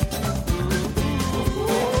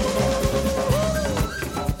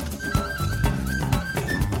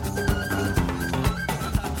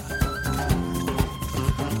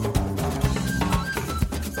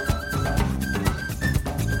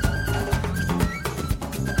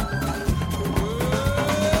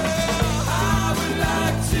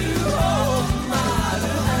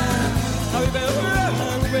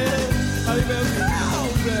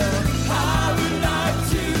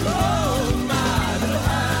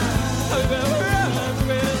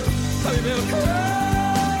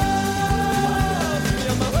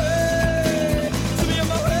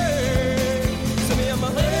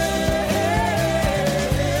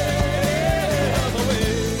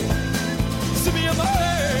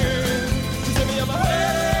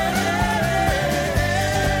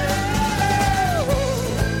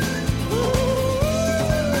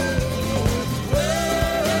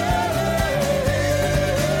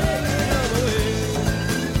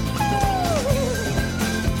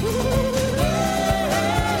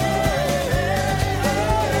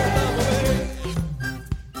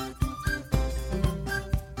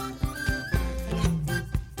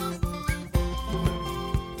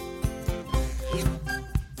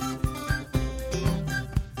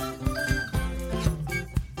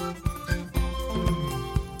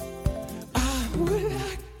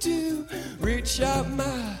 Reach out my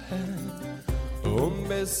hand. Oh,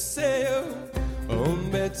 me say, oh,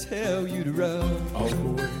 me tell you to run. On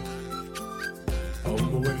my way.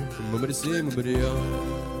 On my way. Nobody say, nobody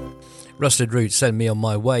on. Rusted Root, send me on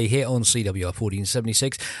my way here on CWR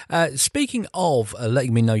 1476. Speaking of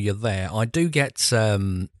letting me know you're there, I do get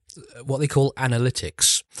what they call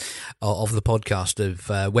analytics of the podcast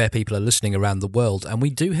of where people are listening around the world. And we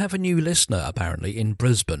do have a new listener, apparently, in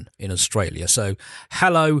Brisbane, in Australia. So,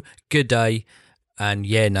 hello, good day. and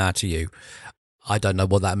yeah, nah to you. I don't know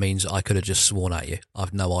what that means. I could have just sworn at you.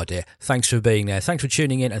 I've no idea. Thanks for being there. Thanks for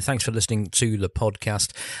tuning in, and thanks for listening to the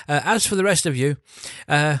podcast. As for the rest of you,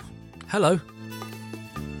 hello.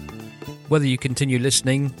 Whether you continue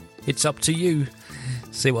listening, it's up to you.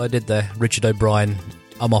 See what I did there? Richard O'Brien,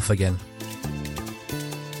 I'm off again.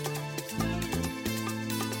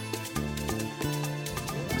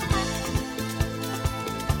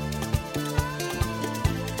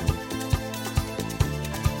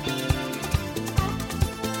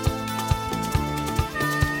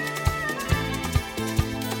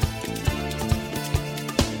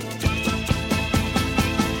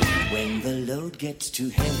 Gets too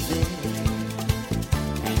heavy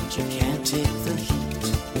and you can't take the heat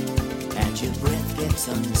and your breath gets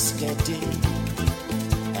unsteady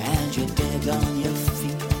and you're dead on your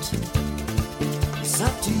feet. It's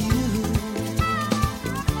up to you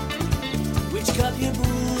which cup you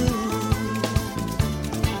brew.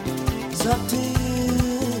 It's up to you.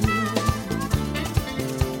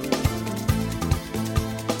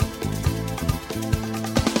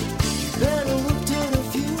 Better look to the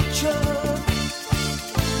future.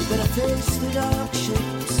 Face the dark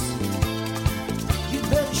shapes. You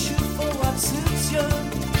better shoot for what suits you.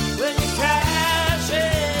 When you crash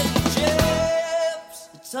in chips,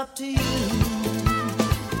 it's up to you.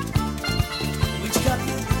 Which cup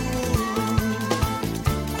you brew,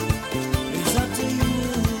 it's up to you.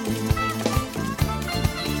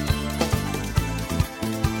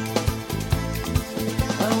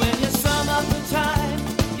 And when you sum up the time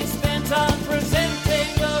you spent on presenting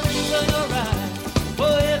the reason or right.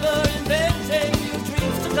 Forever inventing new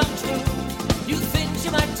dreams to come true. New things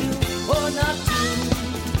you might do or not do.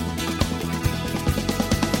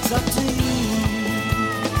 It's up to you.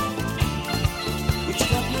 Which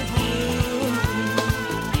cup you brew.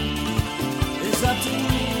 It's up to you.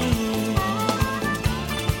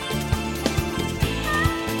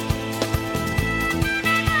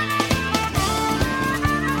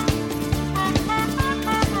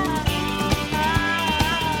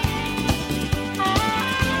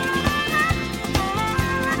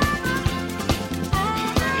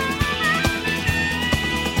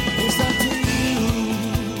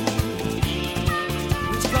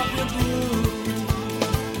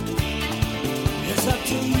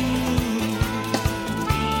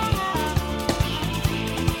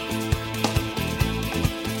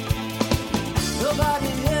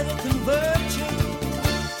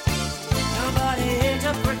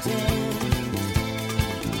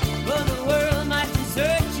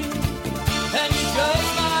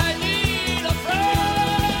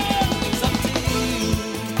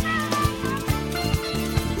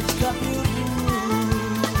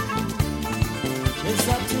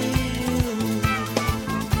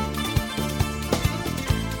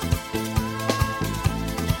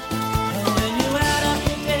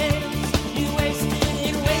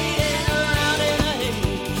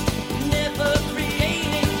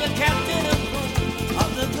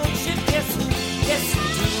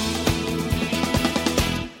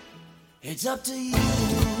 It's up to you.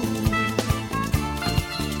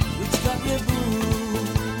 Which cup you brew.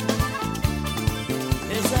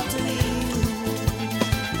 It's up to you.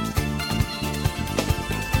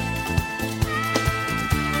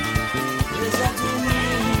 It's up to you.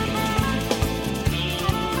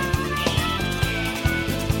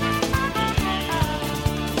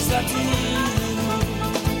 It's up to you.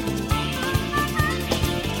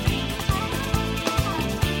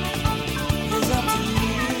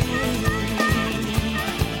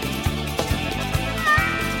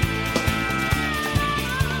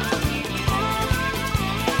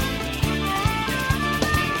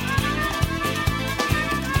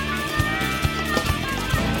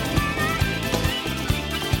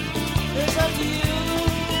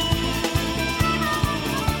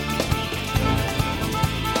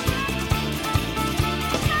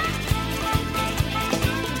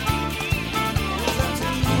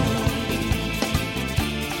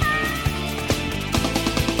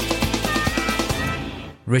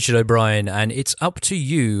 Richard O'Brien, and it's up to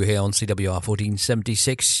you here on CWR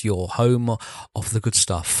 1476, your home of the good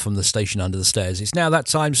stuff from the station under the stairs. It's now that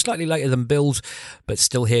time, slightly later than billed, but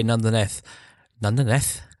still here nonetheless.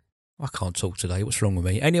 Nonetheless? I can't talk today, what's wrong with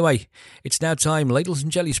me? Anyway, it's now time, ladles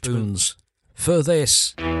and jelly spoons, for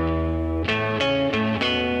this.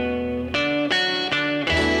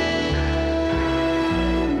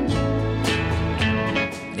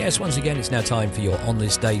 Yes, once again, it's now time for your On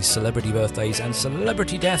This Day's celebrity birthdays and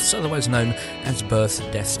celebrity deaths, otherwise known as births,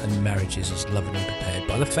 deaths and marriages, as lovingly prepared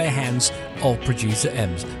by the fair hands of producer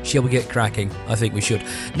Ems. Shall we get cracking? I think we should.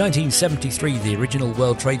 1973, the original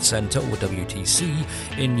World Trade Center, or WTC,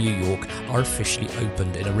 in New York are officially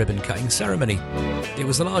opened in a ribbon-cutting ceremony. It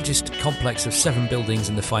was the largest complex of 7 buildings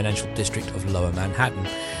in the financial district of Lower Manhattan.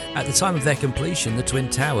 At the time of their completion, the Twin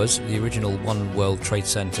Towers, the original One World Trade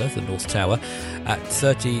Center, the North Tower, at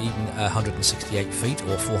 1,368 feet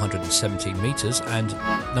or 417 metres, and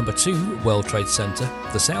number 2 World Trade Center,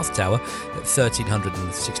 the South Tower, at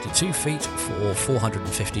 1,362 feet or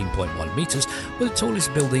 415.1 metres, were the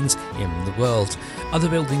tallest buildings in the world. Other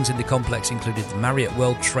buildings in the complex included the Marriott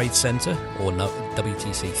World Trade Center, or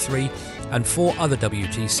WTC-3, and 4 other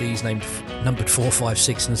WTCs numbered 4, 5,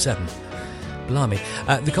 6 and 7. Blimey.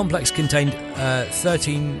 The complex contained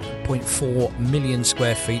 13.4 million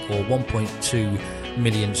square feet or 1.2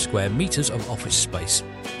 million square metres of office space.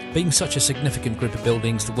 Being such a significant group of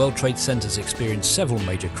buildings, the World Trade Centers experienced several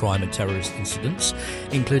major crime and terrorist incidents,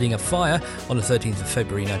 including a fire on the 13th of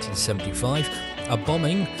February 1975, a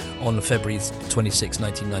bombing on February 26,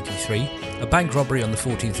 1993, a bank robbery on the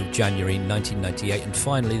 14th of January 1998, and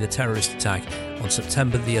finally the terrorist attack on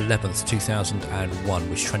September the 11th, 2001,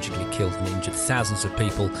 which tragically killed and injured thousands of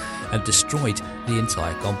people and destroyed the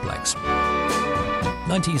entire complex.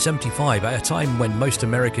 1975, at a time when most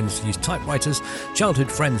Americans used typewriters,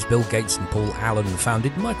 childhood friends Bill Gates and Paul Allen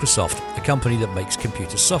founded Microsoft, a company that makes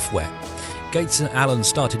computer software. Gates and Allen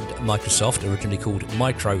started Microsoft, originally called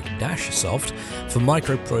Micro-Soft, for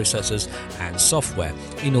microprocessors and software,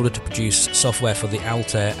 in order to produce software for the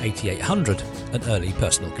Altair 8800, an early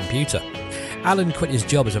personal computer. Allen quit his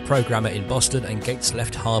job as a programmer in Boston, and Gates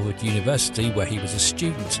left Harvard University, where he was a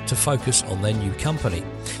student, to focus on their new company,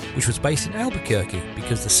 which was based in Albuquerque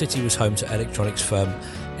because the city was home to electronics firm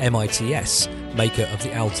MITS, maker of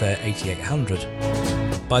the Altair 8800.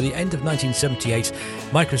 By the end of 1978,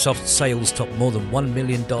 Microsoft's sales topped more than $1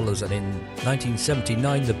 million, and in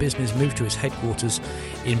 1979 the business moved to its headquarters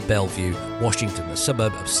in Bellevue, Washington, a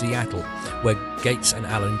suburb of Seattle, where Gates and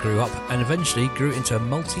Allen grew up and eventually grew into a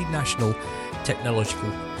multinational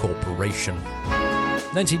technological corporation.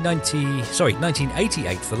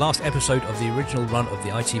 1988, the last episode of the original run of the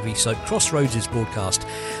ITV soap Crossroads is broadcast.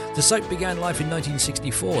 The soap began life in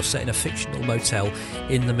 1964, set in a fictional motel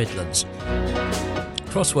in the Midlands.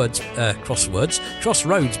 Crossroads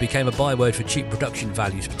became a byword for cheap production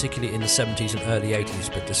values, particularly in the 70s and early 80s,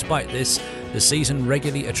 but despite this, the season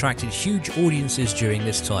regularly attracted huge audiences during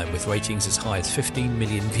this time, with ratings as high as 15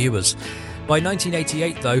 million viewers. By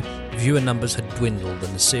 1988, though, viewer numbers had dwindled,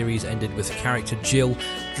 and the series ended with character Jill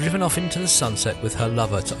driven off into the sunset with her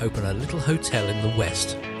lover to open a little hotel in the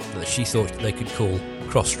West that she thought they could call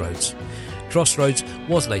Crossroads. Crossroads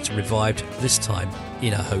was later revived, this time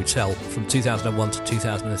in a hotel, from 2001 to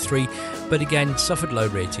 2003, but again suffered low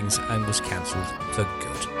ratings and was cancelled for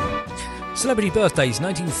good. Celebrity birthdays: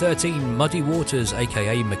 1913, Muddy Waters,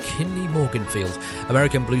 aka McKinley Morganfield,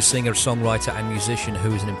 American blues singer, songwriter and musician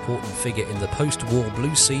who is an important figure in the post-war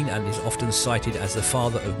blues scene and is often cited as the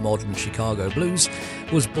father of modern Chicago blues,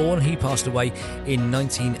 was born. He passed away in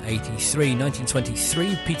 1983.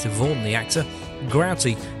 1923, Peter Vaughan, the actor,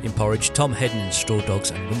 Grouty in Porridge, Tom Hedden in Straw Dogs,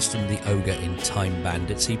 and Winston the Ogre in Time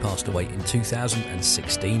Bandits. He passed away in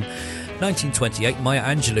 2016. 1928, Maya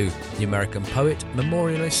Angelou, the American poet,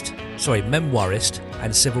 memoirist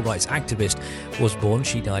and civil rights activist, was born.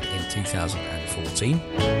 She died in 2014.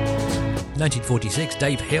 1946,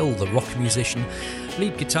 Dave Hill, the rock musician,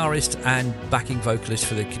 lead guitarist and backing vocalist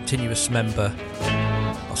for the Continuous member,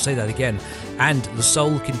 I'll say that again, and the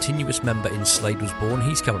sole Continuous member in Slade, was born.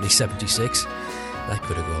 He's currently 76. That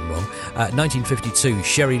could have gone wrong. 1952,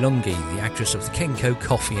 Sherry Lungi, the actress of the Kenco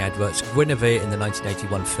coffee adverts, Guinevere in the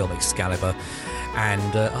 1981 film Excalibur,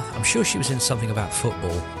 and I'm sure she was in something about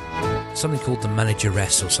football, something called The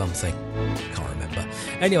Manageress or something. Can't remember.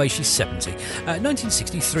 Anyway, she's 70.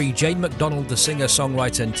 1963, Jane McDonald, the singer,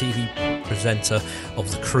 songwriter and TV presenter of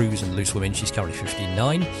The Cruise and Loose Women. She's currently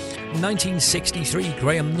 59. 1963,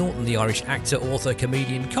 Graham Norton, the Irish actor, author,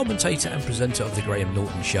 comedian, commentator and presenter of The Graham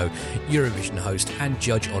Norton Show, Eurovision host and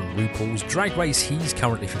judge on RuPaul's Drag Race. He's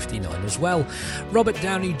currently 59 as well. Robert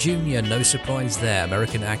Downey Jr., no surprise there,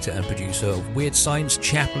 American actor and producer of Weird Science,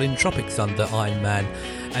 Chaplin, Tropic Thunder, Iron Man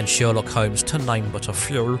and Sherlock Holmes, to name but a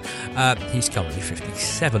few. He's currently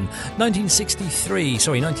 57.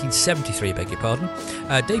 1973, beg your pardon.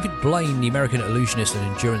 David Blaine, the American illusionist and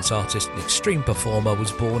endurance artist and extreme performer,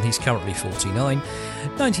 was born. He's currently 49.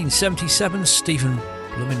 1977, Stephen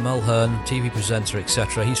Bloomin' Mulhern, TV presenter,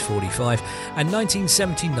 etc. He's 45. And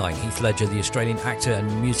 1979, Heath Ledger, the Australian actor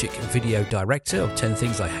and music video director of 10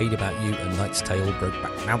 Things I Hate About You, A Knight's Tale,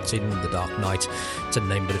 Brokeback Mountain, The Dark Knight, to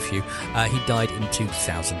name but a few. He died in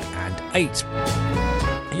 2008.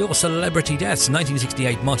 Your celebrity deaths.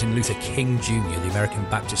 1968, Martin Luther King Jr., the American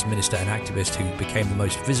Baptist minister and activist who became the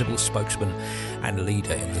most visible spokesman and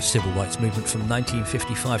leader in the civil rights movement from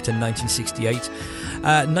 1955 to 1968.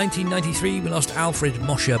 1993, we lost Alfred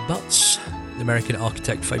Moshe Butts, the American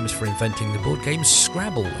architect famous for inventing the board game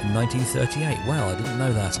Scrabble in 1938. Well, I didn't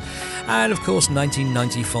know that. And of course,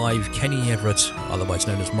 1995, Kenny Everett, otherwise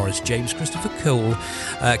known as Morris James Christopher Cole,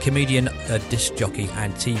 comedian, disc jockey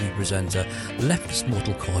and TV presenter, left this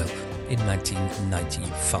mortal coil in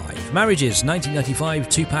 1995. Marriages. 1995,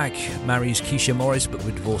 Tupac marries Keisha Morris but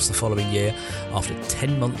would divorce the following year after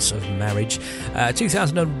 10 months of marriage.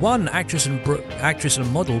 2001, actress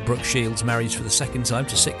and model Brooke Shields marries for the second time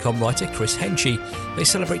to sitcom writer Chris Henchy. They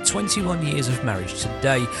celebrate 21 years of marriage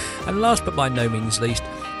today. And last but by no means least,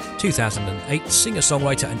 2008,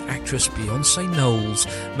 singer-songwriter and actress Beyonce Knowles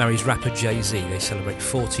marries rapper Jay-Z. They celebrate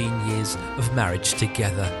 14 years of marriage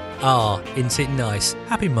together. Ah, isn't it nice?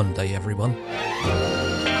 Happy Monday, everyone.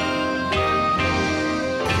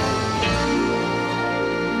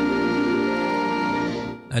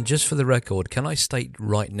 And just for the record, can I state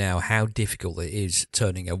right now how difficult it is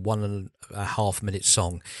turning a 1.5 minute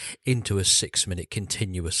song into a 6-minute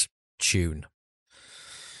continuous tune?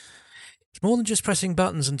 It's more than just pressing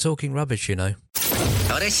buttons and talking rubbish, you know.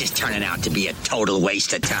 Oh, this is turning out to be a total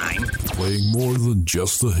waste of time. Playing more than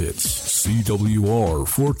just the hits. CWR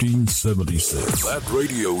 1476. That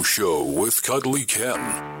radio show with Cuddly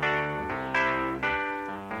Ken.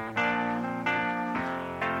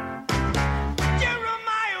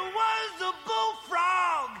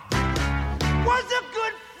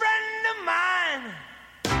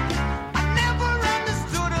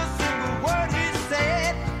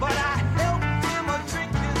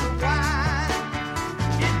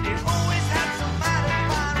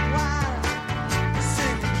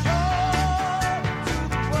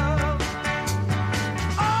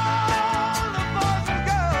 All the boys and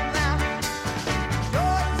girls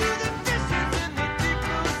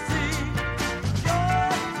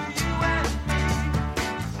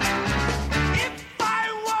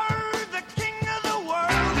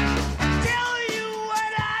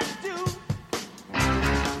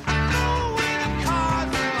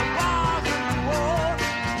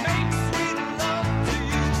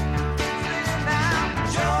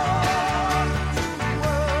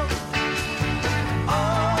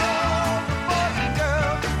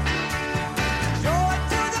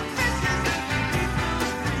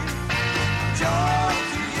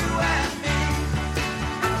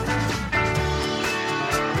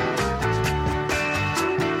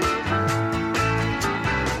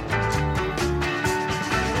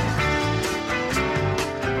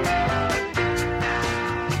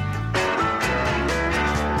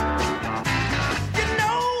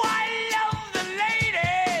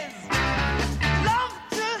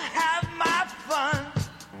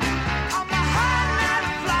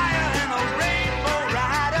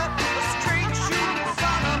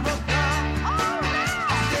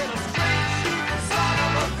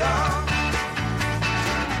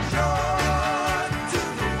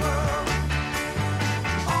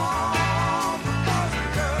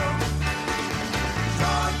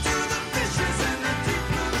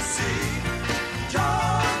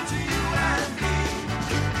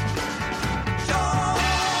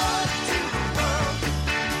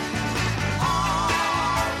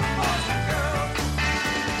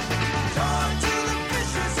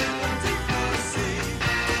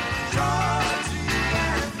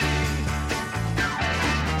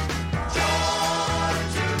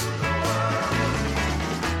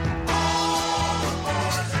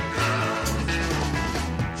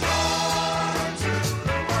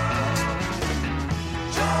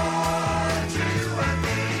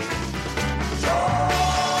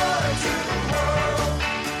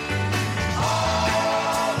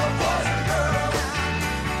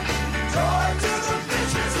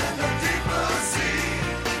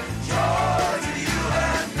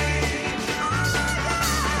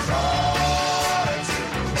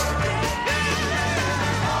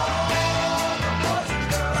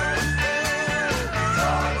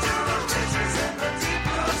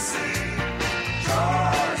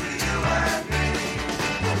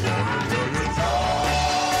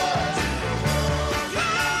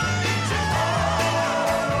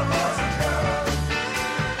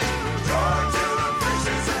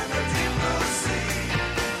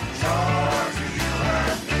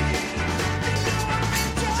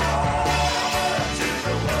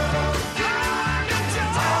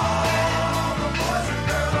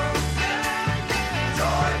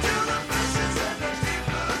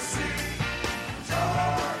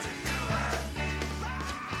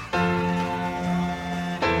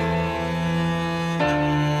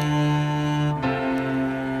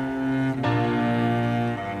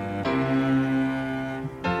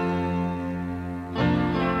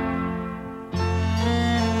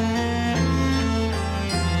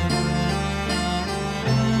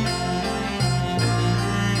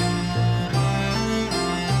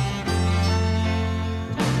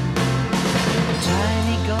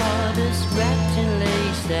goddess wrapped in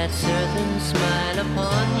lace, that certain smile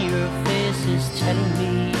upon your face is telling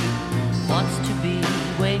me what's to be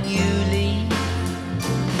when you leave.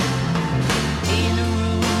 In a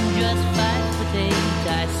room just 5'8",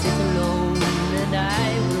 I sit alone and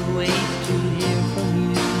I will wait to hear from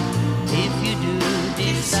you if you do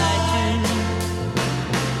decide to.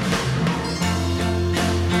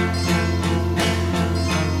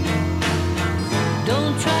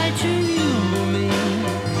 Don't try to humor me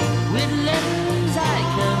with letters I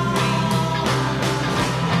can read.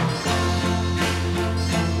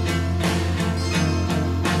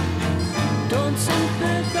 Don't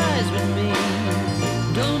sympathize with me.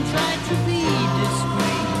 Don't try to be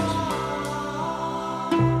discreet.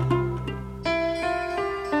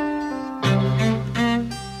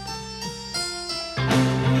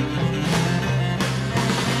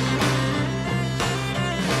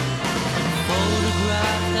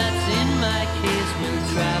 Photograph that's in my case will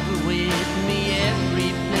travel with me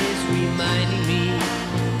every place, reminding me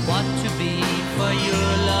what to be for your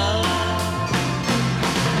love.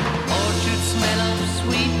 Orchard smell of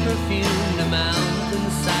sweet perfume, the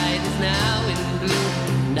mountainside is now in bloom,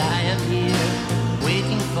 and I am here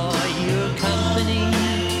waiting for your company.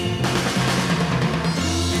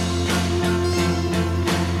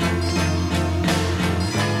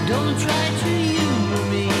 Don't try to humor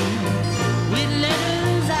me with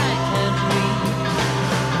letters I can't read.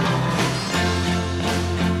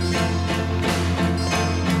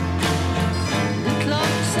 The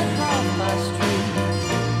clock's at 3:30.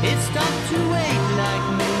 It stopped to wait like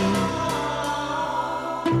me.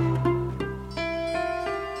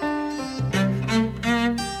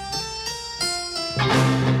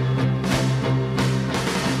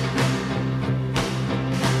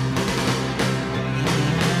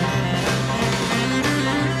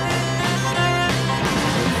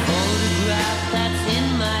 Photograph that's in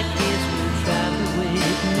my case will travel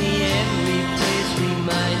with me every place,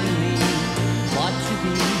 reminding me what to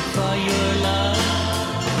be for your love.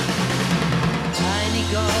 Tiny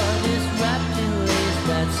goddess wrapped in lace,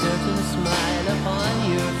 that certain smile upon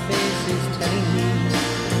your face is telling me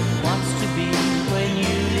what's to be when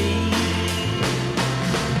you leave.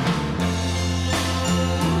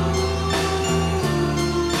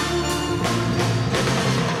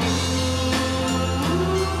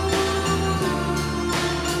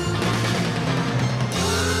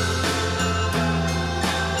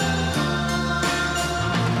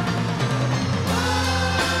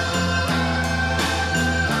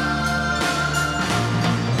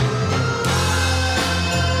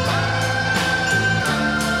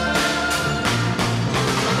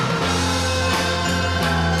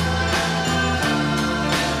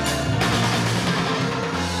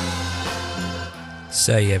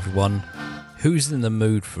 Say, everyone, who's in the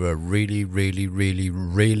mood for a really, really, really,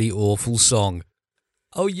 really awful song?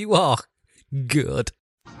 Oh, you are? Good.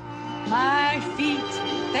 My feet,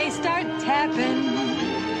 they start tapping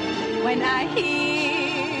when I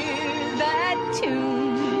hear that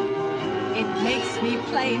tune. It makes me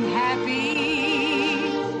plain happy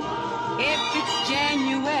if it's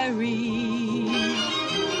January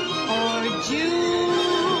or June.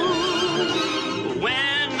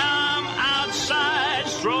 When I'm outside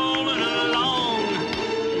strolling along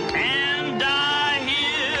and I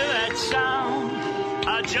hear that sound,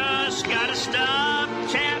 I just gotta stop,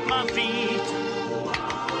 tap my feet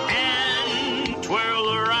and twirl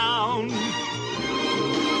around.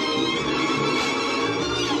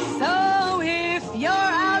 So if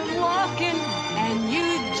you're out walking and you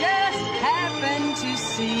just happen to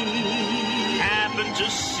see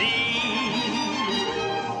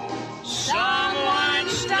someone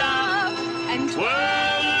stop and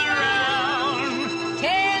twirl around,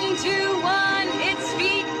 10 to 1, its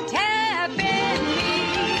feet tapping me.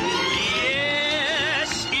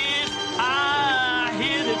 Yes, if I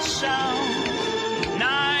hear that sound,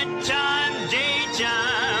 nighttime,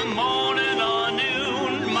 daytime, morning or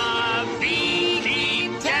noon, my feet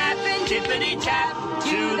keep tapping, tippity tap,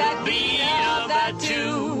 to the beat of that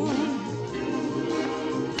tune.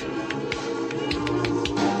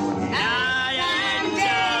 Night and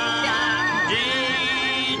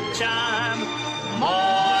daytime,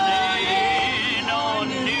 morning or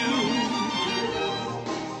noon,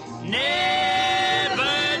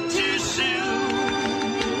 never too soon,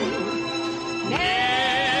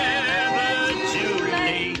 never too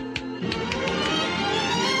late.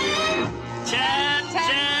 Tap,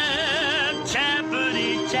 tap,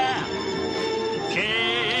 tappity tap,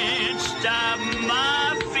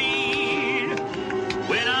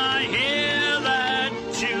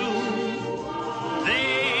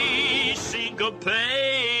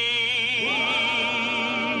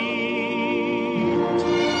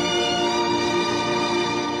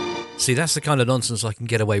 See, that's the kind of nonsense I can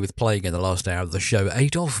get away with playing in the last hour of the show.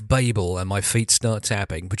 Adolf Babel, and my feet start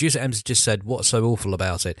tapping. Producer Ems just said, what's so awful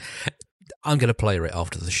about it? I'm going to play it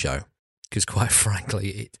after the show, because quite frankly,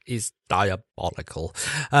 it is diabolical.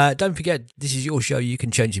 Don't forget, this is your show. You can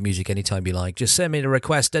change your music anytime you like. Just send me a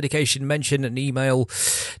request, dedication, mention, an email.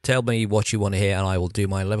 Tell me what you want to hear, and I will do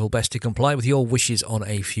my level best to comply with your wishes on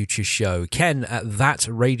a future show.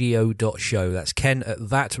 Ken@thatradio.show. That's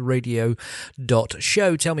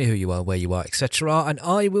Ken@thatradio.show. Tell me who you are, where you are, etc. And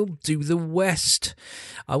I will do the West.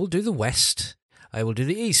 I will do the West. I will do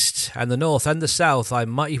the East and the North and the South. I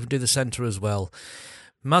might even do the Centre as well.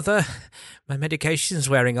 Mother, my medication's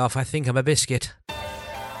wearing off. I think I'm a biscuit.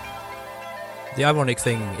 The ironic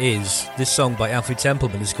thing is, this song by Alfie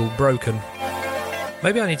Templeman is called Broken.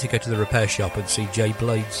 Maybe I need to go to the repair shop and see Jay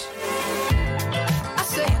Blades. I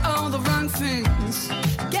say all the wrong things.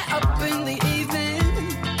 Get up in the evening.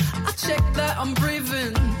 I check that I'm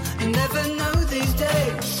breathing. You never know these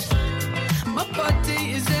days. My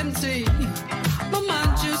body is empty. My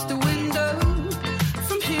mind just a window.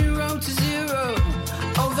 From hero to zero.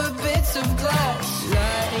 Over bits of glass.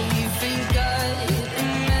 Life ain't got a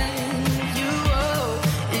manual.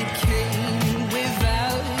 It came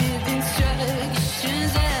without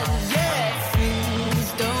instructions. And yeah,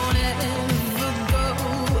 things don't ever go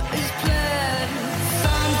as planned.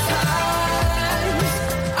 Sometimes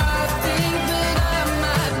I think that I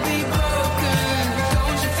might be broken.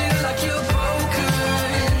 Don't you feel like you're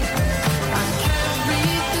broken? I can't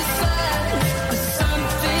read the signs, but some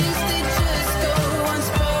things they just go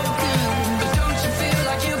unspoken. But don't you feel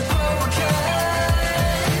like you're broken?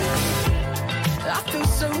 I feel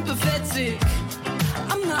so pathetic.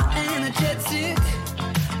 I'm not energetic.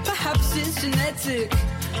 Perhaps it's genetic.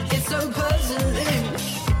 It's so puzzling.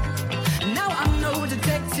 Now I'm no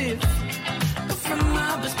detective. But from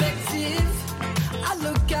my perspective, I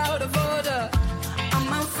look out of order. I'm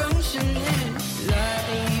malfunctioning.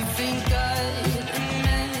 Life ain't got a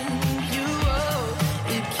manual.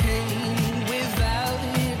 It came without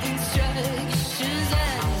instructions.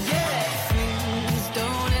 And yeah, things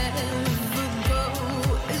don't ever go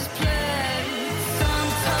as planned.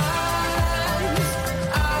 Sometimes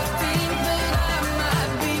I think that I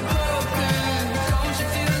might be broken. Don't you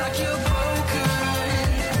feel like you're broken?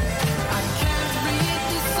 I can't read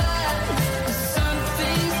the signs. Some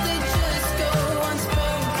things they just go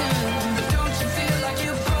unspoken. But don't you feel like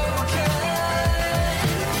you're broken?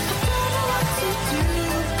 I don't know what to do.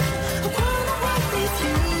 I wanna walk with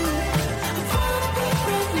you. I wanna be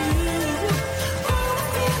with you.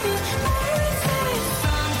 Wanna feel it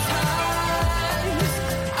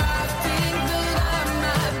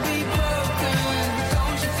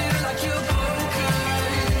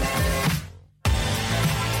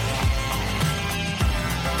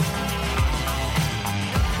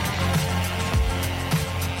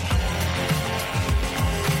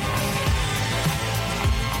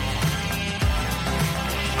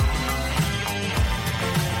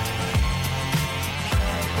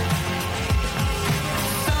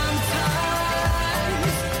Sometimes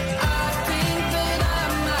I think that I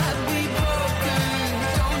might be broken.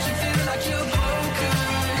 Don't you feel like you're broken?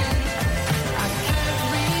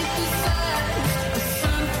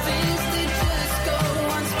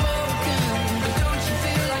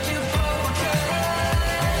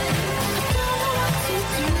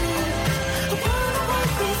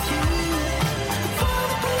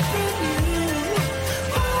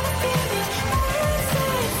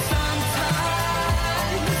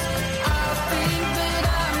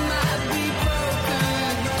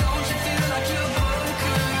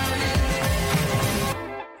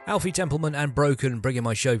 Alfie Templeman and Broken, bringing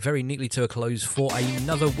my show very neatly to a close for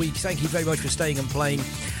another week. Thank you very much for staying and playing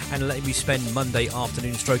and letting me spend Monday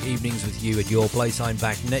afternoon stroke evenings with you at your playtime.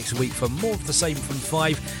 Back next week for more of the same from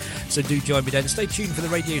 5, so do join me then. Stay tuned for the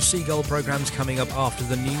Radio Seagull programmes coming up after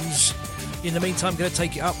the news. In the meantime, I'm going to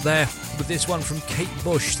take you up there with this one from Kate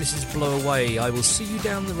Bush. This is Blow Away. I will see you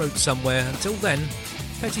down the road somewhere. Until then,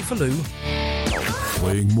 Petty Faloo.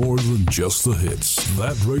 Playing more than just the hits.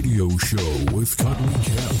 That radio show with Cuddly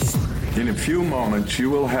Ken. In a few moments, you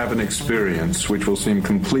will have an experience which will seem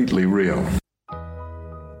completely real.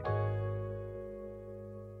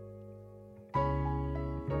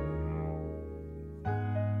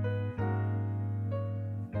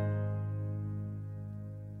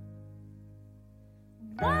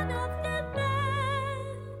 One of the